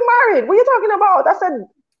 I said, "We're married. What are you talking about?" I said,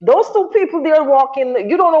 "Those two people there walking,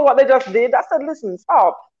 you don't know what they just did." I said, "Listen,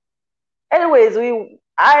 stop." Anyways,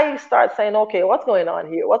 I start saying, "Okay, what's going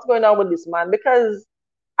on here? What's going on with this man?" Because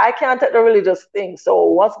I can't take the religious thing. So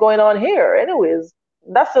what's going on here? Anyways,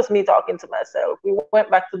 that's just me talking to myself. We went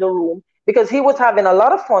back to the room because he was having a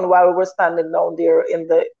lot of fun while we were standing down there in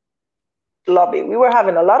the lobby. We were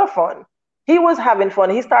having a lot of fun. He was having fun.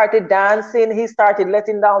 He started dancing. He started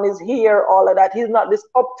letting down his hair, all of that. He's not this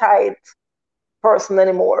uptight person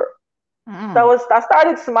anymore. So I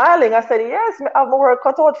started smiling. I said, "Yes, I have my work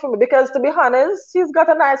cut out for me," because to be honest, she's got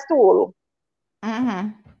a nice tool.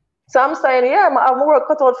 So I'm saying, "Yeah, I have my work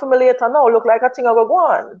cut out for me later. Now look like a thing I go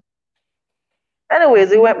on." Anyways,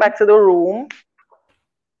 we went back to the room.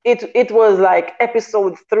 It was like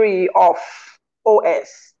episode 3 of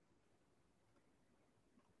OS.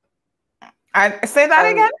 Say that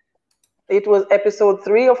again? It was episode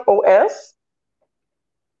 3 of OS.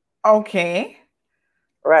 Okay.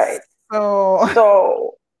 Right.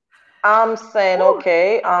 So I'm saying,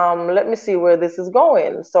 okay, let me see where this is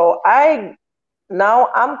going. So I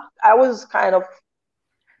was kind of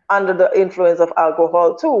under the influence of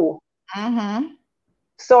alcohol too.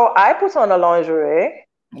 So I put on a lingerie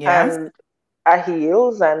and a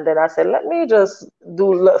heels, and then I said, let me just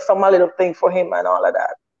do some little thing for him and all of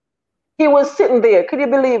that. He was sitting there. Could you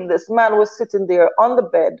believe this? Man was sitting there on the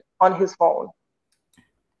bed on his phone.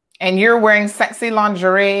 And you're wearing sexy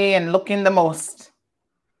lingerie and looking the most.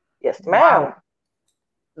 Yes, ma'am. Wow.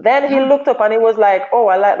 Then he looked up and he was like, "Oh,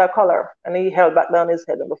 I like that color." And he held back down his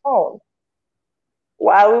head on the phone.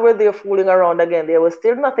 While we were there fooling around again, there was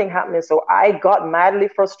still nothing happening. So I got madly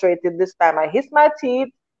frustrated this time. I hit my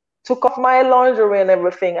teeth, took off my lingerie and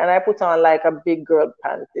everything, and I put on like a big girl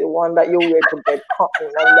panty, one that you wear to bed,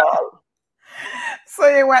 cotton and all. So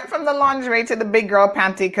you went from the lingerie to the big girl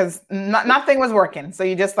panty because nothing was working. So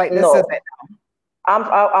you just like, this is it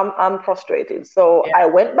now. I'm frustrated. So I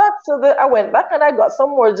went back and I got some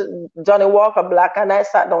more Johnny Walker Black, and I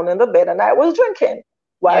sat down in the bed and I was drinking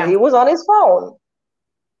while he was on his phone.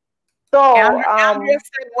 So Andrea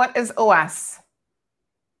said, "What is OS?"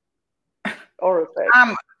 Oral sex.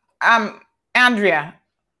 Andrea.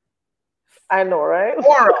 I know, right?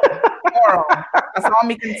 Oral. That's all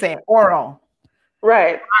we can say. Oral.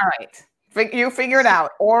 Right. All right. You figure it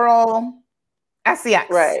out. Oral.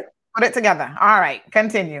 SEX. Right. Put it together. All right.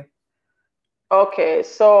 Continue. Okay.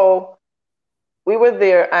 So we were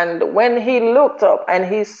there, and when he looked up and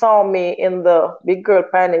he saw me in the big girl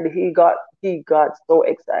panty, he got so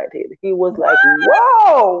excited. He was like,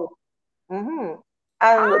 "Whoa!"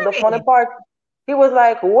 And the funny part, he was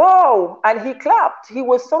like, "Whoa!" And he clapped. He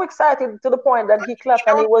was so excited to the point that he clapped,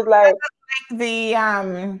 and he was like,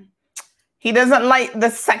 he doesn't like the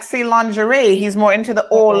sexy lingerie. He's more into the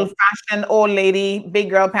old-fashioned old lady big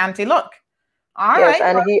girl panty look. All Yes, right.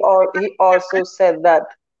 and Well, he also said that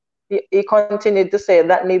he continued to say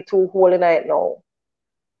that need 2 hole in it now.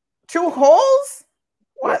 2 holes? Yes,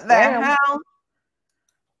 What the ma'am. hell?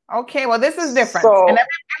 Okay, well, this is different. And So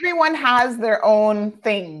everyone has their own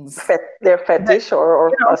things, their that, fetish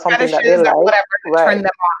or something that they fetishes or like, whatever that turn right? them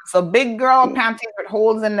on. So big girl panties with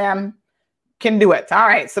holes in them can do it. All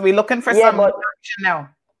right. So we're looking for Yeah, some but action now.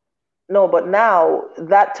 no, but now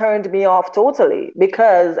that turned me off totally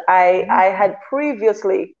because I had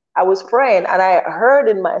previously I was praying and I heard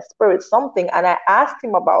in my spirit something and I asked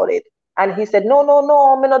him about it and he said, no, no,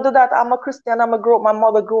 no, I'm not do that. I'm a Christian. My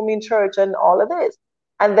mother grew me in church and all of this.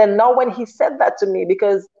 And then now when he said that to me,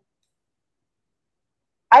 because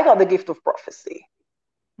I got the gift of prophecy,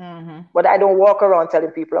 but I don't walk around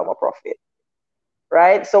telling people I'm a prophet,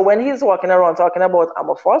 right? So when he's walking around talking about I'm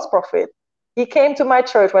a false prophet, he came to my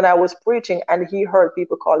church when I was preaching and he heard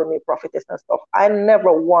people calling me prophetess and stuff. I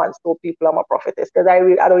never once told people I'm a prophetess because I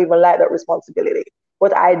don't even like that responsibility.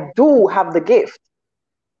 But I do have the gift.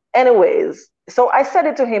 Anyways, so I said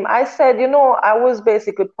it to him. I said, I was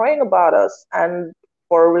basically praying about us and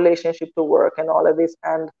for a relationship to work and all of this.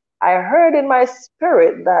 And I heard in my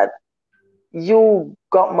spirit that you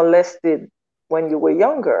got molested when you were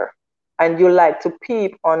younger and you like to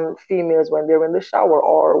peep on females when they're in the shower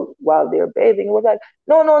or while they're bathing. It was like,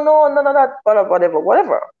 no, no, no, none of that, whatever,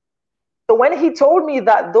 whatever. So when he told me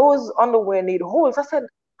that those underwear need holes, I said,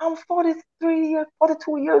 I'm 42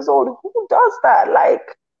 years old. Who does that?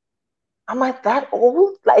 Like, am I that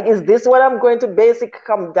old? Like, is this what I'm going to basically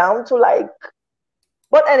come down to? Like,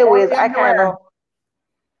 but anyways, I kind of,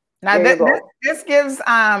 now there you go. this gives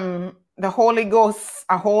the Holy Ghost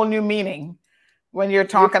a whole new meaning when you're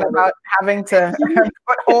talking about having to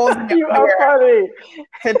put holes in You your are funny.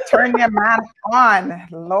 to turn your man on.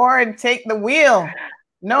 Lord, take the wheel.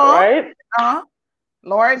 No, Right?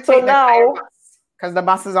 Lord, So take the now, because the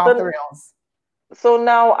bus is off the rails. so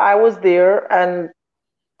now I was there and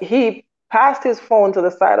he passed his phone to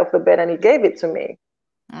the side of the bed and he gave it to me.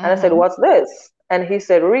 And I said, what's this? And he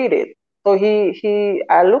said, read it. So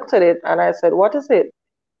I looked at it and I said, what is it?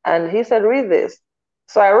 And he said, read this.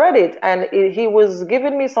 So I read it and he was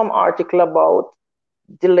giving me some article about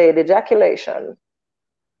delayed ejaculation.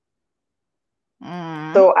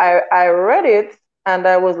 So I read it and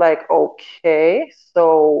I was like, okay,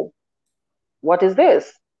 so what is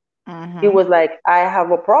this? He was like, I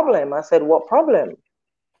have a problem. I said, what problem?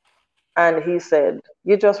 And he said,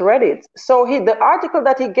 you just read it. So the article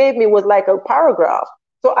that he gave me was like a paragraph.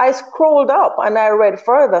 So I scrolled up and I read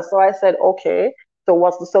further. So I said, okay, so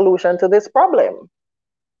what's the solution to this problem?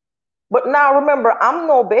 But now remember, I'm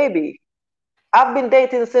no baby. I've been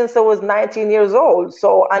dating since I was 19 years old.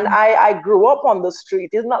 So, and I grew up on the street.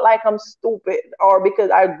 It's not like I'm stupid or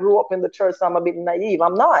because I grew up in the church, so I'm a bit naive.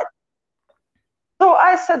 I'm not. So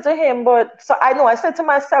I said to him, I said to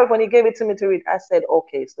myself when he gave it to me to read, I said,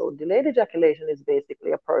 okay, so delayed ejaculation is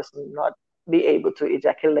basically a person not be able to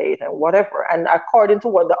ejaculate and whatever. And according to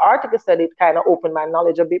what the article said, it kind of opened my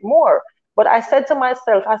knowledge a bit more. But I said to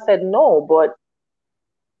myself, I said, no, but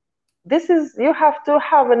you have to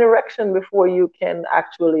have an erection before you can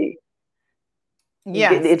actually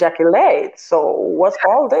ejaculate. So what's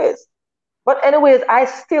all this? But anyways, I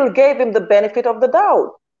still gave him the benefit of the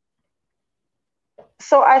doubt.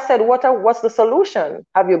 So I said, what's the solution?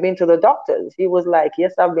 Have you been to the doctors? He was like,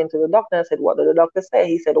 yes, I've been to the doctor. I said, what did the doctor say?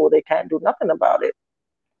 He said, oh, they can't do nothing about it.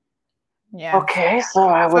 Yeah. Okay, so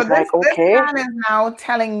I was like, okay. This man is now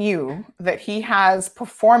telling you that he has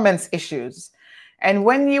performance issues. And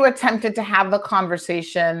when you attempted to have the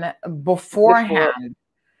conversation beforehand,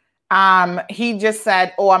 he just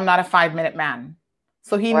said, oh, I'm not a 5-minute man.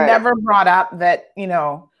 So he never brought up that,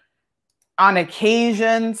 on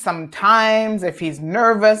occasion, sometimes if he's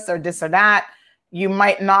nervous or this or that, you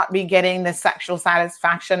might not be getting the sexual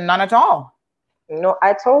satisfaction, none at all. No,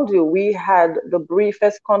 I told you we had the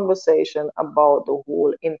briefest conversation about the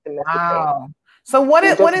whole intimacy thing. So what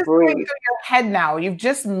is going through your head now? You've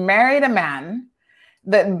just married a man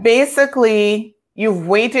that basically you've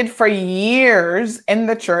waited for years in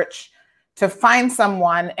the church to find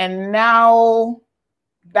someone, and now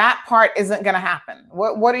that part isn't going to happen.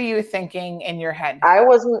 What are you thinking in your head? I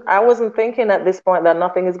wasn't thinking at this point that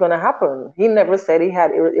nothing is going to happen. He never said he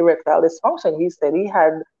had erectile dysfunction. He said he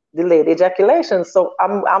had delayed ejaculation. So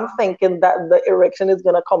I'm thinking that the erection is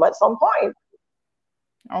going to come at some point.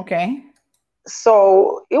 Okay.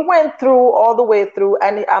 So it went through all the way through,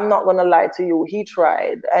 and I'm not going to lie to you. He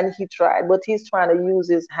tried, but he's trying to use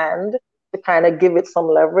his hand to kind of give it some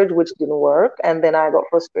leverage, which didn't work. And then I got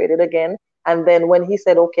frustrated again. And then when he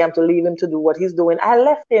said, okay, I'm to leave him to do what he's doing, I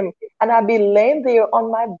left him and I'd be laying there on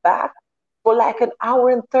my back for like an hour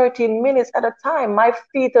and 13 minutes at a time. My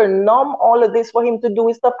feet are numb, all of this for him to do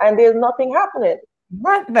his stuff, and there's nothing happening.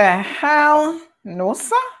 What the hell? No,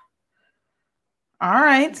 sir. All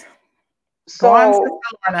right. So go on, Sister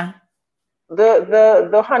Lorna.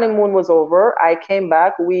 the honeymoon was over. I came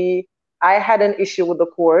back. I had an issue with the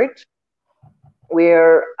court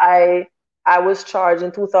where I was charged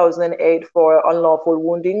in 2008 for unlawful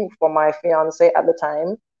wounding for my fiance at the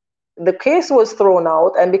time. The case was thrown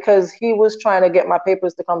out, and because he was trying to get my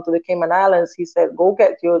papers to come to the Cayman Islands, he said, go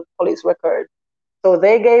get your police record. So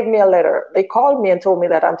they gave me a letter. They called me and told me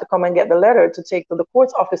that I'm to come and get the letter to take to the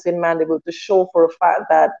court's office in Mandeville to show for a fact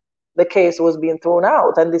that the case was being thrown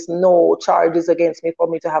out and there's no charges against me for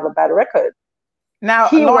me to have a bad record. Now,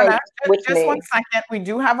 Lorna, just 1 second. We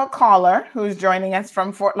do have a caller who's joining us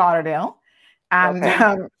from Fort Lauderdale,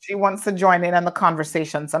 and she wants to join in on the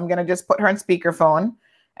conversation. So I'm going to just put her on speakerphone,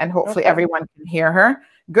 and hopefully everyone can hear her.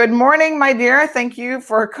 Good morning, my dear. Thank you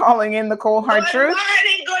for calling in the Cold Hard Truth.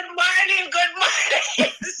 Good morning,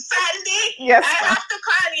 Sandy. Yes. I have to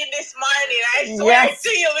call you this morning. I swear to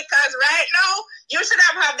you, because right now you should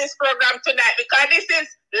have had this program tonight because this is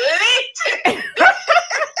lit.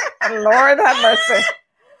 Lord have mercy.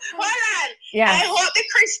 Hold on. Yes. I hope the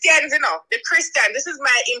Christians, this is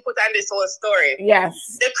my input on this whole story. Yes.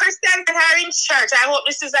 The Christians that are in church, I hope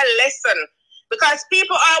this is a lesson. Because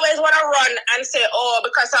people always want to run and say, oh,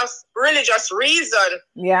 because of religious reason,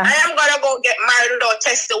 I am going to go get married or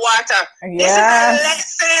test the water. This is a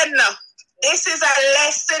lesson. This is a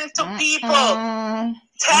lesson to people.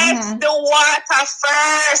 Test the water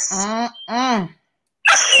first.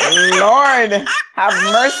 Lord, have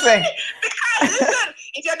mercy. Because listen,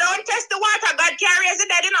 if you don't test the water, God can raise the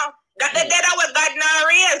dead, That the dead are what God now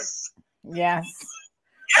raise. Yes.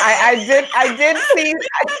 I did see...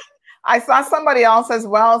 I saw somebody else as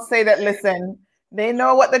well say that, listen, they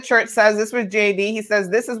know what the church says. This was JD. He says,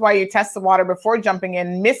 this is why you test the water before jumping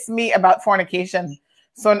in. Miss me about fornication.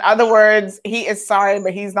 So in other words, he is sorry,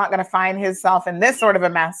 but he's not going to find himself in this sort of a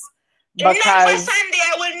mess. Never, Sandy,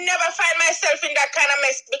 I will never find myself in that kind of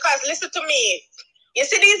mess because listen to me. You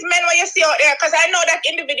see these men where you see out there, because I know that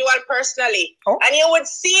individual personally. And you would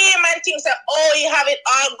see him and think that, you have it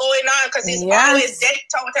all going on because he's always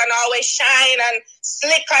decked out and always shine and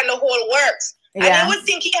slick and the whole works. And you would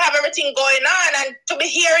think he have everything going on. And to be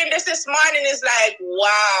hearing this morning is like,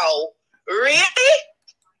 wow, really?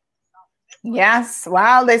 Yes.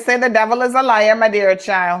 Well, they say the devil is a liar, my dear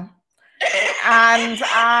child. And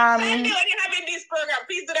Sandy, when you're having this program,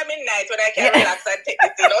 please do them in night when I can relax and take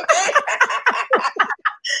it in, okay?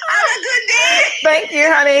 Have a good day. Thank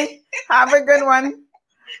you, honey. Have a good one.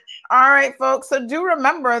 All right, folks. So do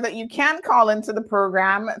remember that you can call into the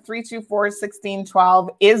program. 324-1612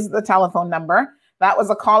 is the telephone number. That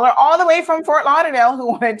was a caller all the way from Fort Lauderdale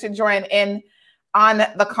who wanted to join in on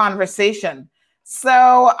the conversation.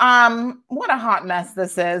 So what a hot mess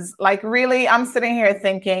this is. Like, really, I'm sitting here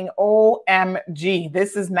thinking, OMG,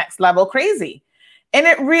 this is next level crazy. And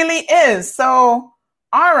it really is. So,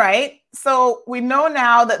 all right. So we know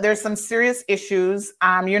now that there's some serious issues.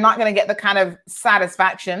 You're not going to get the kind of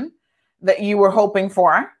satisfaction that you were hoping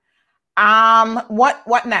for.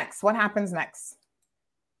 What next? What happens next?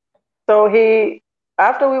 So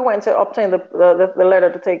after we went to obtain the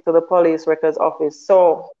letter to take to the police records office.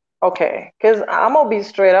 So, okay, because I'm gonna be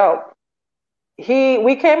straight up.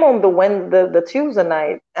 We came home the Tuesday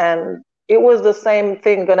night, and it was the same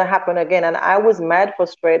thing gonna happen again, and I was mad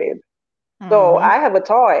frustrated. So I have a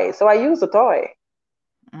toy, so I used the toy.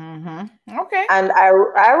 Okay. And I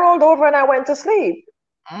rolled over and I went to sleep.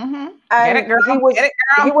 And Get it, girl.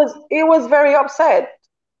 He was very upset.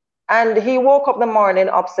 And he woke up the morning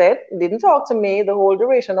upset, didn't talk to me the whole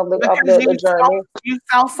duration of the journey. You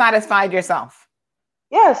self-satisfied yourself.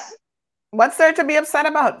 Yes. What's there to be upset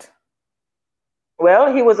about?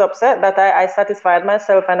 Well, he was upset that I satisfied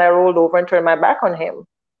myself and I rolled over and turned my back on him.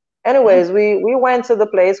 Anyways, we went to the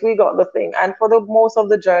place, we got the thing. And for the most of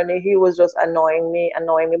the journey, he was just annoying me.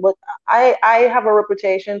 But I have a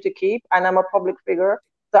reputation to keep and I'm a public figure.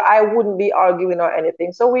 So I wouldn't be arguing or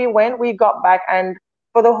anything. So we got back, and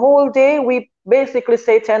for the whole day, we basically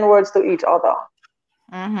say 10 words to each other.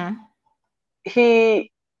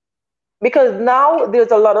 Because now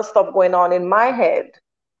there's a lot of stuff going on in my head.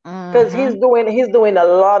 Because he's doing a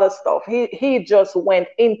lot of stuff. He just went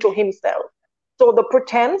into himself. So the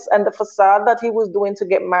pretense and the facade that he was doing to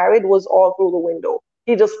get married was all through the window.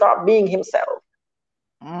 He just started being himself.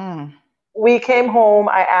 We came home.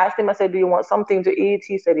 I asked him, I said, do you want something to eat?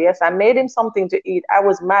 He said, yes. I made him something to eat. I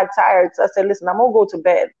was mad tired. So I said, listen, I'm going to go to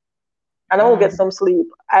bed and I'm going to get some sleep.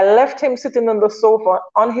 I left him sitting on the sofa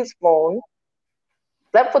on his phone.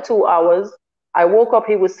 Slept for 2 hours. I woke up,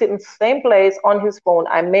 he was sitting same place on his phone.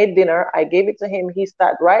 I made dinner, I gave it to him. He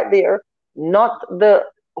sat right there, not the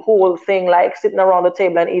whole thing like sitting around the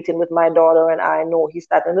table and eating with my daughter and I. No, he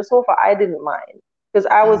sat on the sofa. I didn't mind because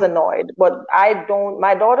I was annoyed. But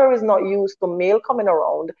my daughter is not used to male coming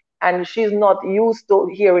around and she's not used to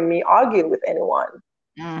hearing me arguing with anyone.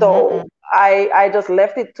 So I just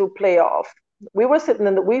left it to play off. We were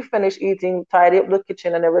sitting we finished eating, tidy up the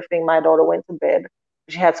kitchen and everything. My daughter went to bed.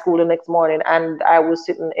 She had school the next morning, and I was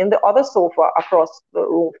sitting in the other sofa across the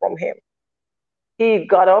room from him. He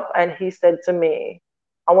got up and he said to me,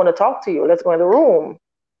 I want to talk to you. Let's go in the room.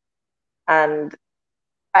 And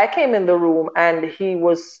I came in the room and he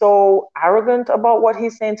was so arrogant about what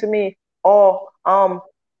he's saying to me. Oh,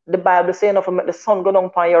 the Bible saying not to let the sun go down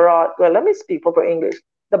upon your wrath. Well, let me speak proper English.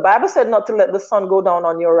 The Bible said not to let the sun go down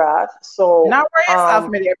on your wrath. So not worry yourself,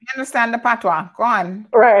 my dear. You understand the patois. Go on.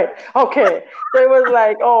 Right. Okay. So it was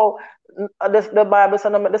like, oh, the Bible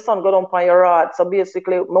said not let the sun go down upon your wrath. So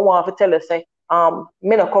basically, I want to tell you, say,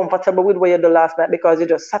 me not comfortable with what you did last night because you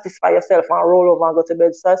just satisfy yourself and roll over and go to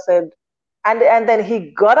bed. So I said, and then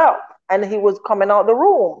he got up and he was coming out the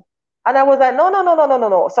room. And I was like, no.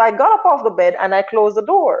 So I got up off the bed and I closed the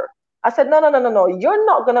door. I said, no. You're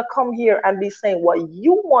not going to come here and be saying what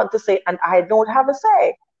you want to say and I don't have a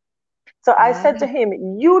say. So I said to him,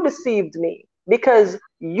 you deceived me because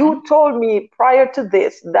you told me prior to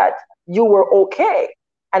this that you were okay.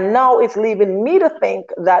 And now it's leaving me to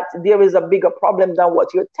think that there is a bigger problem than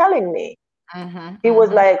what you're telling me. He was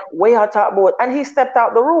like, way out about, and he stepped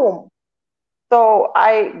out the room. So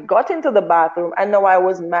I got into the bathroom and now I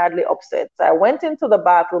was madly upset. So I went into the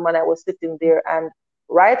bathroom and I was sitting there and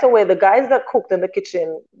right away, the guys that cooked in the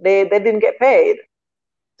kitchen, they didn't get paid.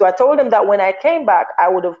 So I told them that when I came back, I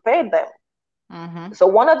would have paid them. So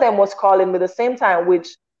one of them was calling me the same time,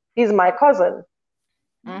 which he's my cousin,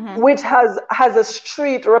 which has a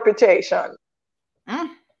street reputation.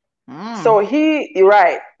 So he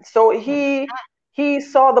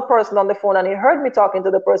saw the person on the phone and he heard me talking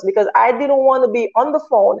to the person because I didn't want to be on the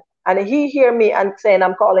phone and he hear me and saying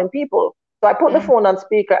I'm calling people. So I put the phone on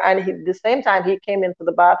speaker and the same time he came into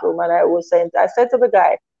the bathroom and I said to the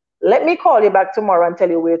guy, let me call you back tomorrow and tell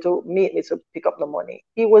you where to meet me to pick up the money.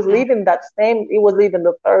 He was leaving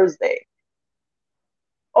the Thursday.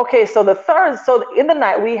 Okay, so in the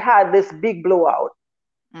night we had this big blowout,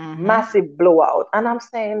 massive blowout. And I'm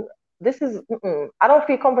saying, this is, I don't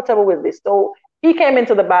feel comfortable with this. So he came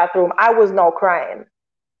into the bathroom. I was now crying.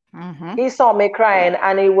 He saw me crying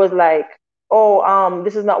and he was like, oh,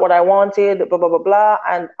 this is not what I wanted, blah, blah, blah, blah.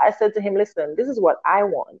 And I said to him, listen, this is what I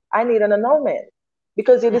want. I need an annulment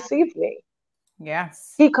because you deceived me.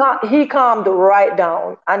 Yes. He calmed right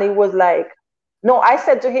down and he was like, no, I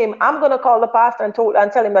said to him, I'm going to call the pastor and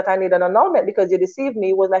tell him that I need an annulment because you deceived me.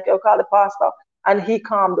 He was like, I'll call the pastor. And he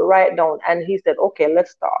calmed right down and he said, okay,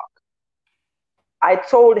 let's talk. I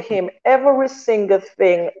told him every single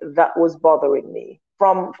thing that was bothering me,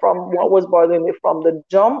 from what was bothering me from the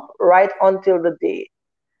jump right until the day.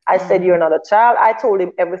 I said, you're not a child. I told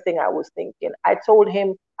him everything I was thinking. I told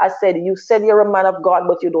him, I said, you said you're a man of God,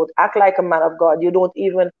 but you don't act like a man of God. You don't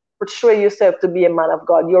even portray yourself to be a man of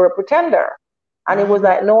God. You're a pretender. And he was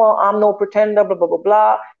like, no, I'm no pretender, blah, blah, blah,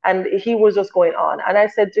 blah. And he was just going on. And I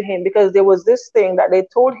said to him, because there was this thing that they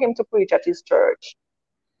told him to preach at his church.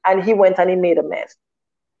 And he went and he made a mess.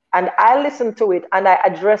 And I listened to it and I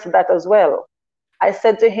addressed that as well. I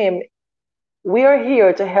said to him, we are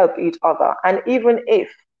here to help each other. And even if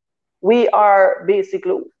we are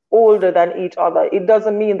basically older than each other, it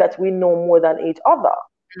doesn't mean that we know more than each other.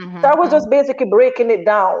 So I was just basically breaking it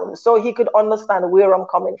down so he could understand where I'm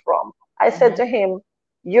coming from. I said to him,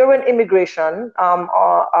 you're an immigration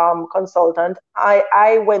consultant.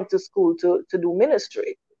 I went to school to do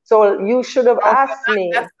ministry. So you should have asked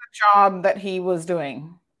me. That's the job that he was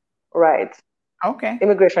doing. Right. Okay.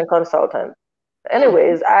 Immigration consultant.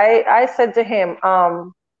 Anyways, I said to him,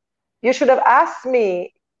 you should have asked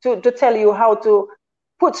me to tell you how to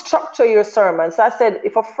structure your sermons. So I said,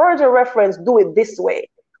 if a further reference, do it this way.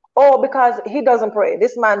 Oh, because he doesn't pray.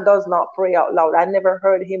 This man does not pray out loud. I never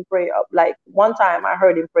heard him pray out. Like one time I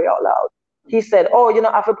heard him pray out loud. He said, oh,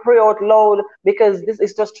 I have to pray out loud because this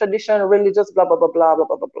is just tradition, religious, blah, blah, blah, blah, blah,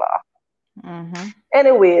 blah, blah, blah.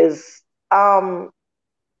 Anyways,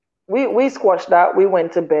 we squashed that. We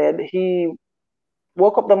went to bed. He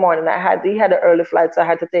woke up the morning. He had an early flight, so I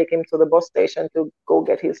had to take him to the bus station to go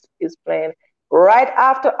get his plane. Right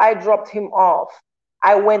after I dropped him off,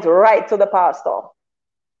 I went right to the pastor.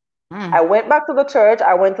 I went back to the church.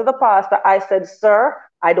 I went to the pastor. I said, sir,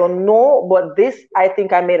 I don't know, but I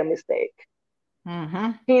think I made a mistake.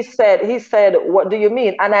 Mm-hmm. He said, what do you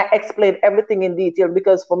mean? And I explained everything in detail,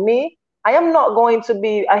 because for me, I am not going to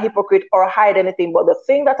be a hypocrite or hide anything. But the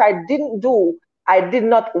thing that I didn't do, I did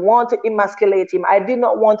not want to emasculate him. I did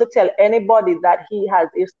not want to tell anybody that he has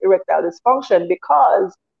erectile dysfunction,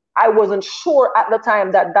 because I wasn't sure at the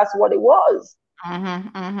time that that's what it was. Mm-hmm.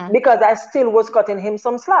 Mm-hmm. Because I still was cutting him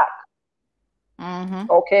some slack. Mm-hmm.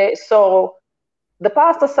 Okay, so the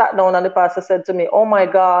pastor sat down and the pastor said to me, oh my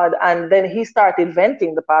God. And then he started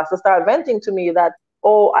venting. The pastor started venting to me that,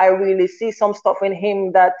 oh, I really see some stuff in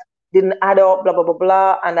him that didn't add up, blah, blah, blah,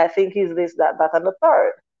 blah. And I think he's this, that, and the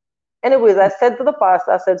third. Anyways, I said to the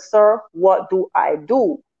pastor, I said, sir, what do I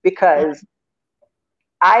do? Because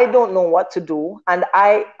I don't know what to do. And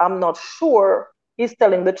I am not sure he's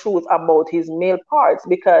telling the truth about his male parts,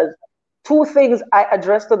 because two things I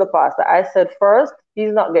addressed to the pastor. I said, first,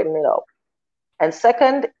 he's not getting it up. And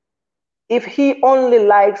second, if he only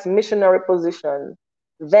likes missionary position,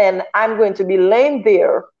 then I'm going to be laying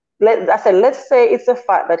there. I said, let's say it's a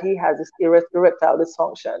fact that he has this erectile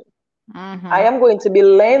dysfunction. Mm-hmm. I am going to be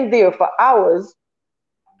laying there for hours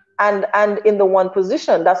and in the one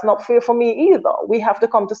position. That's not fair for me either. We have to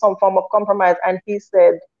come to some form of compromise. And he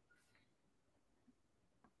said,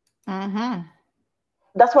 mm-hmm.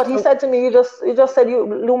 That's what he said to me. He just said, you,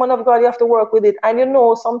 woman of God, you have to work with it. And you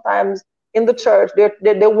know, sometimes in the church,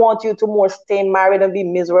 they want you to more stay married and be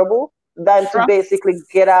miserable than to basically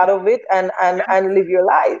get out of it and live your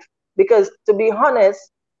life. Because to be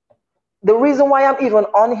honest, the reason why I'm even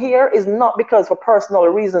on here is not because for personal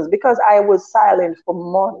reasons, because I was silent for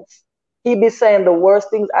months. He be saying the worst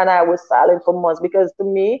things and I was silent for months, because to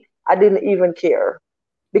me, I didn't even care,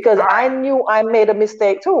 because I knew I made a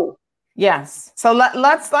mistake too. Yes. So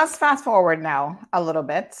let's fast forward now a little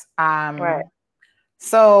bit. Right.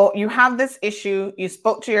 So you have this issue. You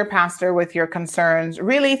spoke to your pastor with your concerns,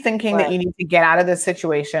 really thinking that you need to get out of this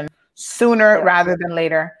situation sooner rather than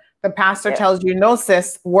later. The pastor tells you, no,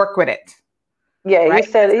 sis, work with it. Yeah, right?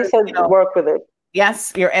 he said, work with it.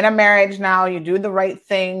 Yes, you're in a marriage now. You do the right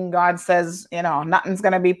thing. God says, nothing's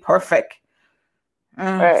going to be perfect.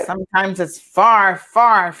 Sometimes it's far,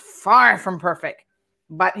 far, far from perfect.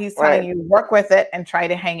 But he's telling you, work with it and try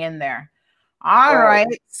to hang in there. All right.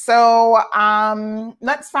 So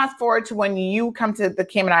let's fast forward to when you come to the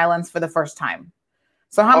Cayman Islands for the first time.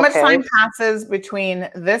 So how much time passes between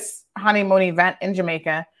this honeymoon event in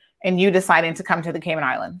Jamaica and you deciding to come to the Cayman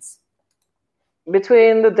Islands?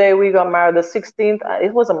 Between the day we got married, the 16th,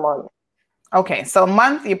 it was a month. Okay. So a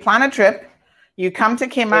month, you plan a trip, you come to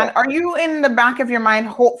Cayman. Are you in the back of your mind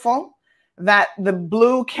hopeful that the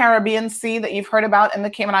blue Caribbean Sea that you've heard about in the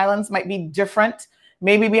Cayman Islands might be different?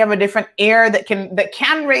 Maybe we have a different air that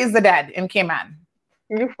can raise the dead in Cayman.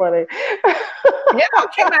 You're funny.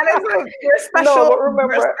 Cayman is you're special. No, but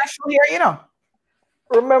remember, you're special here,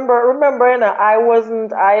 Remember,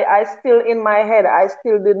 I still in my head, I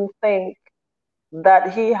still didn't think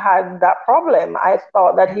that he had that problem. I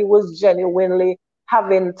thought that he was genuinely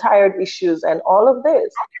having tired issues and all of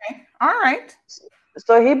this. Okay. All right.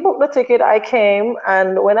 So he booked the ticket. I came,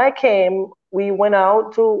 and when I came, we went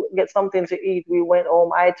out to get something to eat. We went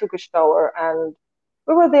home. I took a shower, and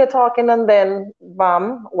we were there talking, and then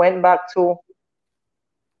bam, went back to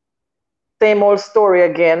same old story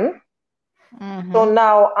again. Mm-hmm. So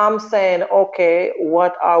now I'm saying, okay,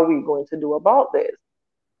 what are we going to do about this?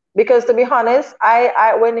 Because to be honest,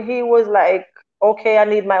 I when he was like, okay, I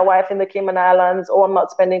need my wife in the Cayman Islands, or I'm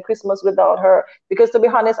not spending Christmas without her. Because to be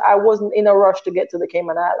honest, I wasn't in a rush to get to the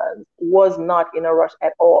Cayman Islands. Was not in a rush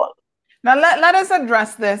at all. Now let us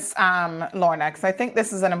address this, Lorna, because I think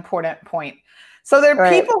this is an important point. So there are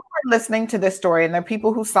people who are listening to this story, and there are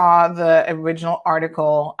people who saw the original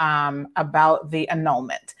article about the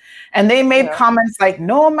annulment. And they made comments like,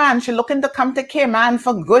 no, man, she's looking to come to Cayman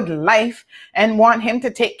for good life and want him to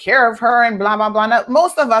take care of her and blah, blah, blah. Now,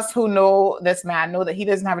 most of us who know this man know that he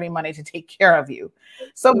doesn't have any money to take care of you.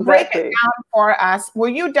 So break it down for us. Were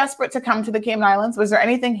you desperate to come to the Cayman Islands? Was there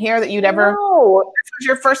anything here that you'd ever... No. This was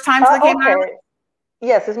your first time to the Cayman Islands?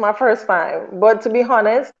 Yes, it's my first time. But to be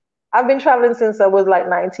honest, I've been traveling since I was like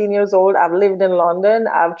 19 years old. I've lived in London.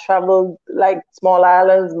 I've traveled like small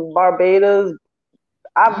islands, Barbados.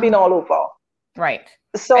 I've been all over. Right.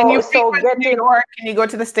 So, and you get to New York, and you go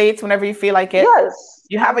to the States whenever you feel like it. Yes.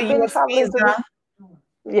 You have a US visa.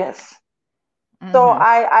 Yes. Mm-hmm. So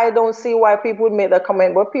I don't see why people would make that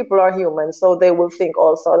comment, but people are human, so they will think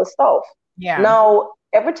all sort of stuff. Yeah. Now,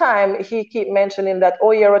 every time he keep mentioning that,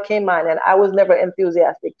 oh, you're a Cayman, and I was never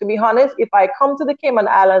enthusiastic. To be honest, if I come to the Cayman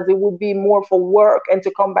Islands, it would be more for work and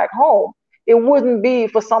to come back home. It wouldn't be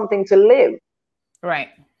for something to live. Right.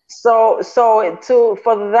 So for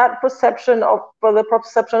the perception of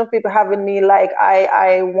people having me like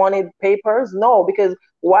I wanted papers, no, because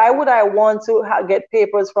why would I want to get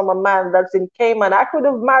papers from a man that's in Cayman? I could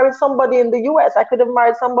have married somebody in the U.S. I could have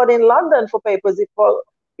married somebody in London for papers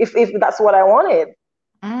if that's what I wanted.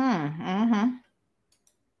 Mm-hmm.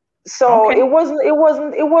 So okay. It was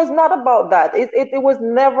not about that. It was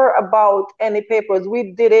never about any papers.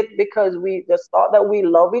 We did it because we just thought that we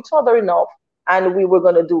love each other enough and we were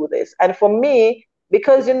going to do this. And for me,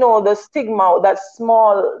 because the stigma, that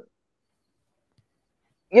small,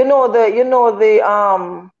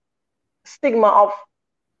 the stigma of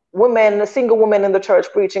women, single women in the church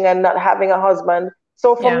preaching and not having a husband.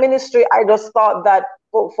 So for ministry, I just thought that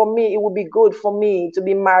for me, it would be good for me to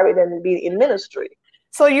be married and be in ministry.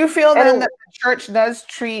 So you feel then that the church does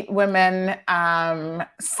treat women,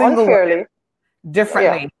 single unfairly, women,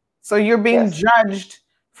 differently. Yeah. So you're being judged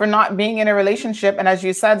for not being in a relationship. And as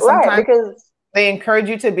you said, sometimes because they encourage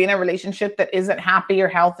you to be in a relationship that isn't happy or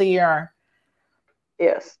healthy or.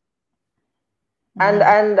 Yes.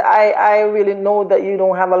 And I really know that you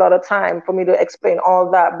don't have a lot of time for me to explain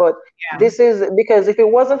all that, but this is because if it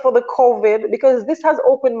wasn't for the COVID, because this has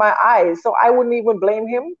opened my eyes, so I wouldn't even blame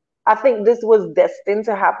him. I think this was destined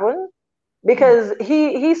to happen because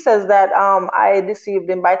he says that I deceived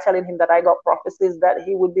him by telling him that I got prophecies that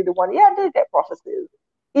he would be the one. Yeah, I did get prophecies.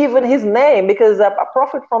 Even his name, because a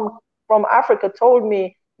prophet from Africa told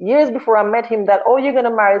me years before I met him that, oh, you're going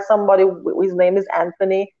to marry somebody, his name is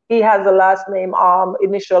Anthony. He has the last name,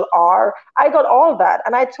 initial R. I got all that.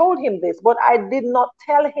 And I told him this, but I did not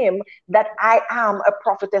tell him that I am a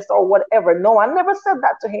prophetess or whatever. No, I never said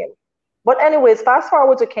that to him. But anyways, fast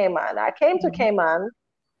forward to Cayman. I came to Cayman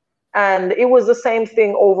and it was the same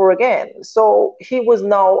thing over again. So he was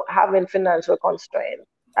now having financial constraints.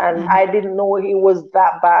 And I didn't know he was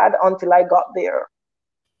that bad until I got there.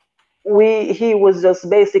 He was just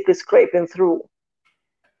basically scraping through.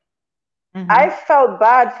 I felt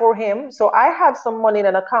bad for him. So I have some money in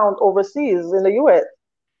an account overseas in the US.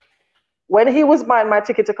 When he was buying my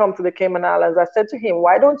ticket to come to the Cayman Islands, I said to him,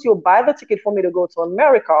 why don't you buy the ticket for me to go to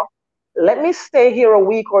America? Let me stay here a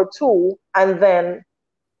week or two, and then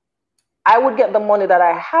I would get the money that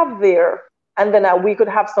I have there, and then we could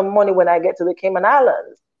have some money when I get to the Cayman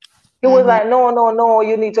Islands. He was like, no,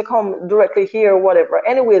 you need to come directly here, whatever.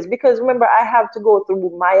 Anyways, because remember, I have to go through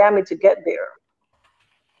Miami to get there.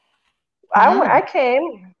 I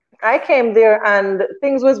came there and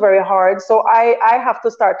things was very hard. So I have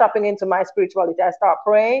to start tapping into my spirituality. I start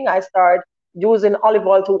praying. I start using olive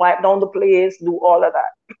oil to wipe down the place, do all of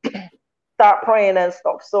that. Start praying and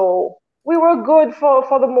stuff. So we were good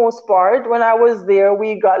for the most part. When I was there,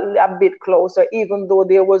 we got a bit closer, even though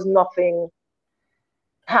there was nothing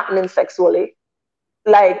happening sexually,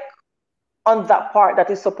 like on that part that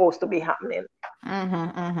is supposed to be happening.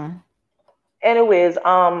 Anyways,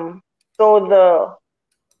 so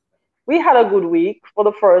we had a good week. For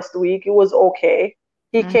the first week, it was okay.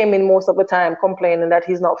 He came in most of the time complaining that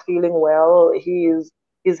he's not feeling well. He's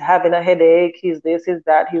having a headache. He's this, he's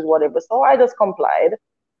that, he's whatever. So I just complied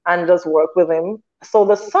and just worked with him. So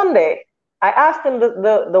the Sunday, I asked him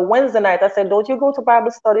the Wednesday night, I said, don't you go to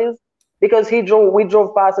Bible studies? Because we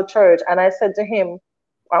drove past the church, and I said to him,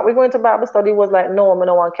 aren't we going to Bible study? He was like, no, I'm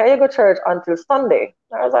not can you go to church until Sunday?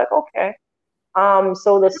 I was like, okay.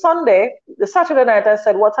 So the Saturday night, I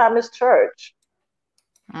said, what time is church?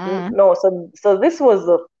 No, so this was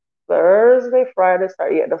the Thursday, Friday,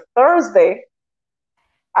 the Thursday,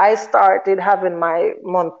 I started having my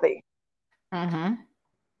monthly. I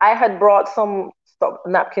had brought some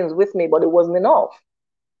napkins with me, but it wasn't enough.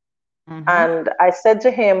 And I said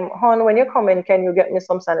to him, hon, when you come in, can you get me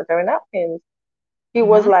some sanitary napkins? He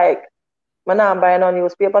was like, man, I'm buying on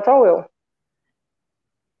use paper towel.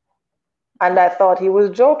 And I thought he was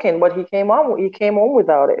joking, but he came home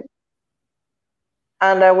without it.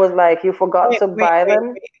 And I was like, you forgot to buy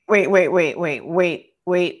them? Wait.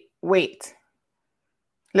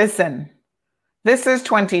 Listen, this is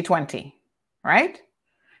 2020, right?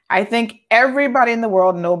 I think everybody in the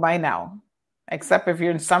world know by now, except if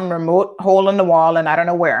you're in some remote hole in the wall and I don't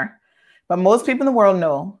know where, but most people in the world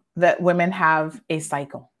know that women have a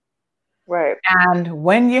cycle. Right. And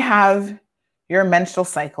when you have your menstrual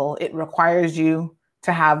cycle, it requires you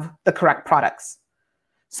to have the correct products.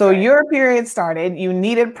 So your period started, you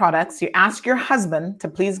needed products, you ask your husband to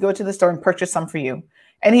please go to the store and purchase some for you.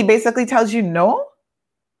 And he basically tells you no?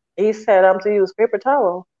 He said I'm to use paper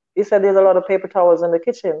towel. He said there's a lot of paper towels in the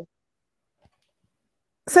kitchen.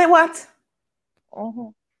 Say what?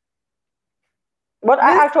 But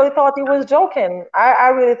I actually thought he was joking. I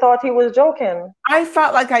really thought he was joking. I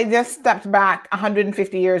felt like I just stepped back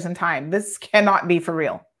 150 years in time. This cannot be for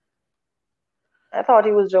real. I thought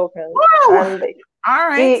he was joking. Whoa. And all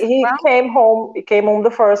right. He came home. He came home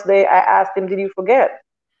the first day. I asked him, "Did you forget?"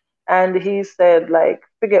 And he said, like,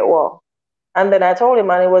 "Forget what?" And then I told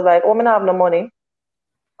him, and he was like, "Oh, I don't have no money."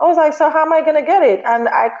 I was like, "So how am I gonna get it? And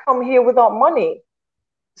I come here without money.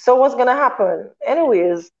 So what's gonna happen?"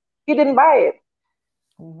 Anyways, he didn't buy it.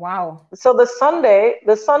 Wow. So the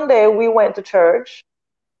Sunday we went to church,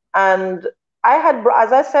 and I had,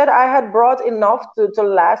 as I said, I had brought enough to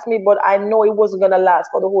last me, but I know it wasn't gonna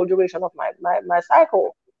last for the whole duration of my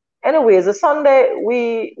cycle. Anyways, the Sunday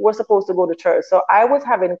we were supposed to go to church, so I was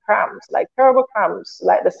having cramps, like terrible cramps,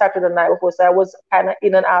 like the Saturday night before. So I was kind of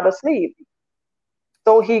in and out of sleep.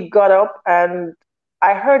 So he got up, and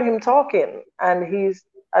I heard him talking, and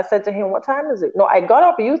I said to him, "What time is it?" No, I got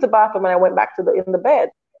up, used the bathroom, and I went back in the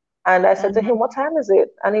bed. And I said to him, "What time is it?"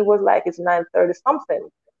 And he was like, "It's 9:30 something."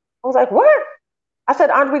 I was like, "What?" I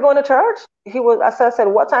said, "Aren't we going to church?" I said,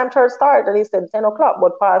 "What time church start?" And he said 10 o'clock,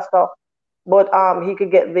 but he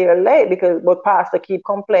could get there late but pastor keep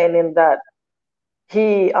complaining that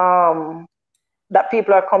that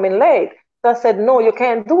people are coming late. So I said, "No, you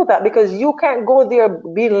can't do that, because you can't go there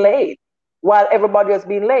being late while everybody else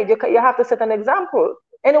being late. You have to set an example."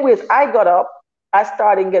 Anyways, I got up, I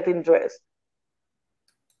started getting dressed.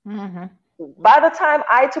 Mm-hmm. By the time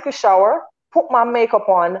I took a shower, put my makeup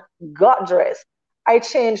on, got dressed, I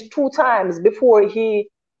changed 2 times before he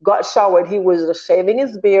got showered. He was shaving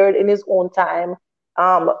his beard in his own time,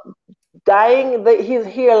 dyeing his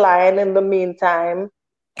hairline in the meantime.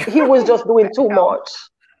 He was just doing too much.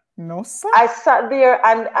 No, sir. I sat there,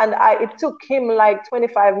 and it took him like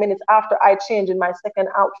 25 minutes after I changed in my second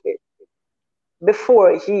outfit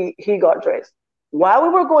before he got dressed. While we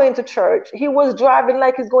were going to church, he was driving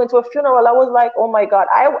like he's going to a funeral. I was like, oh my God,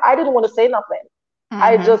 I didn't want to say nothing. Mm-hmm.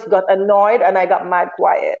 I just got annoyed, and I got mad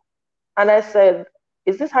quiet. And I said,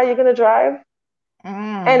 "Is this how you're going to drive?"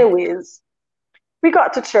 Anyways, we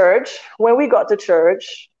got to church. When we got to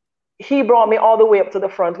church, he brought me all the way up to the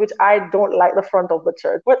front, which I don't like the front of the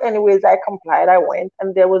church. But anyways, I complied. I went,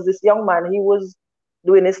 and there was this young man. He was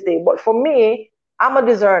doing his thing. But for me, I'm a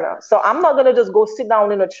discerner. So I'm not going to just go sit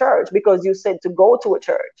down in a church because you said to go to a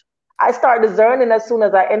church. I start discerning as soon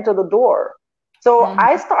as I enter the door. So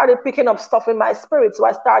I started picking up stuff in my spirit. So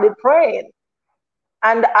I started praying.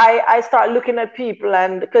 And I start looking at people,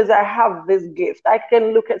 and because I have this gift, I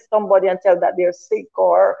can look at somebody and tell that they're sick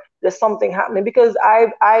or there's something happening, because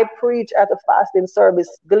I preach at a fasting service,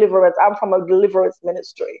 deliverance. I'm from a deliverance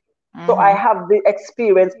ministry. So I have the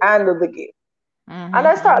experience and the gift. And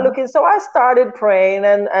I start looking, so I started praying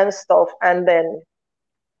and stuff. And then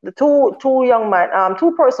the two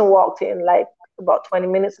person walked in like about 20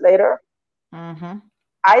 minutes later.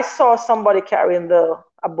 I saw somebody carrying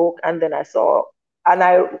a book, and then I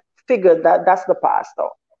figured that that's the pastor.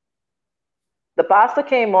 The pastor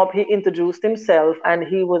came up, he introduced himself, and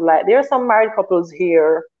he was like, "There are some married couples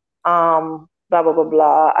here, blah, blah, blah,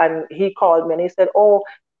 blah." And he called me and he said, "Oh,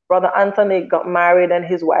 Brother Anthony got married and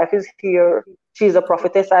his wife is here. She's a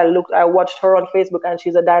prophetess. I watched her on Facebook, and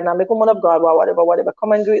she's a dynamic woman of God, or whatever.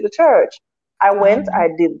 Come and greet the church." I went, I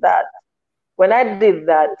did that. When I did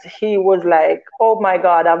that, he was like, "Oh my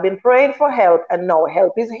God, I've been praying for help, and now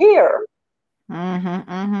help is here."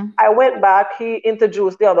 I went back, he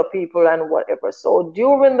introduced the other people and whatever. So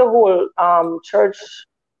during the whole church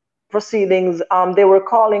proceedings, they were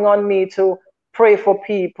calling on me to pray for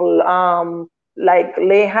people, like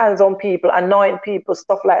lay hands on people, anoint people,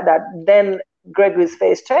 stuff like that. Then Gregory's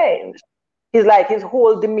face changed. His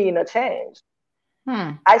whole demeanor changed.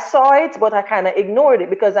 I saw it, but I kind of ignored it,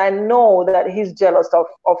 because I know that he's jealous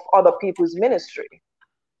of other people's ministry.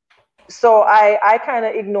 So I kind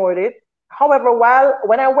of ignored it. However,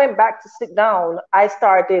 when I went back to sit down, I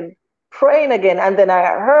started praying again, and then I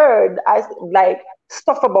heard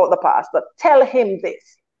stuff about the pastor. Tell him this,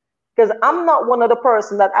 because I'm not one of the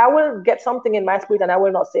person that I will get something in my spirit and I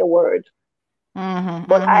will not say a word.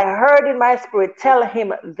 But I heard in my spirit, tell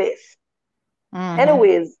him this.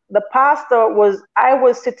 Anyways, the pastor I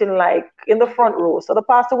was sitting like in the front row, so the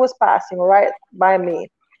pastor was passing right by me.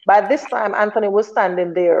 By this time, Anthony was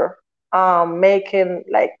standing there,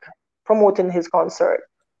 promoting his concert.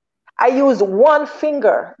 I used one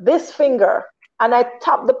finger, this finger, and I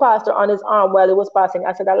tapped the pastor on his arm while he was passing.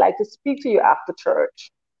 I said, "I'd like to speak to you after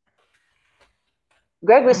church."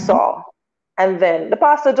 Gregory saw, and then the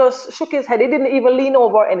pastor just shook his head. He didn't even lean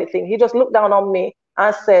over or anything. He just looked down on me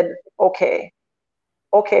and said, okay.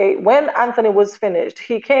 When Anthony was finished,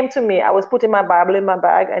 he came to me. I was putting my Bible in my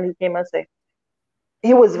bag, and he came and said,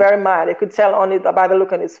 He was very mad. You could tell on it by the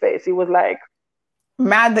look on his face. He was like,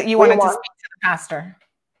 mad that you wanted to speak to the pastor.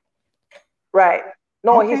 Right.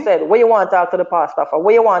 No, Okay. he said, where you want to talk to the pastor for?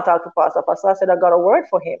 Where you want to talk to the pastor for? So I said, I got a word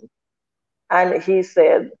for him. And he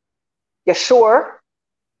said, you sure?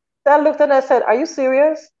 So I looked and I said, are you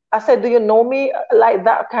serious? I said, do you know me like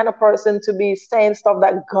that kind of person to be saying stuff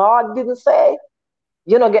that God didn't say?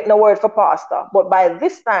 You're not getting a word for pastor. But by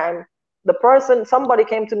this time, somebody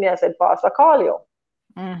came to me and said, Pastor, call you.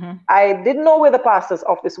 Mm-hmm. I didn't know where the pastor's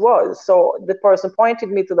office was. So the person pointed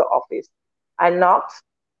me to the office. I knocked.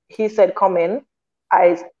 He said, come in.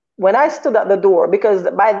 When I stood at the door, because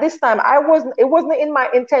by this time it wasn't in my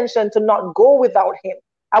intention to not go without him.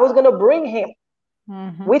 I was going to bring him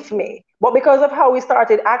with me. But because of how he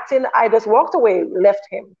started acting, I just walked away, left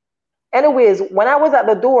him. Anyways, when I was at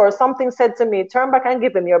the door, something said to me, turn back and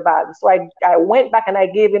give him your bag. So I went back and I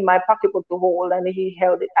gave him my pocketbook to hold, and he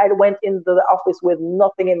held it. I went into the office with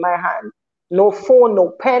nothing in my hand. No phone,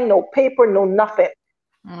 no pen, no paper, no nothing.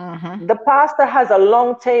 Mm-hmm. The pastor has a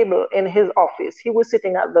long table in his office. He was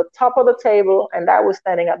sitting at the top of the table and I was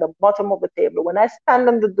standing at the bottom of the table. When I stand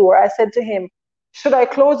on the door, I said to him, should I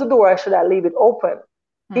close the door or should I leave it open?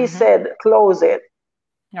 Mm-hmm. He said, close it.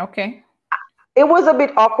 Okay. It was a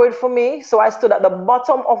bit awkward for me, so I stood at the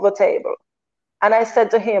bottom of the table and I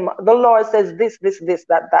said to him, the Lord says this,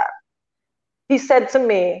 that. He said to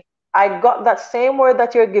me, I got that same word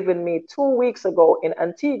that you're giving me 2 weeks ago in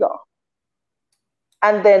Antigua.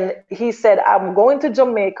 And then he said, I'm going to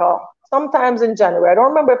Jamaica sometimes in January. I don't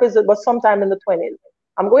remember if it was sometime in the 20s.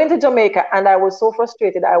 I'm going to Jamaica, and I was so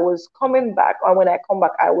frustrated. I was coming back, and when I come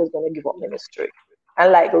back, I was going to give up ministry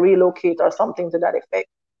and like relocate or something to that effect.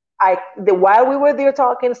 While we were there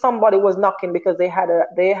talking, somebody was knocking because they had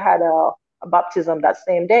a baptism that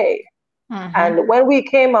same day. Mm-hmm. And when we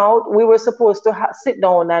came out, we were supposed to sit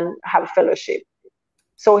down and have fellowship.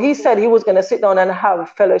 So he said he was going to sit down and have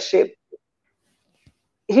fellowship.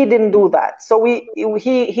 He didn't do that. So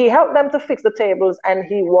he helped them to fix the tables and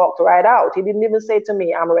he walked right out. He didn't even say to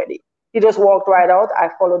me, I'm ready. He just walked right out.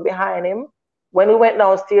 I followed behind him. When we went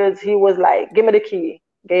downstairs, he was like, give me the key.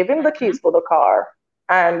 Gave him the keys for the car.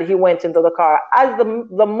 And he went into the car. As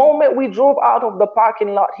the moment we drove out of the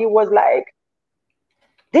parking lot, he was like,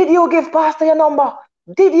 did you give Pastor your number?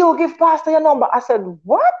 Did you give Pastor your number? I said,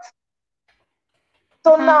 what?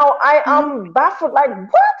 So now I am baffled, like,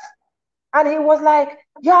 what? And he was like,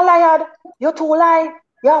 you're liar, you're too lie,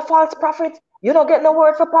 you're a false prophet, you don't get no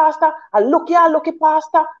word for pastor, I look at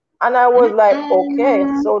pastor. And I was like, okay,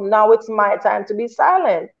 so now it's my time to be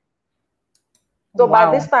silent. So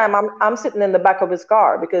by this time, I'm sitting in the back of his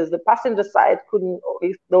car because the passenger side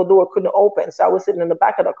the door couldn't open. So I was sitting in the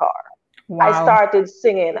back of the car. Wow. I started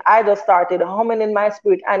singing. I just started humming in my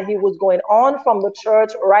spirit, and he was going on from the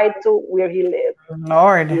church right to where he lived.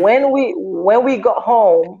 Lord. When we got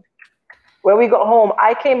home,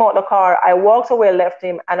 I came out the car, I walked away, left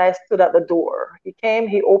him, and I stood at the door. He came,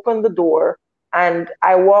 he opened the door, and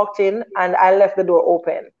I walked in and I left the door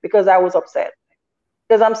open because I was upset.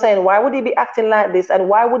 Because I'm saying, why would he be acting like this? And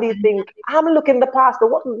why would he think, I'm looking the pastor?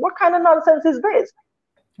 What kind of nonsense is this?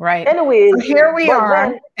 Right. Anyways. So here we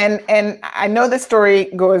are. And I know the story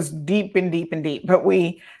goes deep and deep and deep, but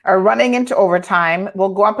we are running into overtime. We'll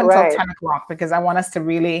go up until 10 o'clock because I want us to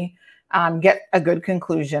really get a good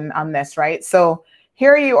conclusion on this, right? So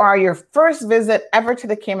here you are, your first visit ever to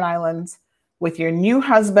the Cayman Islands with your new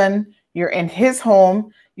husband. You're in his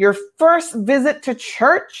home. Your first visit to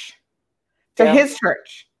church, to his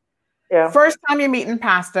church. Yeah. First time you're meeting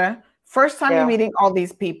pastor. First time you're meeting all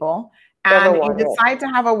these people. And you decide to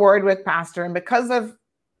have a word with pastor. And because of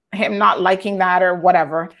him not liking that or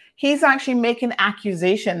whatever, he's actually making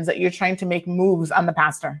accusations that you're trying to make moves on the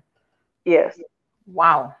pastor. Yes.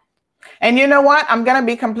 Wow. And you know what? I'm going to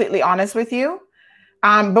be completely honest with you.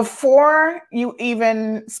 Before you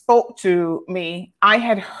even spoke to me, I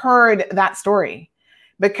had heard that story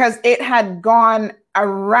because it had gone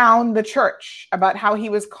around the church about how he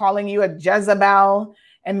was calling you a Jezebel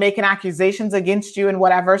and making accusations against you and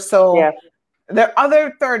whatever. So there are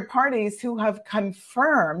other third parties who have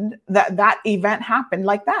confirmed that event happened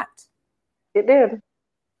like that. It did.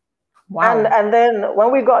 Wow. And then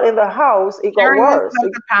when we got in the house, it got worse.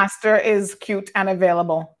 The pastor is cute and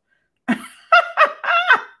available.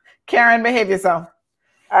 Karen, behave yourself.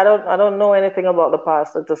 I don't know anything about the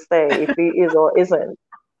pastor to say if he is or isn't.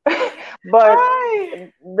 But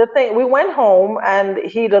the thing, we went home and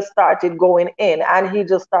he just started going in and he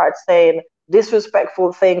just started saying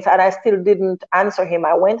disrespectful things, and I still didn't answer him.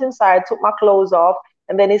 I went inside, took my clothes off,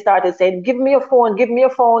 and then he started saying, give me your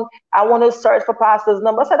phone, I want to search for pastor's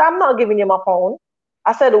number. I said, I'm not giving you my phone.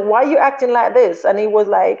 I said, why are you acting like this? And he was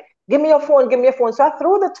like, give me your phone, give me your phone. So I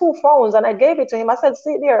threw the 2 phones and I gave it to him. I said,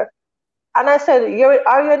 sit there. And I said,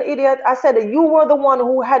 are you an idiot? I said, you were the one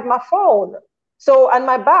who had my phone. So, and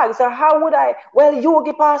my bag. So how would I? Well,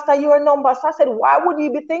 Yogi Pastor, your number. So I said, why would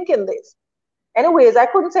you be thinking this? Anyways, I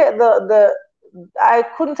couldn't take the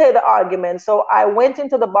argument. So I went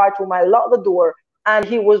into the bathroom, I locked the door, and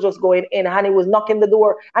he was just going in and he was knocking the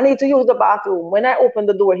door. I need to use the bathroom. When I opened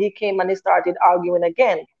the door, he came and he started arguing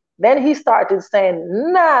again. Then he started saying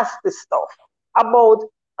nasty stuff about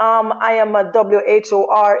I am a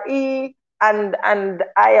WHORE and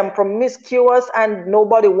I am promiscuous and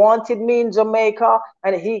nobody wanted me in Jamaica,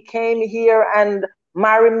 and he came here and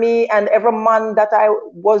married me, and every man that I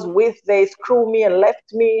was with, they screwed me and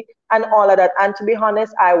left me and all of that. And to be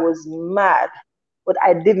honest, I was mad, but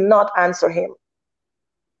I did not answer him.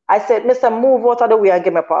 I said, Mr. Move out of the way and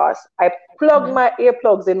give me a pass. I plugged my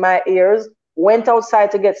earplugs in my ears, went outside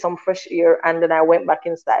to get some fresh air, and then I went back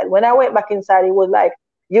inside. When I went back inside, he was like,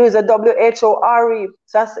 you is a WHORE.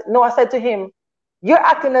 So I said, no, I said to him, you're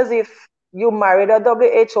acting as if you married a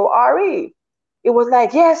WHORE. He was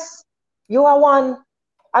like, yes, you are one.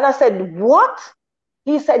 And I said, what?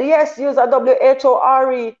 He said, yes, you're a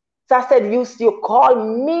WHORE. So I said, you call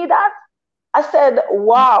me that? I said,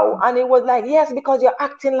 wow. And he was like, yes, because you're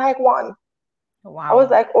acting like one. Wow. I was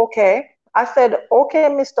like, okay. I said, okay,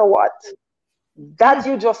 Mr. Watt, that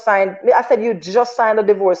you just signed. I said, you just signed the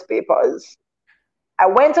divorce papers. I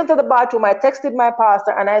went into the bathroom. I texted my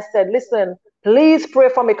pastor and I said, listen, please pray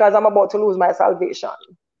for me because I'm about to lose my salvation.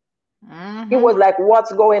 Mm-hmm. He was like,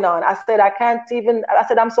 what's going on? I said, I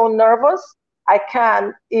said, I'm so nervous. I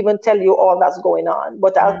can't even tell you all that's going on,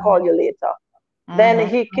 but I'll call you later.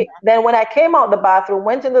 Mm-hmm. Then when I came out the bathroom,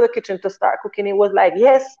 went into the kitchen to start cooking, he was like,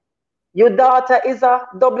 yes, your daughter is a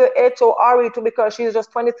WHORE too because she's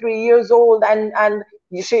just 23 years old and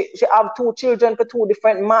she have 2 children for 2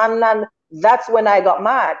 different men. And that's when I got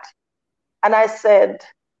mad. And I said,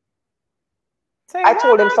 I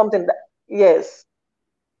told him something that, yes.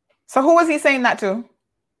 So who was he saying that to?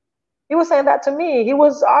 He was saying that to me. He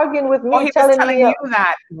was arguing with me. Oh, he was telling you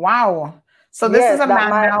that. Wow. So this is a man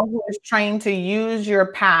now who is trying to use your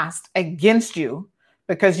past against you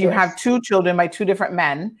because you have 2 children by 2 different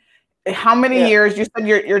men. How many years? You said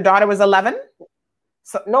your daughter was 11?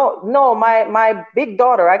 So no, my big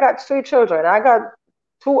daughter, I got 3 children. I got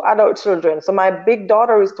 2 adult children. So my big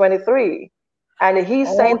daughter is 23. And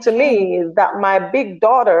he's saying to me that my big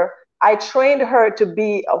daughter, I trained her to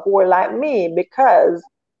be a whore like me because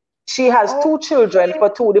she has 2 children for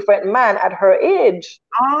 2 different men at her age.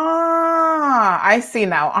 Ah, I see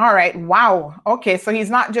now. All right. Wow. Okay. So he's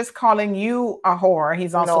not just calling you a whore.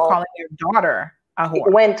 He's also calling your daughter a whore. He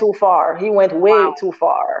went too far. He went way too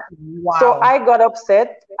far. Wow. So I got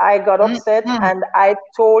upset. And I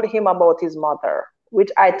told him about his mother,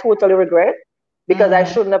 which I totally regret because I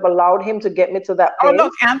shouldn't have allowed him to get me to that place. Oh,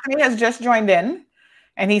 look, Anthony has just joined in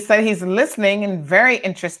and he said he's listening and very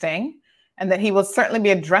interesting and that he will certainly be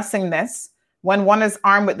addressing this. When one is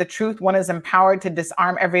armed with the truth, one is empowered to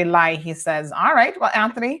disarm every lie, he says. All right. Well,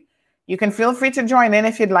 Anthony, you can feel free to join in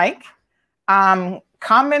if you'd like.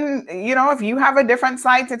 Come and, if you have a different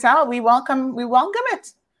side to tell, we welcome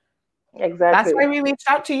it. Exactly. That's why we reached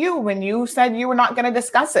out to you when you said you were not going to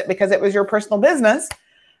discuss it because it was your personal business.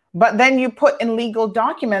 But then you put in legal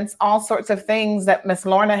documents all sorts of things that Miss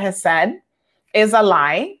Lorna has said is a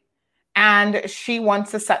lie. And she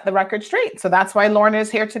wants to set the record straight. So that's why Lorna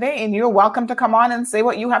is here today. And you're welcome to come on and say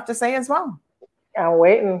what you have to say as well. I'm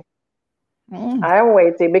waiting. I'm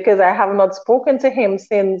waiting because I have not spoken to him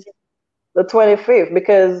since the 25th.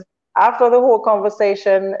 Because after the whole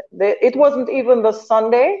conversation, it wasn't even the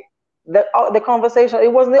Sunday. The conversation,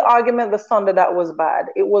 it wasn't the argument the Sunday that was bad.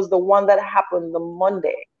 It was the one that happened the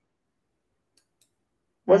Monday.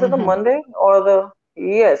 Was it the Monday or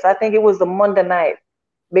yes, I think it was the Monday night.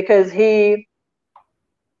 Because he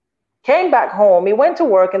came back home. He went to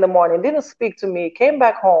work in the morning, didn't speak to me, came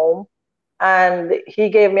back home, and he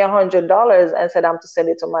gave me $100 and said I'm to send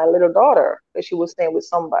it to my little daughter because she was staying with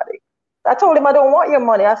somebody. I told him I don't want your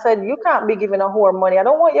money. I said, you can't be giving a whore money. I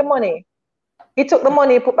don't want your money. He took the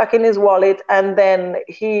money, put back in his wallet, and then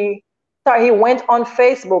he went on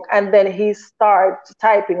Facebook, and then he started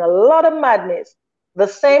typing a lot of madness. The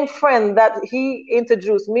same friend that he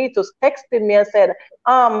introduced me to texted me and said,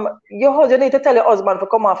 you need to tell your husband to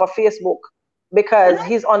come off of Facebook because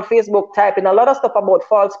he's on Facebook typing a lot of stuff about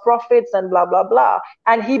false prophets and blah, blah, blah.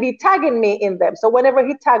 And he be tagging me in them. So whenever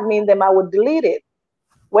he tagged me in them, I would delete it.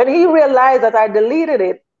 When he realized that I deleted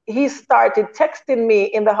it, he started texting me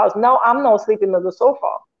in the house. Now I'm sleeping on the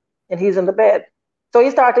sofa and he's in the bed. So he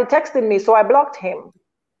started texting me. So I blocked him.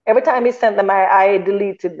 Every time he sent them, I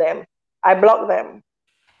deleted them. I blocked them.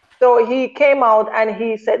 So he came out and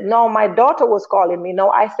he said, no, my daughter was calling me. No,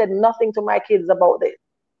 I said nothing to my kids about this.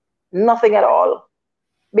 Nothing at all.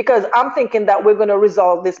 Because I'm thinking that we're going to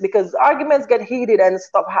resolve this, because arguments get heated and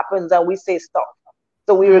stuff happens and we say stuff.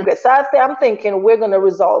 So we regret. So I'm thinking we're going to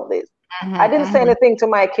resolve this. I didn't say anything to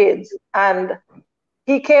my kids. And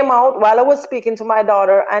he came out while I was speaking to my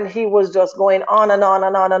daughter, and he was just going on and on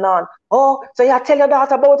and on and on. Oh, so you tell your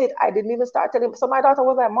daughter about it. I didn't even start telling. So my daughter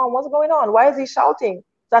was like, Mom, what's going on? Why is he shouting?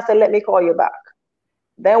 So I said, let me call you back.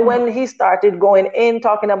 Then when he started going in,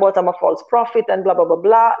 talking about I'm a false prophet and blah, blah, blah,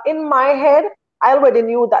 blah, in my head, I already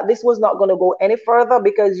knew that this was not going to go any further,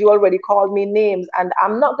 because you already called me names, and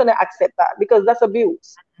I'm not going to accept that, because that's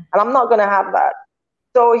abuse, and I'm not going to have that.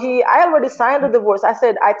 So I already signed the divorce. I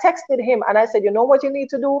texted him and I said, you know what you need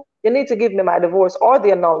to do? You need to give me my divorce or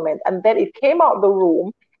the annulment. And then it came out the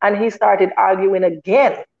room and he started arguing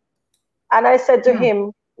again. And I said to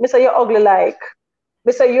him, Mr. You're ugly like.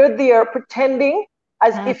 Mr. You're there pretending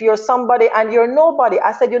as if you're somebody and you're nobody.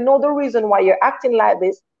 I said, you know the reason why you're acting like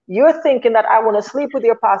this? You're thinking that I want to sleep with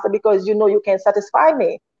your pastor because you know you can't satisfy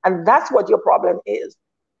me. And that's what your problem is.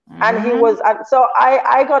 And he was, and so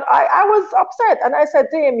I was upset, and I said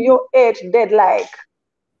to him, you age dead like.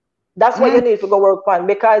 That's what you need to go work on,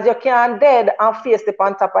 because you can't dead and face the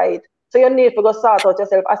on top of it. So you need to go sort out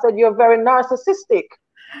yourself. I said, you're very narcissistic,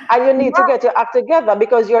 and you need to get your act together,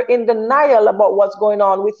 because you're in denial about what's going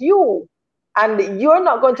on with you. And you're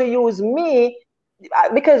not going to use me,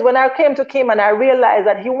 because when I came to Kim and I realized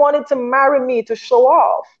that he wanted to marry me to show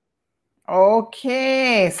off.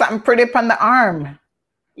 Okay, something pretty upon the arm.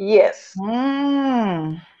 Yes. All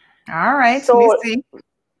right. So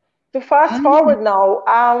to fast forward now,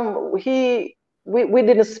 we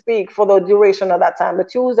didn't speak for the duration of that time. The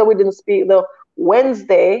Tuesday we didn't speak. The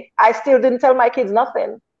Wednesday, I still didn't tell my kids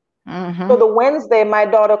nothing. So the Wednesday, my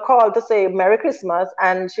daughter called to say Merry Christmas,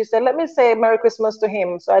 and she said, let me say Merry Christmas to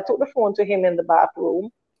him. So I took the phone to him in the bathroom,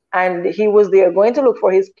 and he was there going to look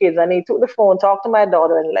for his kids, and he took the phone, talked to my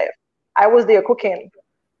daughter, and left. I was there cooking.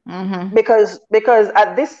 Because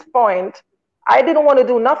at this point, I didn't want to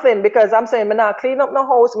do nothing, because I'm saying, I'm not clean up the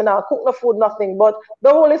house, I'm not cook no food, nothing. But the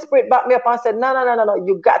Holy Spirit backed me up and said, no,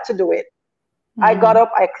 you got to do it. I got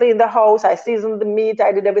up, I cleaned the house, I seasoned the meat,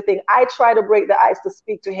 I did everything. I tried to break the ice to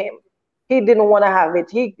speak to him. He didn't want to have it.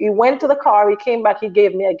 He went to the car, he came back, he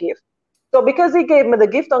gave me a gift. So because he gave me the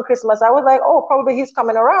gift on Christmas, I was like, oh, probably he's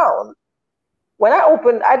coming around. When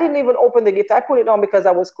I didn't even open the gift. I put it on because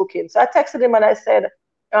I was cooking. So I texted him and I said,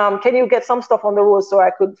 can you get some stuff on the road so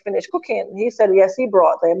I could finish cooking? He said, yes, he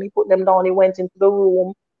brought them. He put them down. He went into the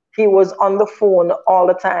room. He was on the phone all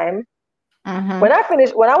the time. When I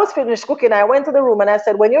was finished cooking, I went to the room and I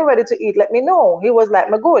said, when you're ready to eat, let me know. He was like,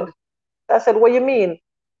 me good. I said, what you mean?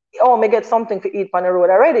 Oh, me get something to eat on the road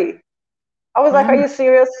already. I was like, are you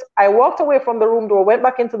serious? I walked away from the room door, went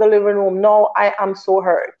back into the living room. No, I am so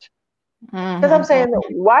hurt. Because I'm saying,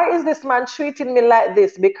 why is this man treating me like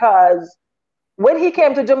this? Because when he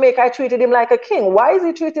came to Jamaica, I treated him like a king. Why is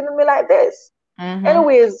he treating me like this?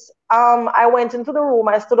 Anyways, I went into the room.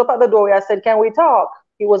 I stood up at the doorway. I said, can we talk?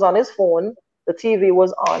 He was on his phone. The TV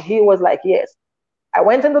was on. He was like, yes. I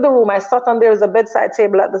went into the room. I sat on, there's a bedside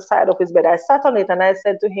table at the side of his bed. I sat on it and I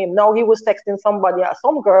said to him, no, he was texting somebody,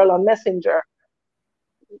 some girl on Messenger.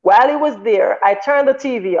 While he was there, I turned the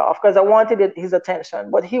TV off because I wanted his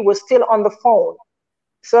attention, but he was still on the phone.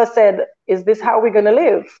 So I said, is this how we're going to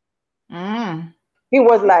live? He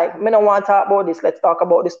was like, me don't want to talk about this. Let's talk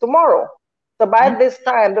about this tomorrow. So by this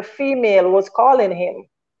time, the female was calling him.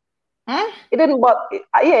 It didn't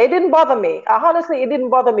bother me. Honestly, it didn't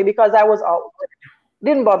bother me because I was out. It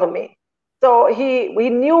didn't bother me. So we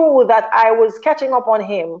knew that I was catching up on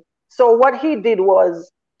him. So what he did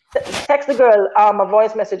was text the girl a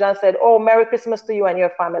voice message and said, oh, Merry Christmas to you and your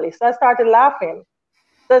family. So I started laughing.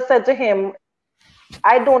 So I said to him,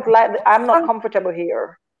 I'm not comfortable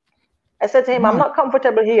here. I said to him, I'm not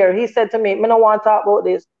comfortable here. He said to me, I don't want to talk about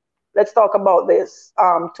this. Let's talk about this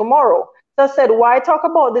tomorrow. So I said, why talk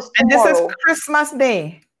about this tomorrow? And this is Christmas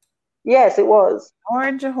Day. Yes, it was.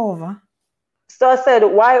 Lord Jehovah. So I said,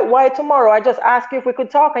 why tomorrow? I just asked you if we could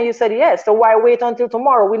talk and you said yes. So why wait until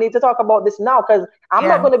tomorrow? We need to talk about this now because I'm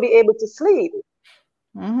not going to be able to sleep.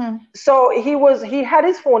 So he had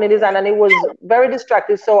his phone in his hand and he was very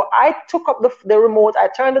distracted. So I took up the remote, I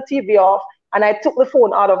turned the TV off and I took the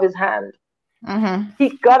phone out of his hand.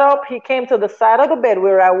 He got up, he came to the side of the bed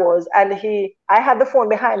where I was and I had the phone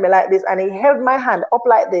behind me like this and he held my hand up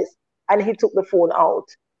like this and he took the phone out.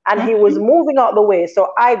 And he was moving out the way.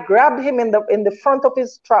 So I grabbed him in the front of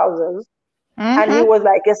his trousers And he was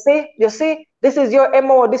like, you see, this is your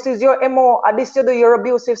MO, this is your MO, and this you do, you're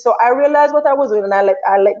abusive. So I realized what I was doing, and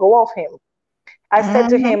I let go of him. I said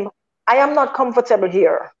to him, I am not comfortable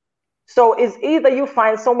here. So it's either you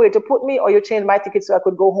find somewhere to put me or you change my ticket so I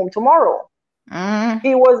could go home tomorrow.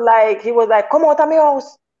 He was like, come out of my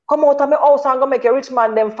house. Come out of my house, I'm gonna make you a rich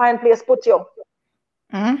man, then find place put you.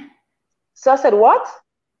 So I said, what?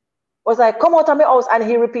 Was like, come out of my house, and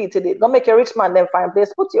he repeated it. Gonna make you a rich man, then find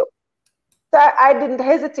place put you. So I didn't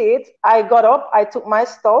hesitate. I got up, I took my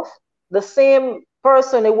stuff. The same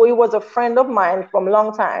person who was a friend of mine from a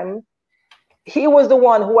long time, he was the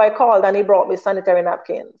one who I called, and he brought me sanitary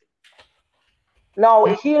napkins. Now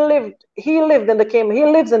he lives in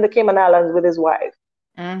the Cayman Islands with his wife.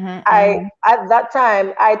 At that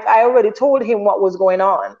time, I already told him what was going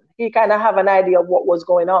on. He kind of have an idea of what was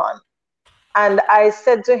going on. And I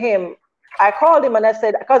said to him, I called him and I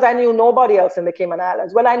said, because I knew nobody else in the Cayman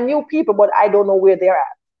Islands. Well, I knew people, but I don't know where they're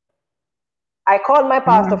at. I called my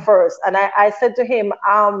pastor first, and I said to him,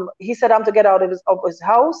 he said, I'm to get out of his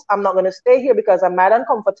house. I'm not going to stay here because I'm mad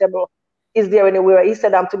uncomfortable. Is there anywhere? He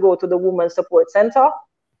said, I'm to go to the Women's Support Center,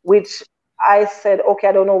 which I said, okay,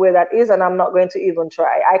 I don't know where that is, and I'm not going to even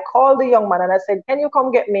try. I called the young man and I said, can you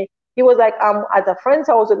come get me? He was like, I'm at a friend's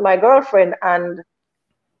house with my girlfriend, and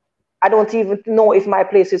I don't even know if my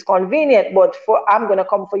place is convenient, but I'm going to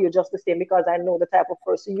come for you just the same because I know the type of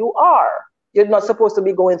person you are. You're not supposed to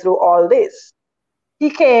be going through all this. He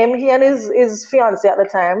came, he and his fiance at the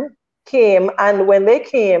time came, and when they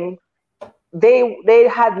came, they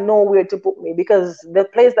had nowhere to put me because the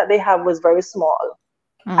place that they have was very small.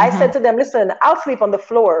 I said to them, listen, I'll sleep on the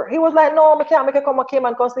floor. He was like, no, I can't make you come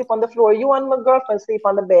and come sleep on the floor. You and my girlfriend sleep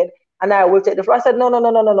on the bed, and I will take the floor. I said,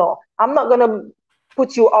 no. I'm not going to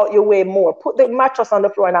put you out your way more. Put the mattress on the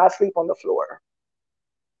floor and I'll sleep on the floor.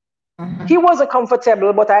 He wasn't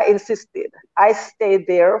comfortable, but I insisted. I stayed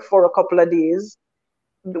there for a couple of days.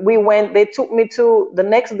 They took me to, the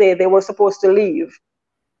next day they were supposed to leave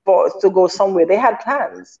to go somewhere. They had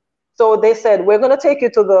plans. So they said, we're going to take you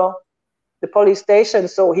to the police station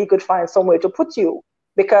so he could find somewhere to put you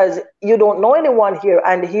because you don't know anyone here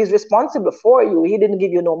and he's responsible for you. He didn't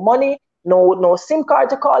give you no money, no SIM card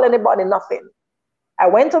to call anybody, nothing. I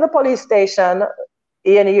went to the police station.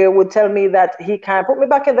 Ian here would tell me that he can't put me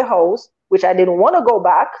back in the house, which I didn't want to go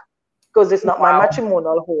back because it's not my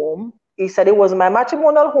matrimonial home. He said it was my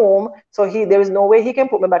matrimonial home, so there is no way he can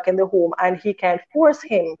put me back in the home, and he can't force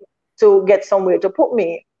him to get somewhere to put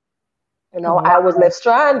me. I was left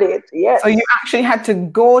stranded. Yes. So you actually had to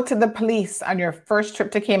go to the police on your first trip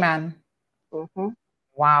to Cayman.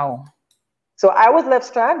 Wow. So I was left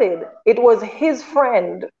stranded. It was his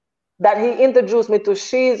friend that he introduced me to.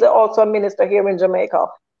 She's also a minister here in Jamaica.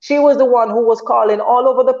 She was the one who was calling all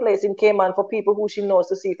over the place in Cayman for people who she knows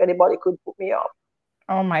to see if anybody could put me up.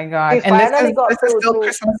 Oh my God. And this is still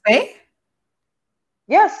Christmas Day?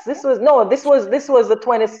 Yes, this was the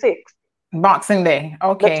 26th. Boxing Day.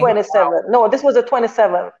 Okay. The 27th. Wow. No, this was the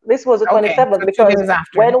 27th. This was the 27th so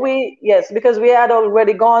because because we had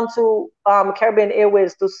already gone to Caribbean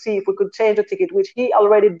Airways to see if we could change the ticket, which he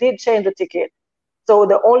already did change the ticket. So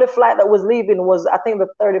the only flight that was leaving was, I think, the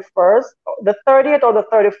 31st, the 30th or the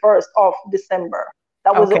 31st of December.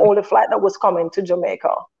 That was the only flight that was coming to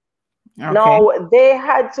Jamaica. Okay. Now they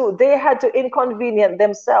had to inconvenience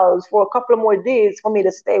themselves for a couple of more days for me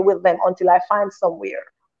to stay with them until I find somewhere.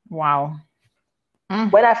 Wow.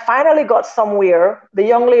 When I finally got somewhere, the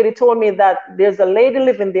young lady told me that there's a lady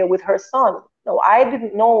living there with her son. No, I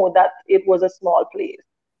didn't know that it was a small place.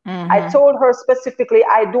 I told her specifically,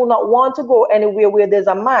 I do not want to go anywhere where there's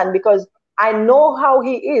a man because I know how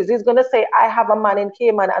he is. He's going to say, I have a man in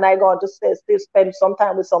Cayman and I going to still spend some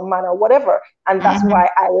time with some man or whatever. And that's why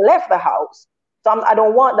I left the house. So I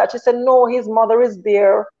don't want that. She said, no, his mother is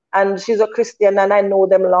there and she's a Christian and I know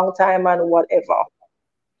them a long time and whatever.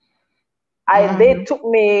 They took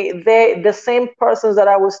me, the same persons that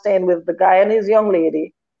I was staying with, the guy and his young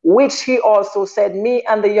lady, which he also said me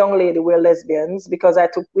and the young lady were lesbians because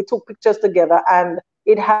we took pictures together and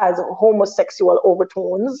it has homosexual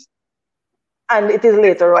overtones. And it is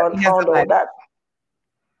later on found out that.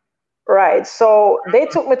 Right. So they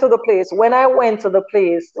took me to the place. When I went to the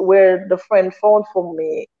place where the friend found for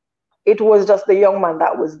me, it was just the young man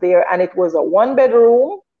that was there. And it was a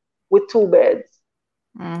 1-bedroom with 2 beds.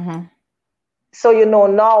 So,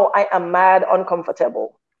 now I am mad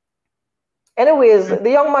uncomfortable. Anyways, the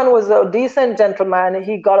young man was a decent gentleman.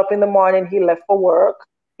 He got up in the morning. He left for work.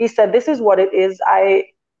 He said, this is what it is.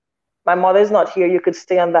 My mother is not here. You could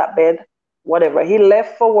stay on that bed, whatever. He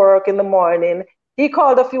left for work in the morning. He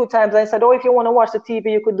called a few times and said, oh, if you want to watch the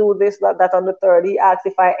TV, you could do this, that on the 3rd. He asked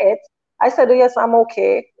if I ate. I said, yes, I'm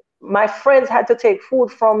okay. My friends had to take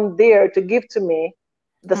food from there to give to me.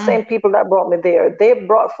 The same people that brought me there, they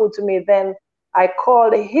brought food to me. Then I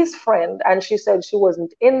called his friend, and she said she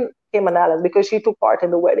wasn't in Cayman Islands because she took part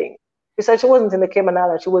in the wedding. She said she wasn't in the Cayman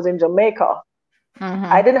Islands, she was in Jamaica.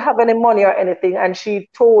 I didn't have any money or anything, and she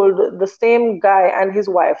told the same guy and his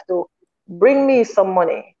wife to bring me some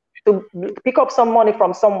money, to pick up some money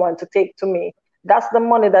from someone to take to me. That's the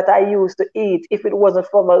money that I used to eat. If it wasn't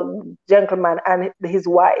for the gentleman and his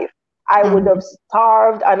wife, I would have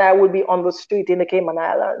starved and I would be on the street in the Cayman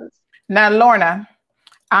Islands. Now, Lorna,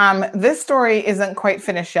 this story isn't quite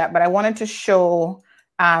finished yet, but I wanted to show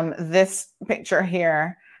this picture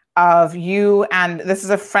here of you, and this is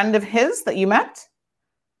a friend of his that you met?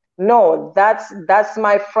 No, that's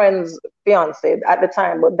my friend's fiance at the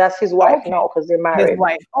time, but that's his wife now because they're married. His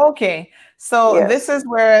wife. Okay. So this is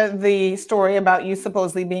where the story about you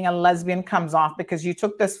supposedly being a lesbian comes off, because you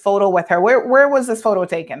took this photo with her. Where was this photo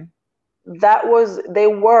taken? They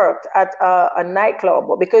worked at a nightclub,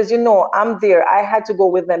 but because I'm there, I had to go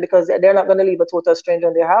with them because they're not going to leave a total stranger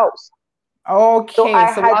in their house. Okay. So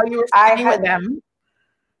while you were staying with them,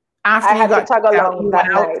 after I had to tag along that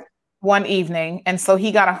night. One evening, and so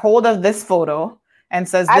he got a hold of this photo and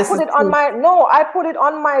says, I put it on my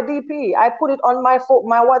DP. I put it on my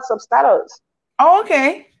WhatsApp status. Oh,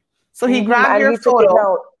 okay. So he grabbed your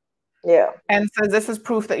photo, and says, this is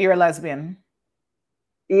proof that you're a lesbian.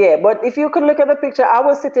 Yeah, but if you could look at the picture, I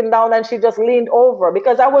was sitting down and she just leaned over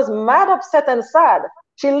because I was mad, upset, and sad.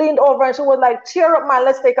 She leaned over and she was like, cheer up, man,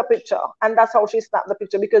 let's take a picture. And that's how she snapped the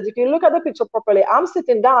picture, because if you look at the picture properly, I'm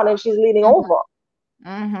sitting down and she's leaning over.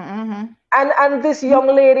 And this young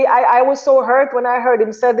lady, I was so hurt when I heard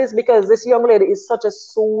him say this, because this young lady is such a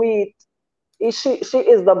sweet, she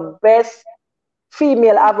is the best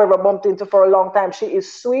female I've ever bumped into for a long time. She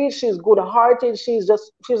is sweet, she's good-hearted, she's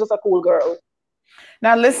just a cool girl.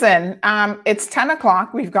 Now listen, it's 10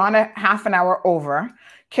 o'clock. We've gone a half an hour over.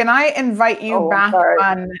 Can I invite you back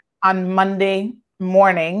on Monday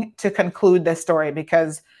morning to conclude this story?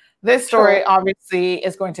 Because this story obviously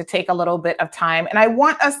is going to take a little bit of time. And I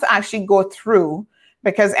want us to actually go through,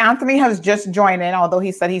 because Anthony has just joined in, although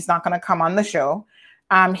he said he's not going to come on the show.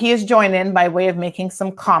 He has joined in by way of making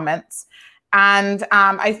some comments. And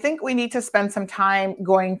I think we need to spend some time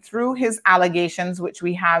going through his allegations, which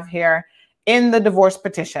we have here in the divorce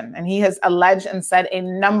petition. And he has alleged and said a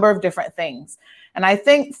number of different things. And I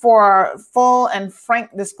think for full and frank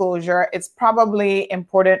disclosure, it's probably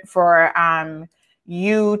important for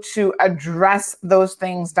you to address those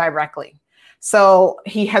things directly. So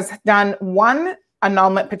he has done one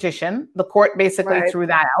annulment petition. The court basically threw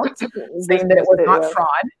that out, saying that it was not fraud.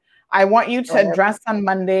 I want you to address on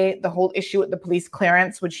Monday the whole issue with the police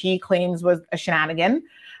clearance, which he claims was a shenanigan.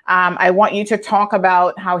 I want you to talk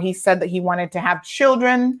about how he said that he wanted to have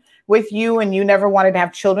children with you and you never wanted to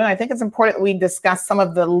have children. I think it's important that we discuss some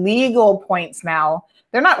of the legal points now.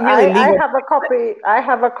 They're not really legal. I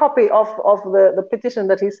have a copy of the petition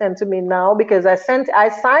that he sent to me now, because I signed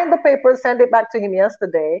the paper, sent it back to him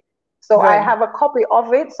yesterday. So I have a copy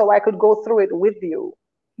of it so I could go through it with you.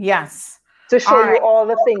 Yes. To show you all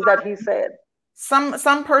the things that he said.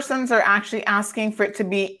 Some persons are actually asking for it to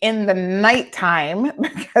be in the nighttime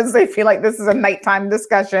because they feel like this is a nighttime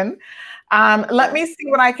discussion. Let me see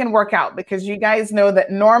what I can work out, because you guys know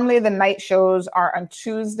that normally the night shows are on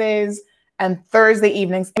Tuesdays and Thursday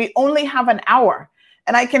evenings. We only have an hour.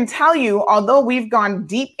 And I can tell you, although we've gone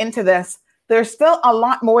deep into this, there's still a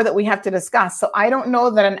lot more that we have to discuss. So I don't know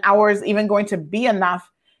that an hour is even going to be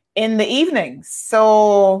enough in the evenings.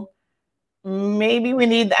 So maybe we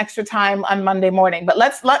need the extra time on Monday morning. But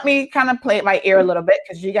let me kind of play it by ear a little bit,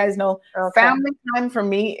 because you guys know family time for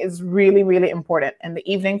me is really, really important. And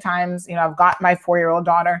the evening times, I've got my 4-year-old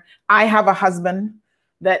daughter. I have a husband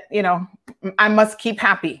that, I must keep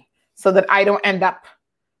happy, so that I don't end up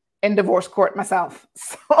in divorce court myself.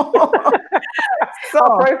 So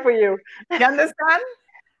I'll pray for you. You understand?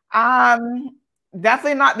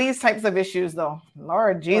 Definitely not these types of issues, though.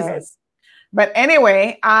 Lord Jesus. Right. But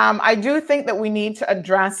anyway, I do think that we need to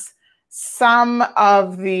address some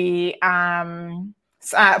of the,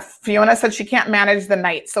 Fiona said she can't manage the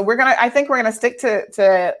night. So I think we're going to stick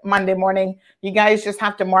to Monday morning. You guys just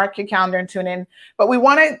have to mark your calendar and tune in. But we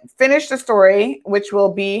want to finish the story, which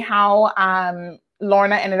will be how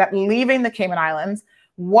Lorna ended up leaving the Cayman Islands,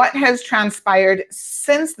 what has transpired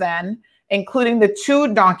since then, including the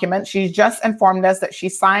 2 documents. She's just informed us that she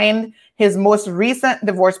signed his most recent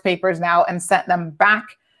divorce papers now and sent them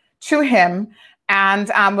back to him. And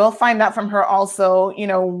we'll find out from her also,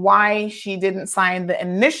 why she didn't sign the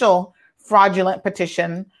initial fraudulent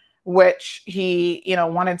petition which he,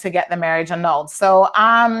 wanted to get the marriage annulled. So,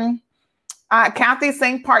 Kathy's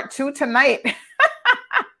saying part 2 tonight.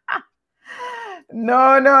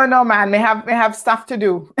 No, man. They have stuff to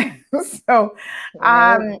do. So,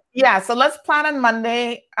 so let's plan on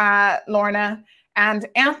Monday, Lorna. And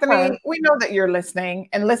Anthony, we know that you're listening.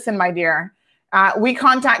 And listen, my dear, we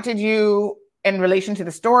contacted you in relation to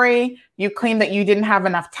the story. You claimed that you didn't have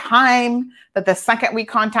enough time, that the second we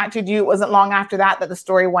contacted you, it wasn't long after that the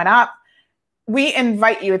story went up. We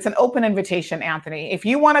invite you. It's an open invitation, Anthony. If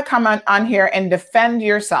you want to come on here and defend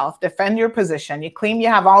yourself, defend your position, you claim you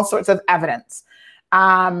have all sorts of evidence,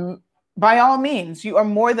 by all means, you are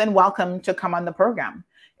more than welcome to come on the program.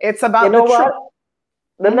 It's about the truth.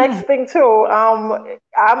 The next thing too, I'm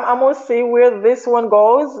gonna see where this one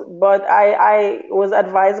goes, but I was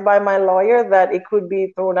advised by my lawyer that it could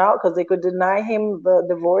be thrown out because they could deny him the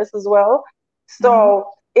divorce as well. So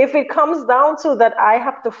if it comes down to that, I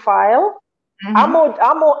have to file. I'm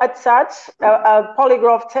gonna attach a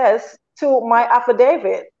polygraph test to my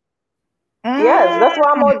affidavit. Yes, that's what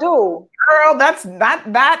I'm gonna do. Girl,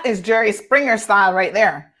 that is Jerry Springer style right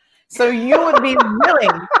there. So you would be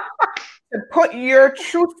willing to put your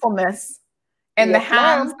truthfulness in the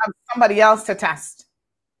hands of somebody else to test.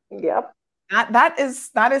 Yep. That is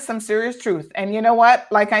some serious truth. And you know what?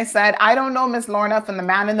 Like I said, I don't know Miss Lorna from the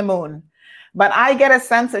man in the moon, but I get a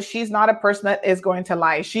sense that she's not a person that is going to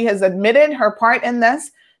lie. She has admitted her part in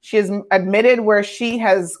this. She has admitted where she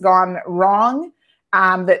has gone wrong.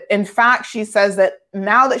 That in fact, she says that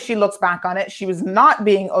now that she looks back on it, she was not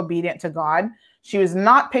being obedient to God. She was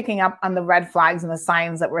not picking up on the red flags and the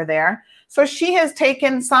signs that were there. So she has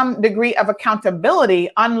taken some degree of accountability,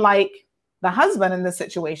 unlike the husband in this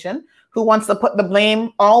situation, who wants to put the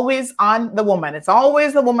blame always on the woman. It's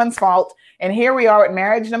always the woman's fault. And here we are at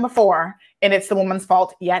marriage number 4, and it's the woman's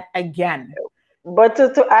fault yet again. But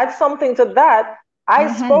to add something to that,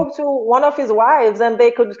 I spoke to one of his wives and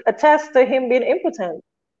they could attest to him being impotent.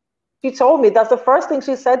 She told me that's the first thing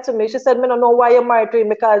she said to me. She said, "I don't know why you're married to him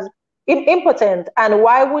because he's impotent. And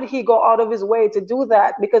why would he go out of his way to do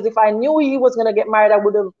that? Because if I knew he was going to get married, I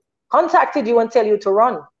would have contacted you and tell you to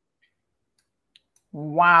run."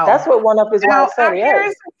 Wow. That's what one of his wives said.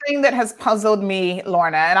 Here's the thing that has puzzled me,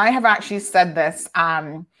 Lorna, and I have actually said this.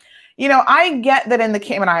 I get that in the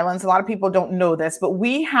Cayman Islands, a lot of people don't know this, but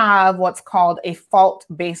we have what's called a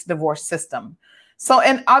fault-based divorce system. So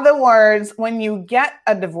in other words, when you get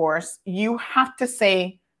a divorce, you have to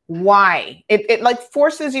say why. It like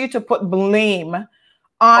forces you to put blame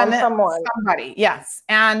on somebody. Yes.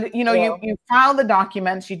 And, you file the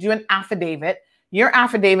documents, you do an affidavit. Your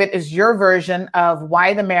affidavit is your version of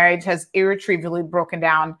why the marriage has irretrievably broken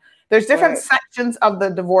down. There's different sections of the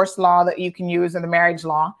divorce law that you can use in the marriage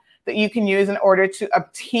law that you can use in order to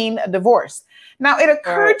obtain a divorce. Now, it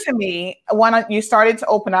occurred to me when you started to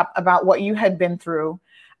open up about what you had been through,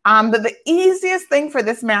 that the easiest thing for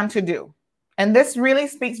this man to do, and this really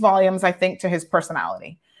speaks volumes, I think, to his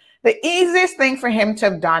personality, the easiest thing for him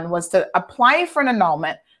to have done was to apply for an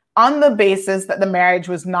annulment on the basis that the marriage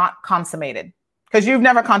was not consummated. Because you've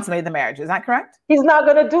never consummated the marriage, is that correct? He's not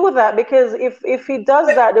going to do that because if he does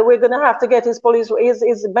that, then we're going to have to get his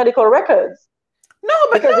medical records. No,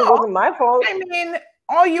 but because it wasn't my fault. I mean,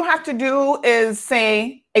 all you have to do is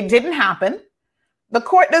say it didn't happen. The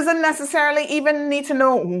court doesn't necessarily even need to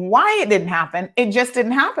know why it didn't happen. It just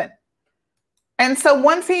didn't happen. And so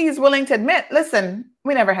once he's willing to admit, listen,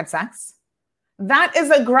 we never had sex. That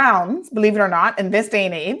is a grounds, believe it or not, in this day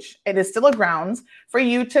and age, it is still a grounds for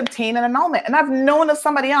you to obtain an annulment. And I've known of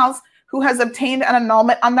somebody else who has obtained an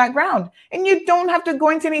annulment on that ground. And you don't have to go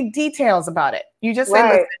into any details about it. You just say,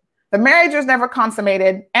 listen, the marriage was never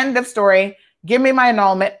consummated, end of story, give me my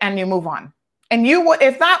annulment, and you move on. And you would,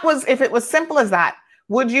 if it was simple as that,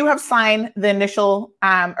 would you have signed the initial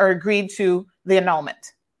or agreed to the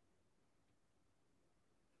annulment?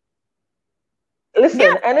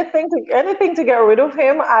 Listen, anything to get rid of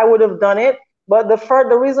him, I would have done it. But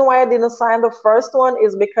the reason why I didn't sign the first one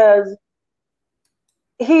is because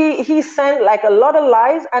he sent like a lot of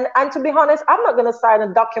lies. And to be honest, I'm not going to sign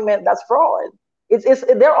a document that's fraud.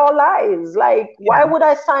 They're all lies. Like, why would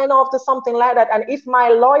I sign off to something like that? And if my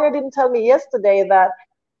lawyer didn't tell me yesterday that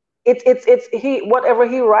whatever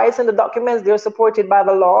he writes in the documents, they're supported by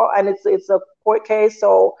the law, and it's a court case,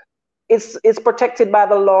 so it's protected by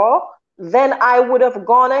the law, then I would have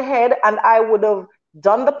gone ahead and I would have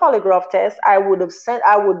done the polygraph test. I would have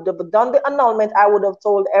done the annulment. I would have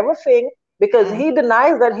told everything, because he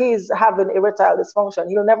denies that he's having erectile dysfunction.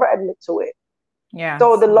 He'll never admit to it. Yeah.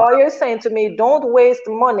 So the lawyer is saying to me, don't waste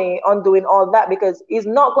money on doing all that, because he's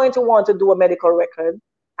not going to want to do a medical record.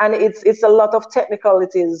 and it's a lot of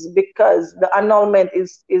technicalities because the annulment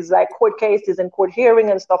is like court cases and court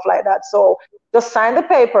hearing and stuff like that. So just sign the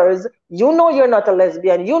papers. You know you're not a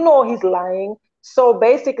lesbian. You know he's lying. So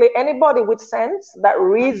basically, anybody with sense that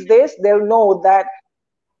reads this, they'll know that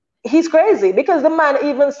he's crazy, because the man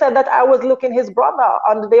even said that I was looking his brother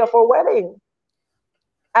on the day of our wedding,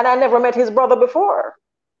 and I never met his brother before.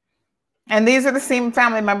 And these are the same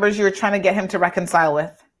family members you're trying to get him to reconcile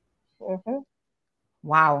with. Mm-hmm.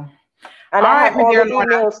 Wow. And I have all the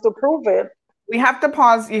emails to prove it. We have to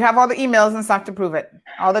pause. You have all the emails and stuff to prove it.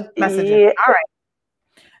 All the messages. Yeah. All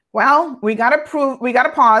right. Well, we got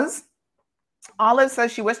to pause. Olive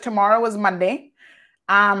says she wished tomorrow was Monday.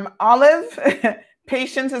 Olive,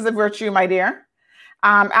 patience is a virtue, my dear.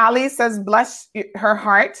 Ali says, bless her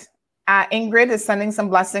heart. Ingrid is sending some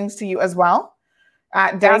blessings to you as well.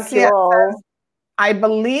 Dacia says, I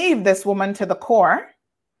believe this woman to the core.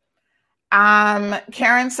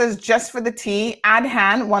 Karen says, just for the tea.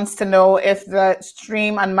 Adhan wants to know if the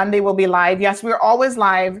stream on Monday will be live. Yes, we're always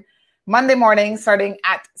live Monday morning starting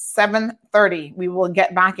at 7:30. We will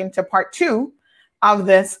get back into part 2 of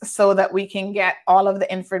this so that we can get all of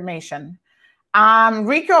the information.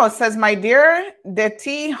 Rico says, my dear, the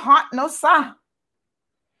tea hot no sa.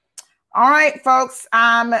 All right, folks,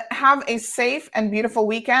 have a safe and beautiful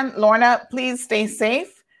weekend. Lorna, please stay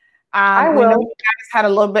safe. I will. We know you guys had a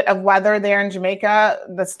little bit of weather there in Jamaica.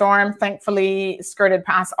 The storm thankfully skirted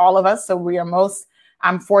past all of us, so we are most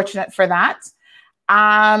fortunate for that.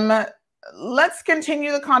 Let's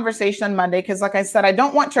continue the conversation on Monday, because like I said, I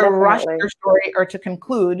don't want to rush your story or to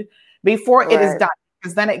conclude before it is done,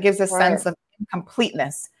 because then it gives a sense of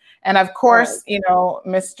incompleteness. And of course, you know,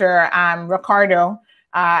 Mr. Ricardo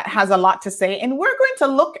has a lot to say, and we're going to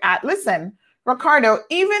look at, listen, Ricardo,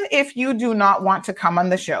 even if you do not want to come on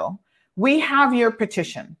the show, we have your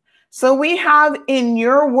petition. So we have in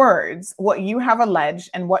your words what you have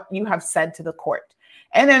alleged and what you have said to the court.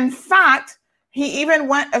 And in fact, he even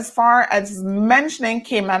went as far as mentioning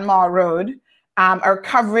Cayman Mall Road, or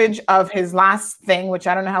coverage of his last thing, which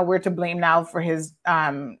I don't know how we're to blame now for his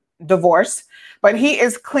divorce. But he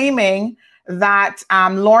is claiming that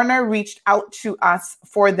Lorna reached out to us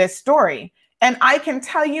for this story. And I can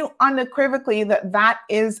tell you unequivocally that that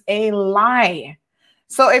is a lie.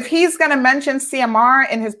 So if he's going to mention CMR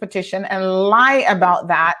in his petition and lie about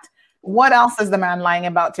that, what else is the man lying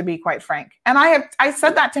about, to be quite frank? And I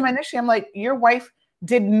said that to him initially. I'm like, your wife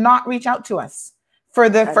did not reach out to us for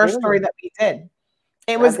the first story that we did.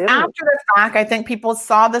 It was after the fact, I think people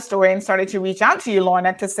saw the story and started to reach out to you,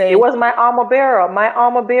 Lorna, to say. It was my armor bearer. My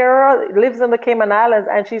armor bearer lives in the Cayman Islands,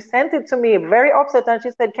 and she sent it to me very upset. And she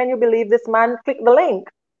said, can you believe this man clicked the link?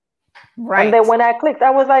 Right. And then when I clicked, I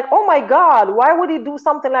was like, oh my God, why would he do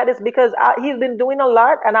something like this? Because he's been doing a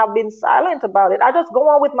lot and I've been silent about it. I just go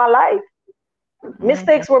on with my life.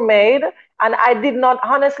 Mistakes were made, and I did not,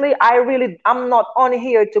 honestly, I'm not on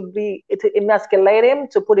here to emasculate him,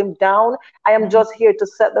 to put him down. I am just here to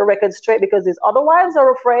set the record straight, because his other wives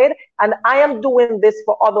are afraid, and I am doing this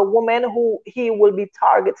for other women who he will be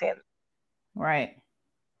targeting. Right.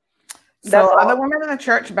 So other women in the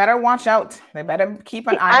church better watch out. They better keep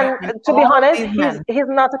an eye. And to be honest, he's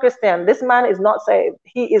not a Christian. This man is not saved.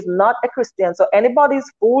 He is not a Christian. So anybody's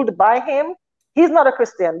fooled by him, he's not a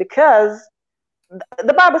Christian, because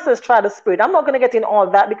the Bible says try the spirit. I'm not going to get in all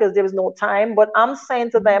that because there is no time, but I'm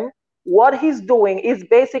saying to them, what he's doing is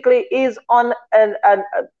basically he is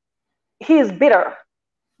bitter.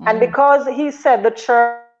 And because he said the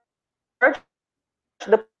church,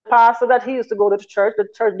 the pastor that he used to go to the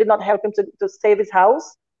church did not help him to save his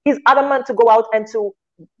house. He's adamant to go out and to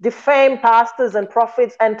defame pastors and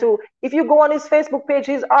prophets. And if you go on his Facebook page,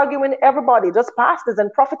 he's arguing everybody, just pastors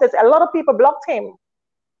and prophets. A lot of people blocked him.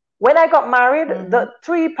 When I got married, the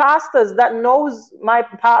 3 pastors that knows my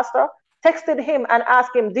pastor texted him and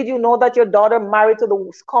asked him, did you know that your daughter married to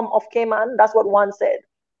the scum of Cayman? That's what one said.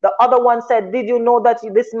 The other one said, did you know that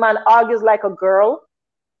this man argues like a girl?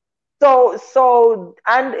 So,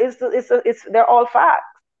 and they're all facts.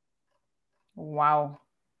 Wow.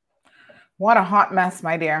 What a hot mess,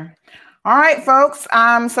 my dear. All right, folks.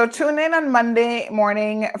 So tune in on Monday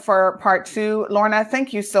morning for part 2. Lorna,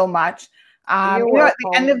 thank you so much. At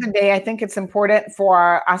the end of the day, I think it's important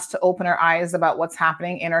for us to open our eyes about what's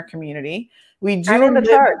happening in our community. We do live in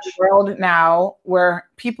a world now where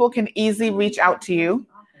people can easily reach out to you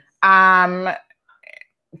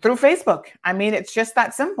through Facebook. I mean, it's just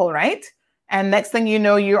that simple, right? And next thing you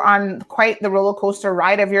know, you're on quite the roller coaster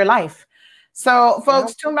ride of your life. So,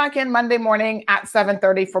 folks, tune back in Monday morning at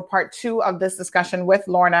 7:30 for part 2 of this discussion with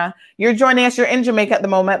Lorna. You're joining us. You're in Jamaica at the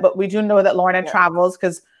moment, but we do know that Lorna travels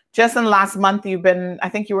because just in the last month, I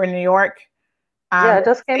think you were in New York. I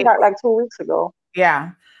just came back like 2 weeks ago.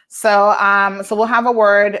 Yeah. So we'll have a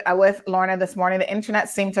word with Lorna this morning. The internet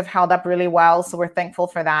seemed to have held up really well, so we're thankful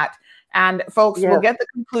for that. And folks, we'll get the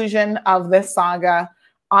conclusion of this saga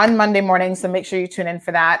on Monday morning, so make sure you tune in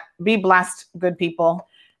for that. Be blessed, good people.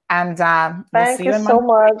 And thank you so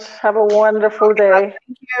much. Have a wonderful day.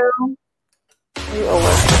 Thank you.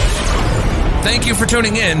 Thank you for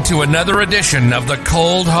tuning in to another edition of The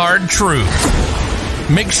Cold Hard Truth.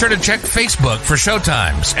 Make sure to check Facebook for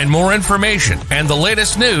showtimes and more information and the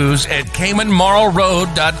latest news at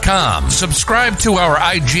CaymanMarlRoad.com. Subscribe to our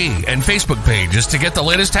IG and Facebook pages to get the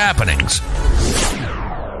latest happenings.